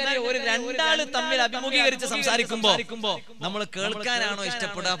 എന്നാൽ നിങ്ങൾക്ക് ഒരു രണ്ടാള് തമ്മിൽ അഭിമുഖീകരിച്ച് സംസാരിക്കുമ്പോ നമ്മൾ കേൾക്കാനാണോ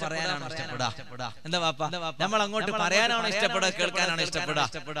ഇഷ്ടപ്പെടുക, പറയാനാണോ ഇഷ്ടപ്പെടുക? എന്താ വാപ്പ, നമ്മൾ അങ്ങോട്ട് പറയാനാണോ ഇഷ്ടപ്പെടുക, കേൾക്കാനാണോ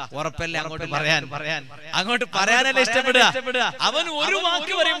ഇഷ്ടപ്പെടുക? ഉറപ്പല്ലേ അങ്ങോട്ട് പറയാനല്ലേ ഇഷ്ടപ്പെടുക. അവൻ ഒരു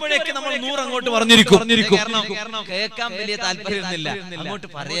വാക്ക് പറയുമ്പോഴേക്ക് നമ്മൾ 100 അങ്ങോട്ട് പറഞ്ഞിരിക്കും. കാരണം കേൾക്കാൻ വലിയ താല്പര്യമൊന്നുമില്ല, അങ്ങോട്ട്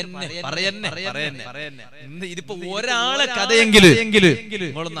പറയന്നെ. ഇതിപ്പോ ഒരാളെ കഥയെങ്കിലും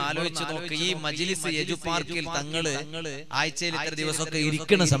നിങ്ങളൊന്ന് ആലോചിച്ച് നോക്ക്. ഈ മജ്ലിസ് യജു പാർക്കിൽ തങ്ങള് ആഴ്ചയിൽ ഇത്ര ദിവസമൊക്കെ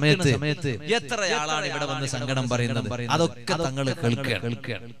ഇരിക്കുന്ന സമയത്ത് എത്ര ആളാണ് ഇവിടെ വന്ന് സങ്കടം പറയുന്നത്? അതൊക്കെ തങ്ങള്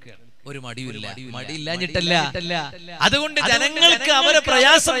കേൾക്കുകയാണ്. ഒരു മടിയില്ലാഞ്ഞിട്ടല്ല. അതുകൊണ്ട് ജനങ്ങൾക്ക് അവരെ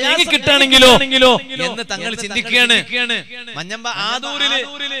പ്രയാസം കിട്ടാണെങ്കിലോ എന്ന് തങ്ങൾ ചിന്തിക്കുകയാണ്. മഞ്ഞമ്പ ആദൂരില്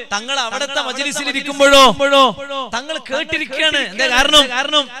തങ്ങൾ അവിടുത്തെ മജ്ലിസിൽ ഇരിക്കുമ്പോഴോ തങ്ങൾ കേട്ടിരിക്കുകയാണ്. എന്താ കാരണം?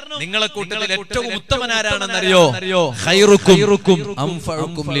 നിങ്ങളെ കൂട്ടത്തിൽ ഏറ്റവും ഉത്തമനാരാണെന്നറിയോ? ഖൈറുക്കും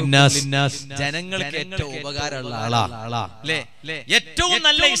അൻഫഉക്കും ലിന്നാസ്. ജനങ്ങൾക്ക് ഏറ്റവും ഉപകാരമുള്ള ആളാ. ഏറ്റവും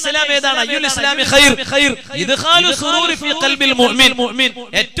നല്ല ഇസ്ലാം ഏതാണ്? അയ്യുൽ ഇസ്ലാമി ഖൈർ ഇദ്ഖാലു സുറൂരി ഫീ ഖൽബിൽ മുഅ്മിൻ.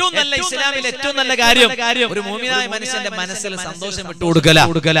 ഏറ്റവും നല്ല ഇസ്ലാമിൽ ഏറ്റവും നല്ല കാര്യം ഒരു മുഅ്മിനായ മനുഷ്യന്റെ മനസ്സിൽ സന്തോഷം വിട്ടു കൊടുക്കല.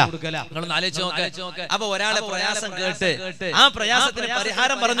 നിങ്ങളൊന്ന് ആലോചിച്ച് നോക്ക്. അപ്പൊ ഒരാളെ പ്രയാസം കേട്ട് ആ പ്രയാസത്തിന്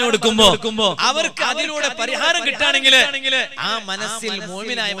പരിഹാരം പറഞ്ഞു കൊടുക്കുമ്പോ അവർക്ക് അതിലൂടെ പരിഹാരം കിട്ടുകയാണെങ്കിൽ ആ മനസ്സിൽ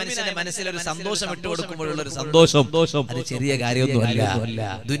മുഅ്മിനായ മനുഷ്യന്റെ മനസ്സിൽ ഒരു സന്തോഷം വിട്ടു കൊടുക്കുമ്പോഴുള്ള ഒരു സന്തോഷം അത് ചെറിയ കാര്യമൊന്നുമല്ല.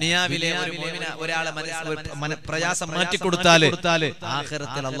 ദുനിയാവിലെ ഒരു മുഅ്മിന ഒരാളെ പ്രയാസം മാറ്റിക്കൊടുത്താൽ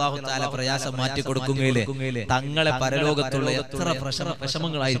ആഖിറത്തിൽ അല്ലാഹു തആല പ്രയാസം മാറ്റി കൊടുക്കുകയില്ലേ? തങ്ങളെ പരലോകത്തുള്ള എത്ര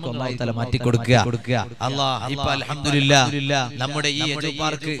വിഷമങ്ങളായിരിക്കും അല്ലാഹു തആല മാറ്റി കൊടുക്കുക. അല്ലാഹ് ഇപ്പോ അൽഹംദുലില്ലാ നമ്മുടെ ഈ യജു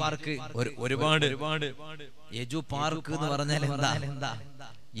പാർക്ക് ഒരുപാട് യജു പാർക്ക് എന്ന് പറഞ്ഞാൽ എന്താ?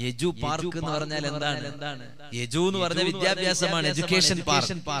 യജു പാർക്ക് എന്ന് പറഞ്ഞാൽ എന്താണ്? യജു എന്ന് പറഞ്ഞ വിദ്യാഭ്യാസമാണ്, എഡ്യൂക്കേഷൻ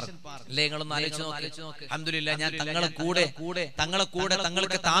പാർക്ക് അല്ലേ? നിങ്ങളൊന്ന് ആലോചിച്ച് നോക്ക്. അൽഹംദുലില്ലാഹ്, ഞാൻ തങ്ങളെ കൂടെ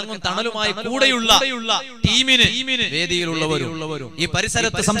തങ്ങൾക്ക് താങ്ങും തണലുമായി കൂടെയുള്ള ടീമിന്, വേദിയിലുള്ളവരും ഈ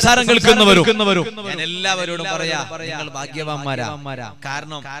പരിസരത്ത് സംസാരം കേൾക്കുന്നവരും ഞാൻ എല്ലാവരോടും പറയാ, നിങ്ങൾ ഭാഗ്യവാന്മാരാ.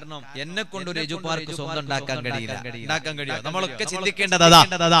 കാരണം എന്നെ കൊണ്ട് ഒരു യജു പാർക്ക് സ്വന്തം ഉണ്ടാക്കാൻ കഴിയില്ല. ഉണ്ടാക്കാൻ കഴിയോ? നമ്മളൊക്കെ ചിന്തിക്കേണ്ടത്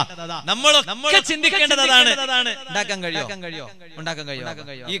അതാണ്. ഉണ്ടാക്കാൻ കഴിയോ? ഉണ്ടാക്കാൻ കഴിയോ?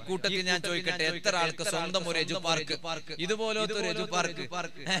 ഈ കൂട്ടത്തിൽ ഞാൻ ചോദിക്കട്ടെ, എത്ര ആൾക്ക് സ്വന്തം ഒരു എജു പാർക്ക്, ഇതുപോലത്തെ ഒരു എജു പാർക്ക്?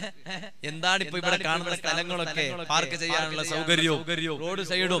 എന്താണ് ഇപ്പൊ ഇവിടെ കാണുന്ന സ്ഥലങ്ങളൊക്കെ പാർക്ക് ചെയ്യാനുള്ള സൗകര്യവും റോഡ്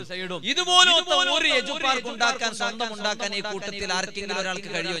സൈഡും ഇതുപോലത്തെ ഒരു എജു പാർക്ക് സ്വന്തം ഉണ്ടാക്കാൻ ഈ കൂട്ടത്തിൽ ആർക്കെങ്കിലും ഒരാൾക്ക്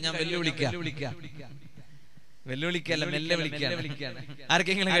കഴിയോ? ഞാൻ വെല്ലുവിളിക്കല്ല, മെല്ലെ വിളിക്കാണ്.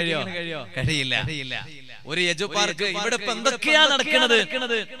 ആർക്കെങ്കിലും കഴിയോ? കഴിയില്ല. ഒരു എജു പാർക്ക് ഇവിടെ ഇപ്പൊ എന്തൊക്കെയാ നടക്കുന്നത്?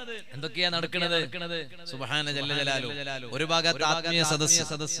 സുബ്ഹാന ജല്ല ജലാലു. ഒരു ഭാഗത്ത് ആത്മീയ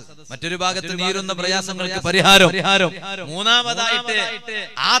സദസ്സ്, മറ്റൊരു ഭാഗത്ത് നീറുന്ന പ്രയാസങ്ങൾക്ക് പരിഹാരം, മൂന്നാമതായിട്ട്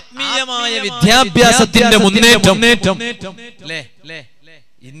ആത്മീയമായ വിദ്യാഭ്യാസത്തിന്റെ മുന്നേറ്റം.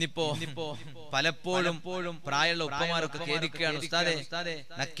 ഇന്നിപ്പോ പലപ്പോഴും പ്രായമുള്ള ഉപ്പമാരൊക്കെ ഖേദിക്കുകയാണ്, ഉസ്താദേ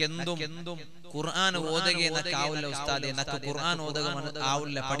നക്കെന്തും ഖുർആൻ ഓതുക എന്നൊക്കെ ആവില്ല ഉസ്താദേ, നക്ക് ഖുർആൻ ഓതുക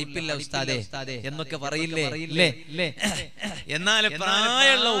ആവില്ല, പഠിപ്പില്ല ഉസ്താദേ എന്നൊക്കെ പറയില്ലേ? എന്നാൽ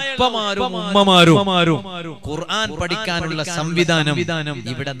പ്രായമുള്ള ഉപ്പമാരും ഉമ്മമാരും ഖുർആൻ പഠിക്കാനുള്ള സംവിധാനം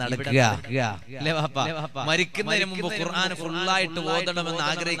ഇവിടെ നടക്കുക അല്ലേ വാപ്പ? മരിക്കുന്നതിന് മുമ്പ് ഖുർആൻ ഫുള്ളായിട്ട് ഓതണമെന്ന്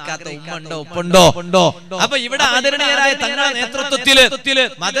ആഗ്രഹിക്കാത്ത ഉമ്മ ഉപ്പുണ്ടോ? അപ്പൊ ഇവിടെ ആദരണീയരായ തങ്ങളുടെ നേതൃത്വത്തില്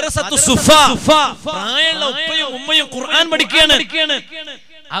മദ്രസത്തു സുഫ പ്രായമുള്ള ഉപ്പയും ഉമ്മയും ഖുർആൻ പഠിക്കുകയാണ്.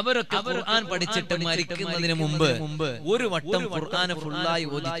 അവരൊക്കെ ഖുർആൻ പഠിച്ചിട്ട് മരിക്കുന്നതിന് മുമ്പ് ഒരു വട്ടം ഖുർആൻ ഫുള്ളായി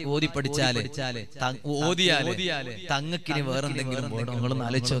ഓതി പഠിച്ചാല് തങ്ങക്കിന് വേറെന്തെങ്കിലും വേണോ? നിങ്ങളൊന്ന്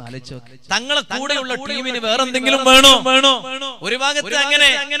ആലോചിച്ചോ. തങ്ങളെ കൂടെയുള്ള ടീമിന് വേറെന്തെങ്കിലും വേണോ? ഒരു ഭാഗത്ത് അങ്ങനെ,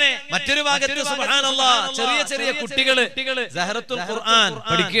 മറ്റൊരു ഭാഗത്ത് സുബ്ഹാനല്ലാഹ് ചെറിയ കുട്ടികള് സഹറത്തുൽ ഖുർആൻ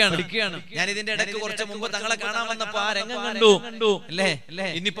പഠിക്കുകയാണ്. ഞാൻ ഇതിന്റെ ഇടയ്ക്ക് കുറച്ച് മുമ്പ് തങ്ങളെ കാണാൻ വന്നപ്പോ ആ രംഗം കണ്ടു അല്ലേ?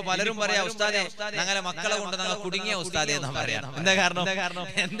 ഇന്നിപ്പോ പലരും പറയാ, ഉസ്താദേ ഞങ്ങളെ മക്കളെ കൊണ്ട് ഞങ്ങൾ കുടുങ്ങിയ ഉസ്താദേ എന്നാ പറയാ.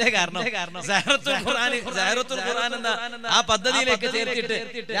 എന്താ കാരണം? സഹറത്തുൽ ഖുർആൻ എന്ന ആ പദ്ധതിയിലേക്ക് ചേർത്തിട്ട്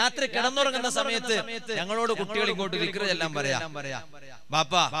രാത്രി കിടന്നുറങ്ങുന്ന സമയത്ത് ഞങ്ങളോട് കുട്ടികൾ ഇങ്ങോട്ട് ദിക്ർ ചെല്ലാൻ പറയാ.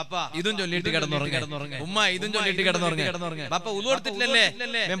 ബാപ്പ ഇതും ചൊല്ലിട്ട് കിടന്നുറങ്ങ, ഉമ്മ ഇതും ചൊല്ലിട്ട് കിടന്നുറങ്ങ. ബാപ്പ ഉളു എടുത്തിട്ടില്ലല്ലേ?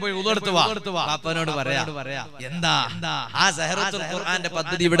 പോയി ഉളു എടുത്ത് വാ. ബാപ്പനോട് പറയാ, എന്താ ആ സഹറത്തുൽ ഖുർആന്റെ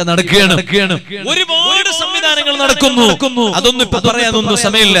പദ്ധതി ഇവിടെ നടക്കുകയാണ്. ഒരുപാട് സംവിധാനങ്ങൾ നടക്കുന്നു. അതൊന്നും ഇപ്പൊ പറയാനൊന്നും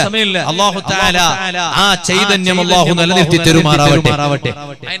സമയമില്ല. അല്ലാഹു തആല ആ ചൈതന്യം അല്ലാഹു നിലനിർത്തി തരുമാറാവട്ടെ.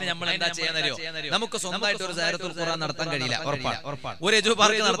 അതിന് നമ്മൾ എന്താ ചെയ്യാന്നറിയോ? നമുക്ക് സ്വന്തമായിട്ട് ഒരു സഹറത്തുൽ ഖുർആൻ നടത്താൻ കഴിയില്ല, ഉറപ്പാണ്. ഒരു എജു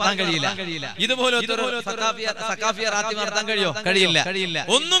പാർക്ക് നടത്താൻ കഴിയില്ല. ഇതുപോലത്തെ ഒരു സഖാഫിയ റാത്തി നടത്താൻ കഴിയില്ല.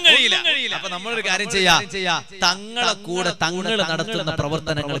 ഒന്നും കഴിയില്ല. അപ്പൊ നമ്മളൊരു കാര്യം ചെയ്യാ, തങ്ങളെ കൂടെ തങ്ങൾ നടത്തുന്ന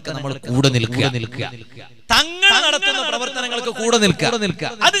പ്രവർത്തനങ്ങൾക്ക് നമ്മൾ കൂടെ നിൽക്കുക. തങ്ങൾ നടത്തുന്ന പ്രവർത്തനങ്ങൾക്ക് കൂടെ നിൽക്കുക.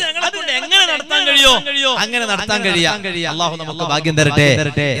 അത് ഞങ്ങളെ കൊണ്ട് എങ്ങനെ നടത്താൻ കഴിയോ അങ്ങനെ നടത്താൻ കഴിയാ. അല്ലാഹു നമുക്ക് ഭാഗ്യം തരട്ടെ.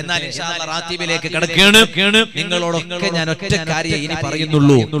 എന്നാൽ ഇൻഷാ അല്ലാഹ് റാത്തീബിലേക്ക് കടക്കുകയാണ്. നിങ്ങളോടൊക്കെ ഞാൻ ഒറ്റ കാര്യം ഇനി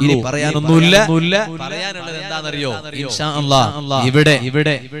പറയുന്നുള്ളൂ, ഇനി പറയാനൊന്നുമില്ല. പറയാനുള്ളത് എന്താണെന്നറിയോ? ഇൻഷാ അല്ലാഹ്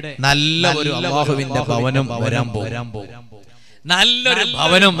ഇവിടെ നല്ല ഒരു അല്ലാഹുവിന്റെ ഭവനം വരാൻ പോകും. നല്ലൊരു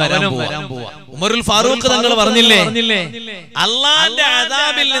ഭവനം വരാൻ പോവാ. ഉമറുൽ ഫാറൂഖ് തങ്ങൾ പറഞ്ഞില്ലേ, അള്ളാന്റെ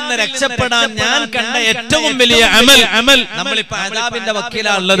അദാബിൽ നിന്ന് രക്ഷപ്പെടാൻ ഞാൻ കണ്ട ഏറ്റവും വലിയ അമൽ. നമ്മളിപ്പോ അദാബിന്റെ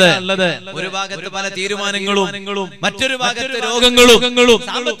വക്കീലാണുള്ളത്. ഒരു ഭാഗത്ത് പല തീരുമാനങ്ങളും, മറ്റൊരു ഭാഗത്ത് രോഗങ്ങളും,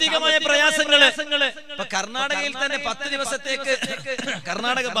 സാമ്പത്തികമായ പ്രയാസങ്ങള്. ഇപ്പൊ കർണാടകയിൽ തന്നെ 10 ദിവസത്തേക്ക്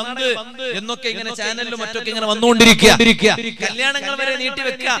കർണാടക ബന്ദ് എന്നൊക്കെ ഇങ്ങനെ ചാനലിലും മറ്റൊക്കെ ഇങ്ങനെ വന്നുകൊണ്ടിരിക്കുക. കല്യാണങ്ങൾ വരെ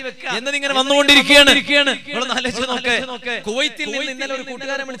നീട്ടിവെക്കുക എന്നതിങ്ങനെ വന്നുകൊണ്ടിരിക്കുകയാണ്. നിങ്ങളൊന്ന് ആലോചിച്ച് നോക്ക്. കുവൈത്തിൽ നിന്ന് ഇന്നലെ ഒരു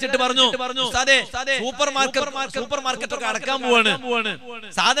കൂട്ടുകാരൻ വിളിച്ചിട്ട് പറഞ്ഞു, സൂപ്പർ മാർക്കറ്റ് ഒക്കെ അടക്കാൻ പോവാണ്,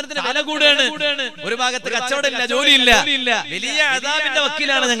 സാധനത്തിന് വില കൂടുകയാണ്, ഒരു ഭാഗത്ത് കച്ചവടമില്ല, ജോലിയില്ല. വലിയ അദാബിന്റെ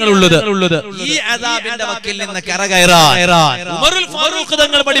വക്കീലാണ് ഞങ്ങൾ ഉള്ളത്. ഈ അദാബിന്റെ വക്കീലിൽ നിന്ന് കരകയറാൻ ഉമറുൽ ഫാറൂഖ്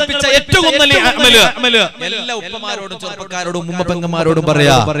തങ്ങൾ പഠിപ്പിച്ച ഏറ്റവും വലിയ അമല് എല്ലാ ഉപ്പമാരോടും ചെറുപ്പക്കാരോടും ഉമ്മ പെങ്ങന്മാരോടും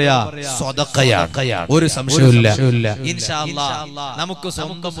പറയാ, സ്വതക്കയാണ്. ഒരു സംശയമില്ല. ഇൻഷാ അല്ലാഹ് നമുക്ക്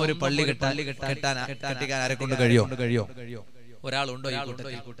സ്വന്തം ഒരു പള്ളി കെട്ടിക്കാൻ ആരെ കൊണ്ട് കഴിയോ? ഒരാളുണ്ടോ ഈ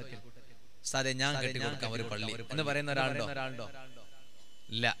കൂട്ടത്തിൽ? സാറേ ഞാൻ കെട്ടിക്കൊടുക്കാം ഒരു പള്ളി എന്ന് പറയുന്ന ഒരാളുണ്ടോ?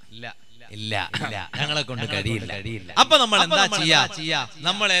 ഇല്ല, ഞങ്ങളെ കൊണ്ട് കഴിയില്ല. അപ്പൊ നമ്മൾ എന്താ ചെയ്യാ?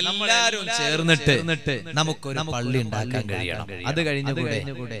 നമ്മളെല്ലാരും ചേർന്നിട്ട് നമുക്കൊരു പള്ളി ഉണ്ടാക്കാൻ കഴിയണം. അത്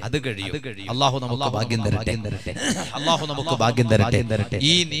കഴിയും. അല്ലാഹു നമുക്ക് ഭാഗ്യം തരട്ടെ.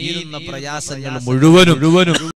 ഈ നീളുന്ന പ്രയാസങ്ങൾ മുഴുവനും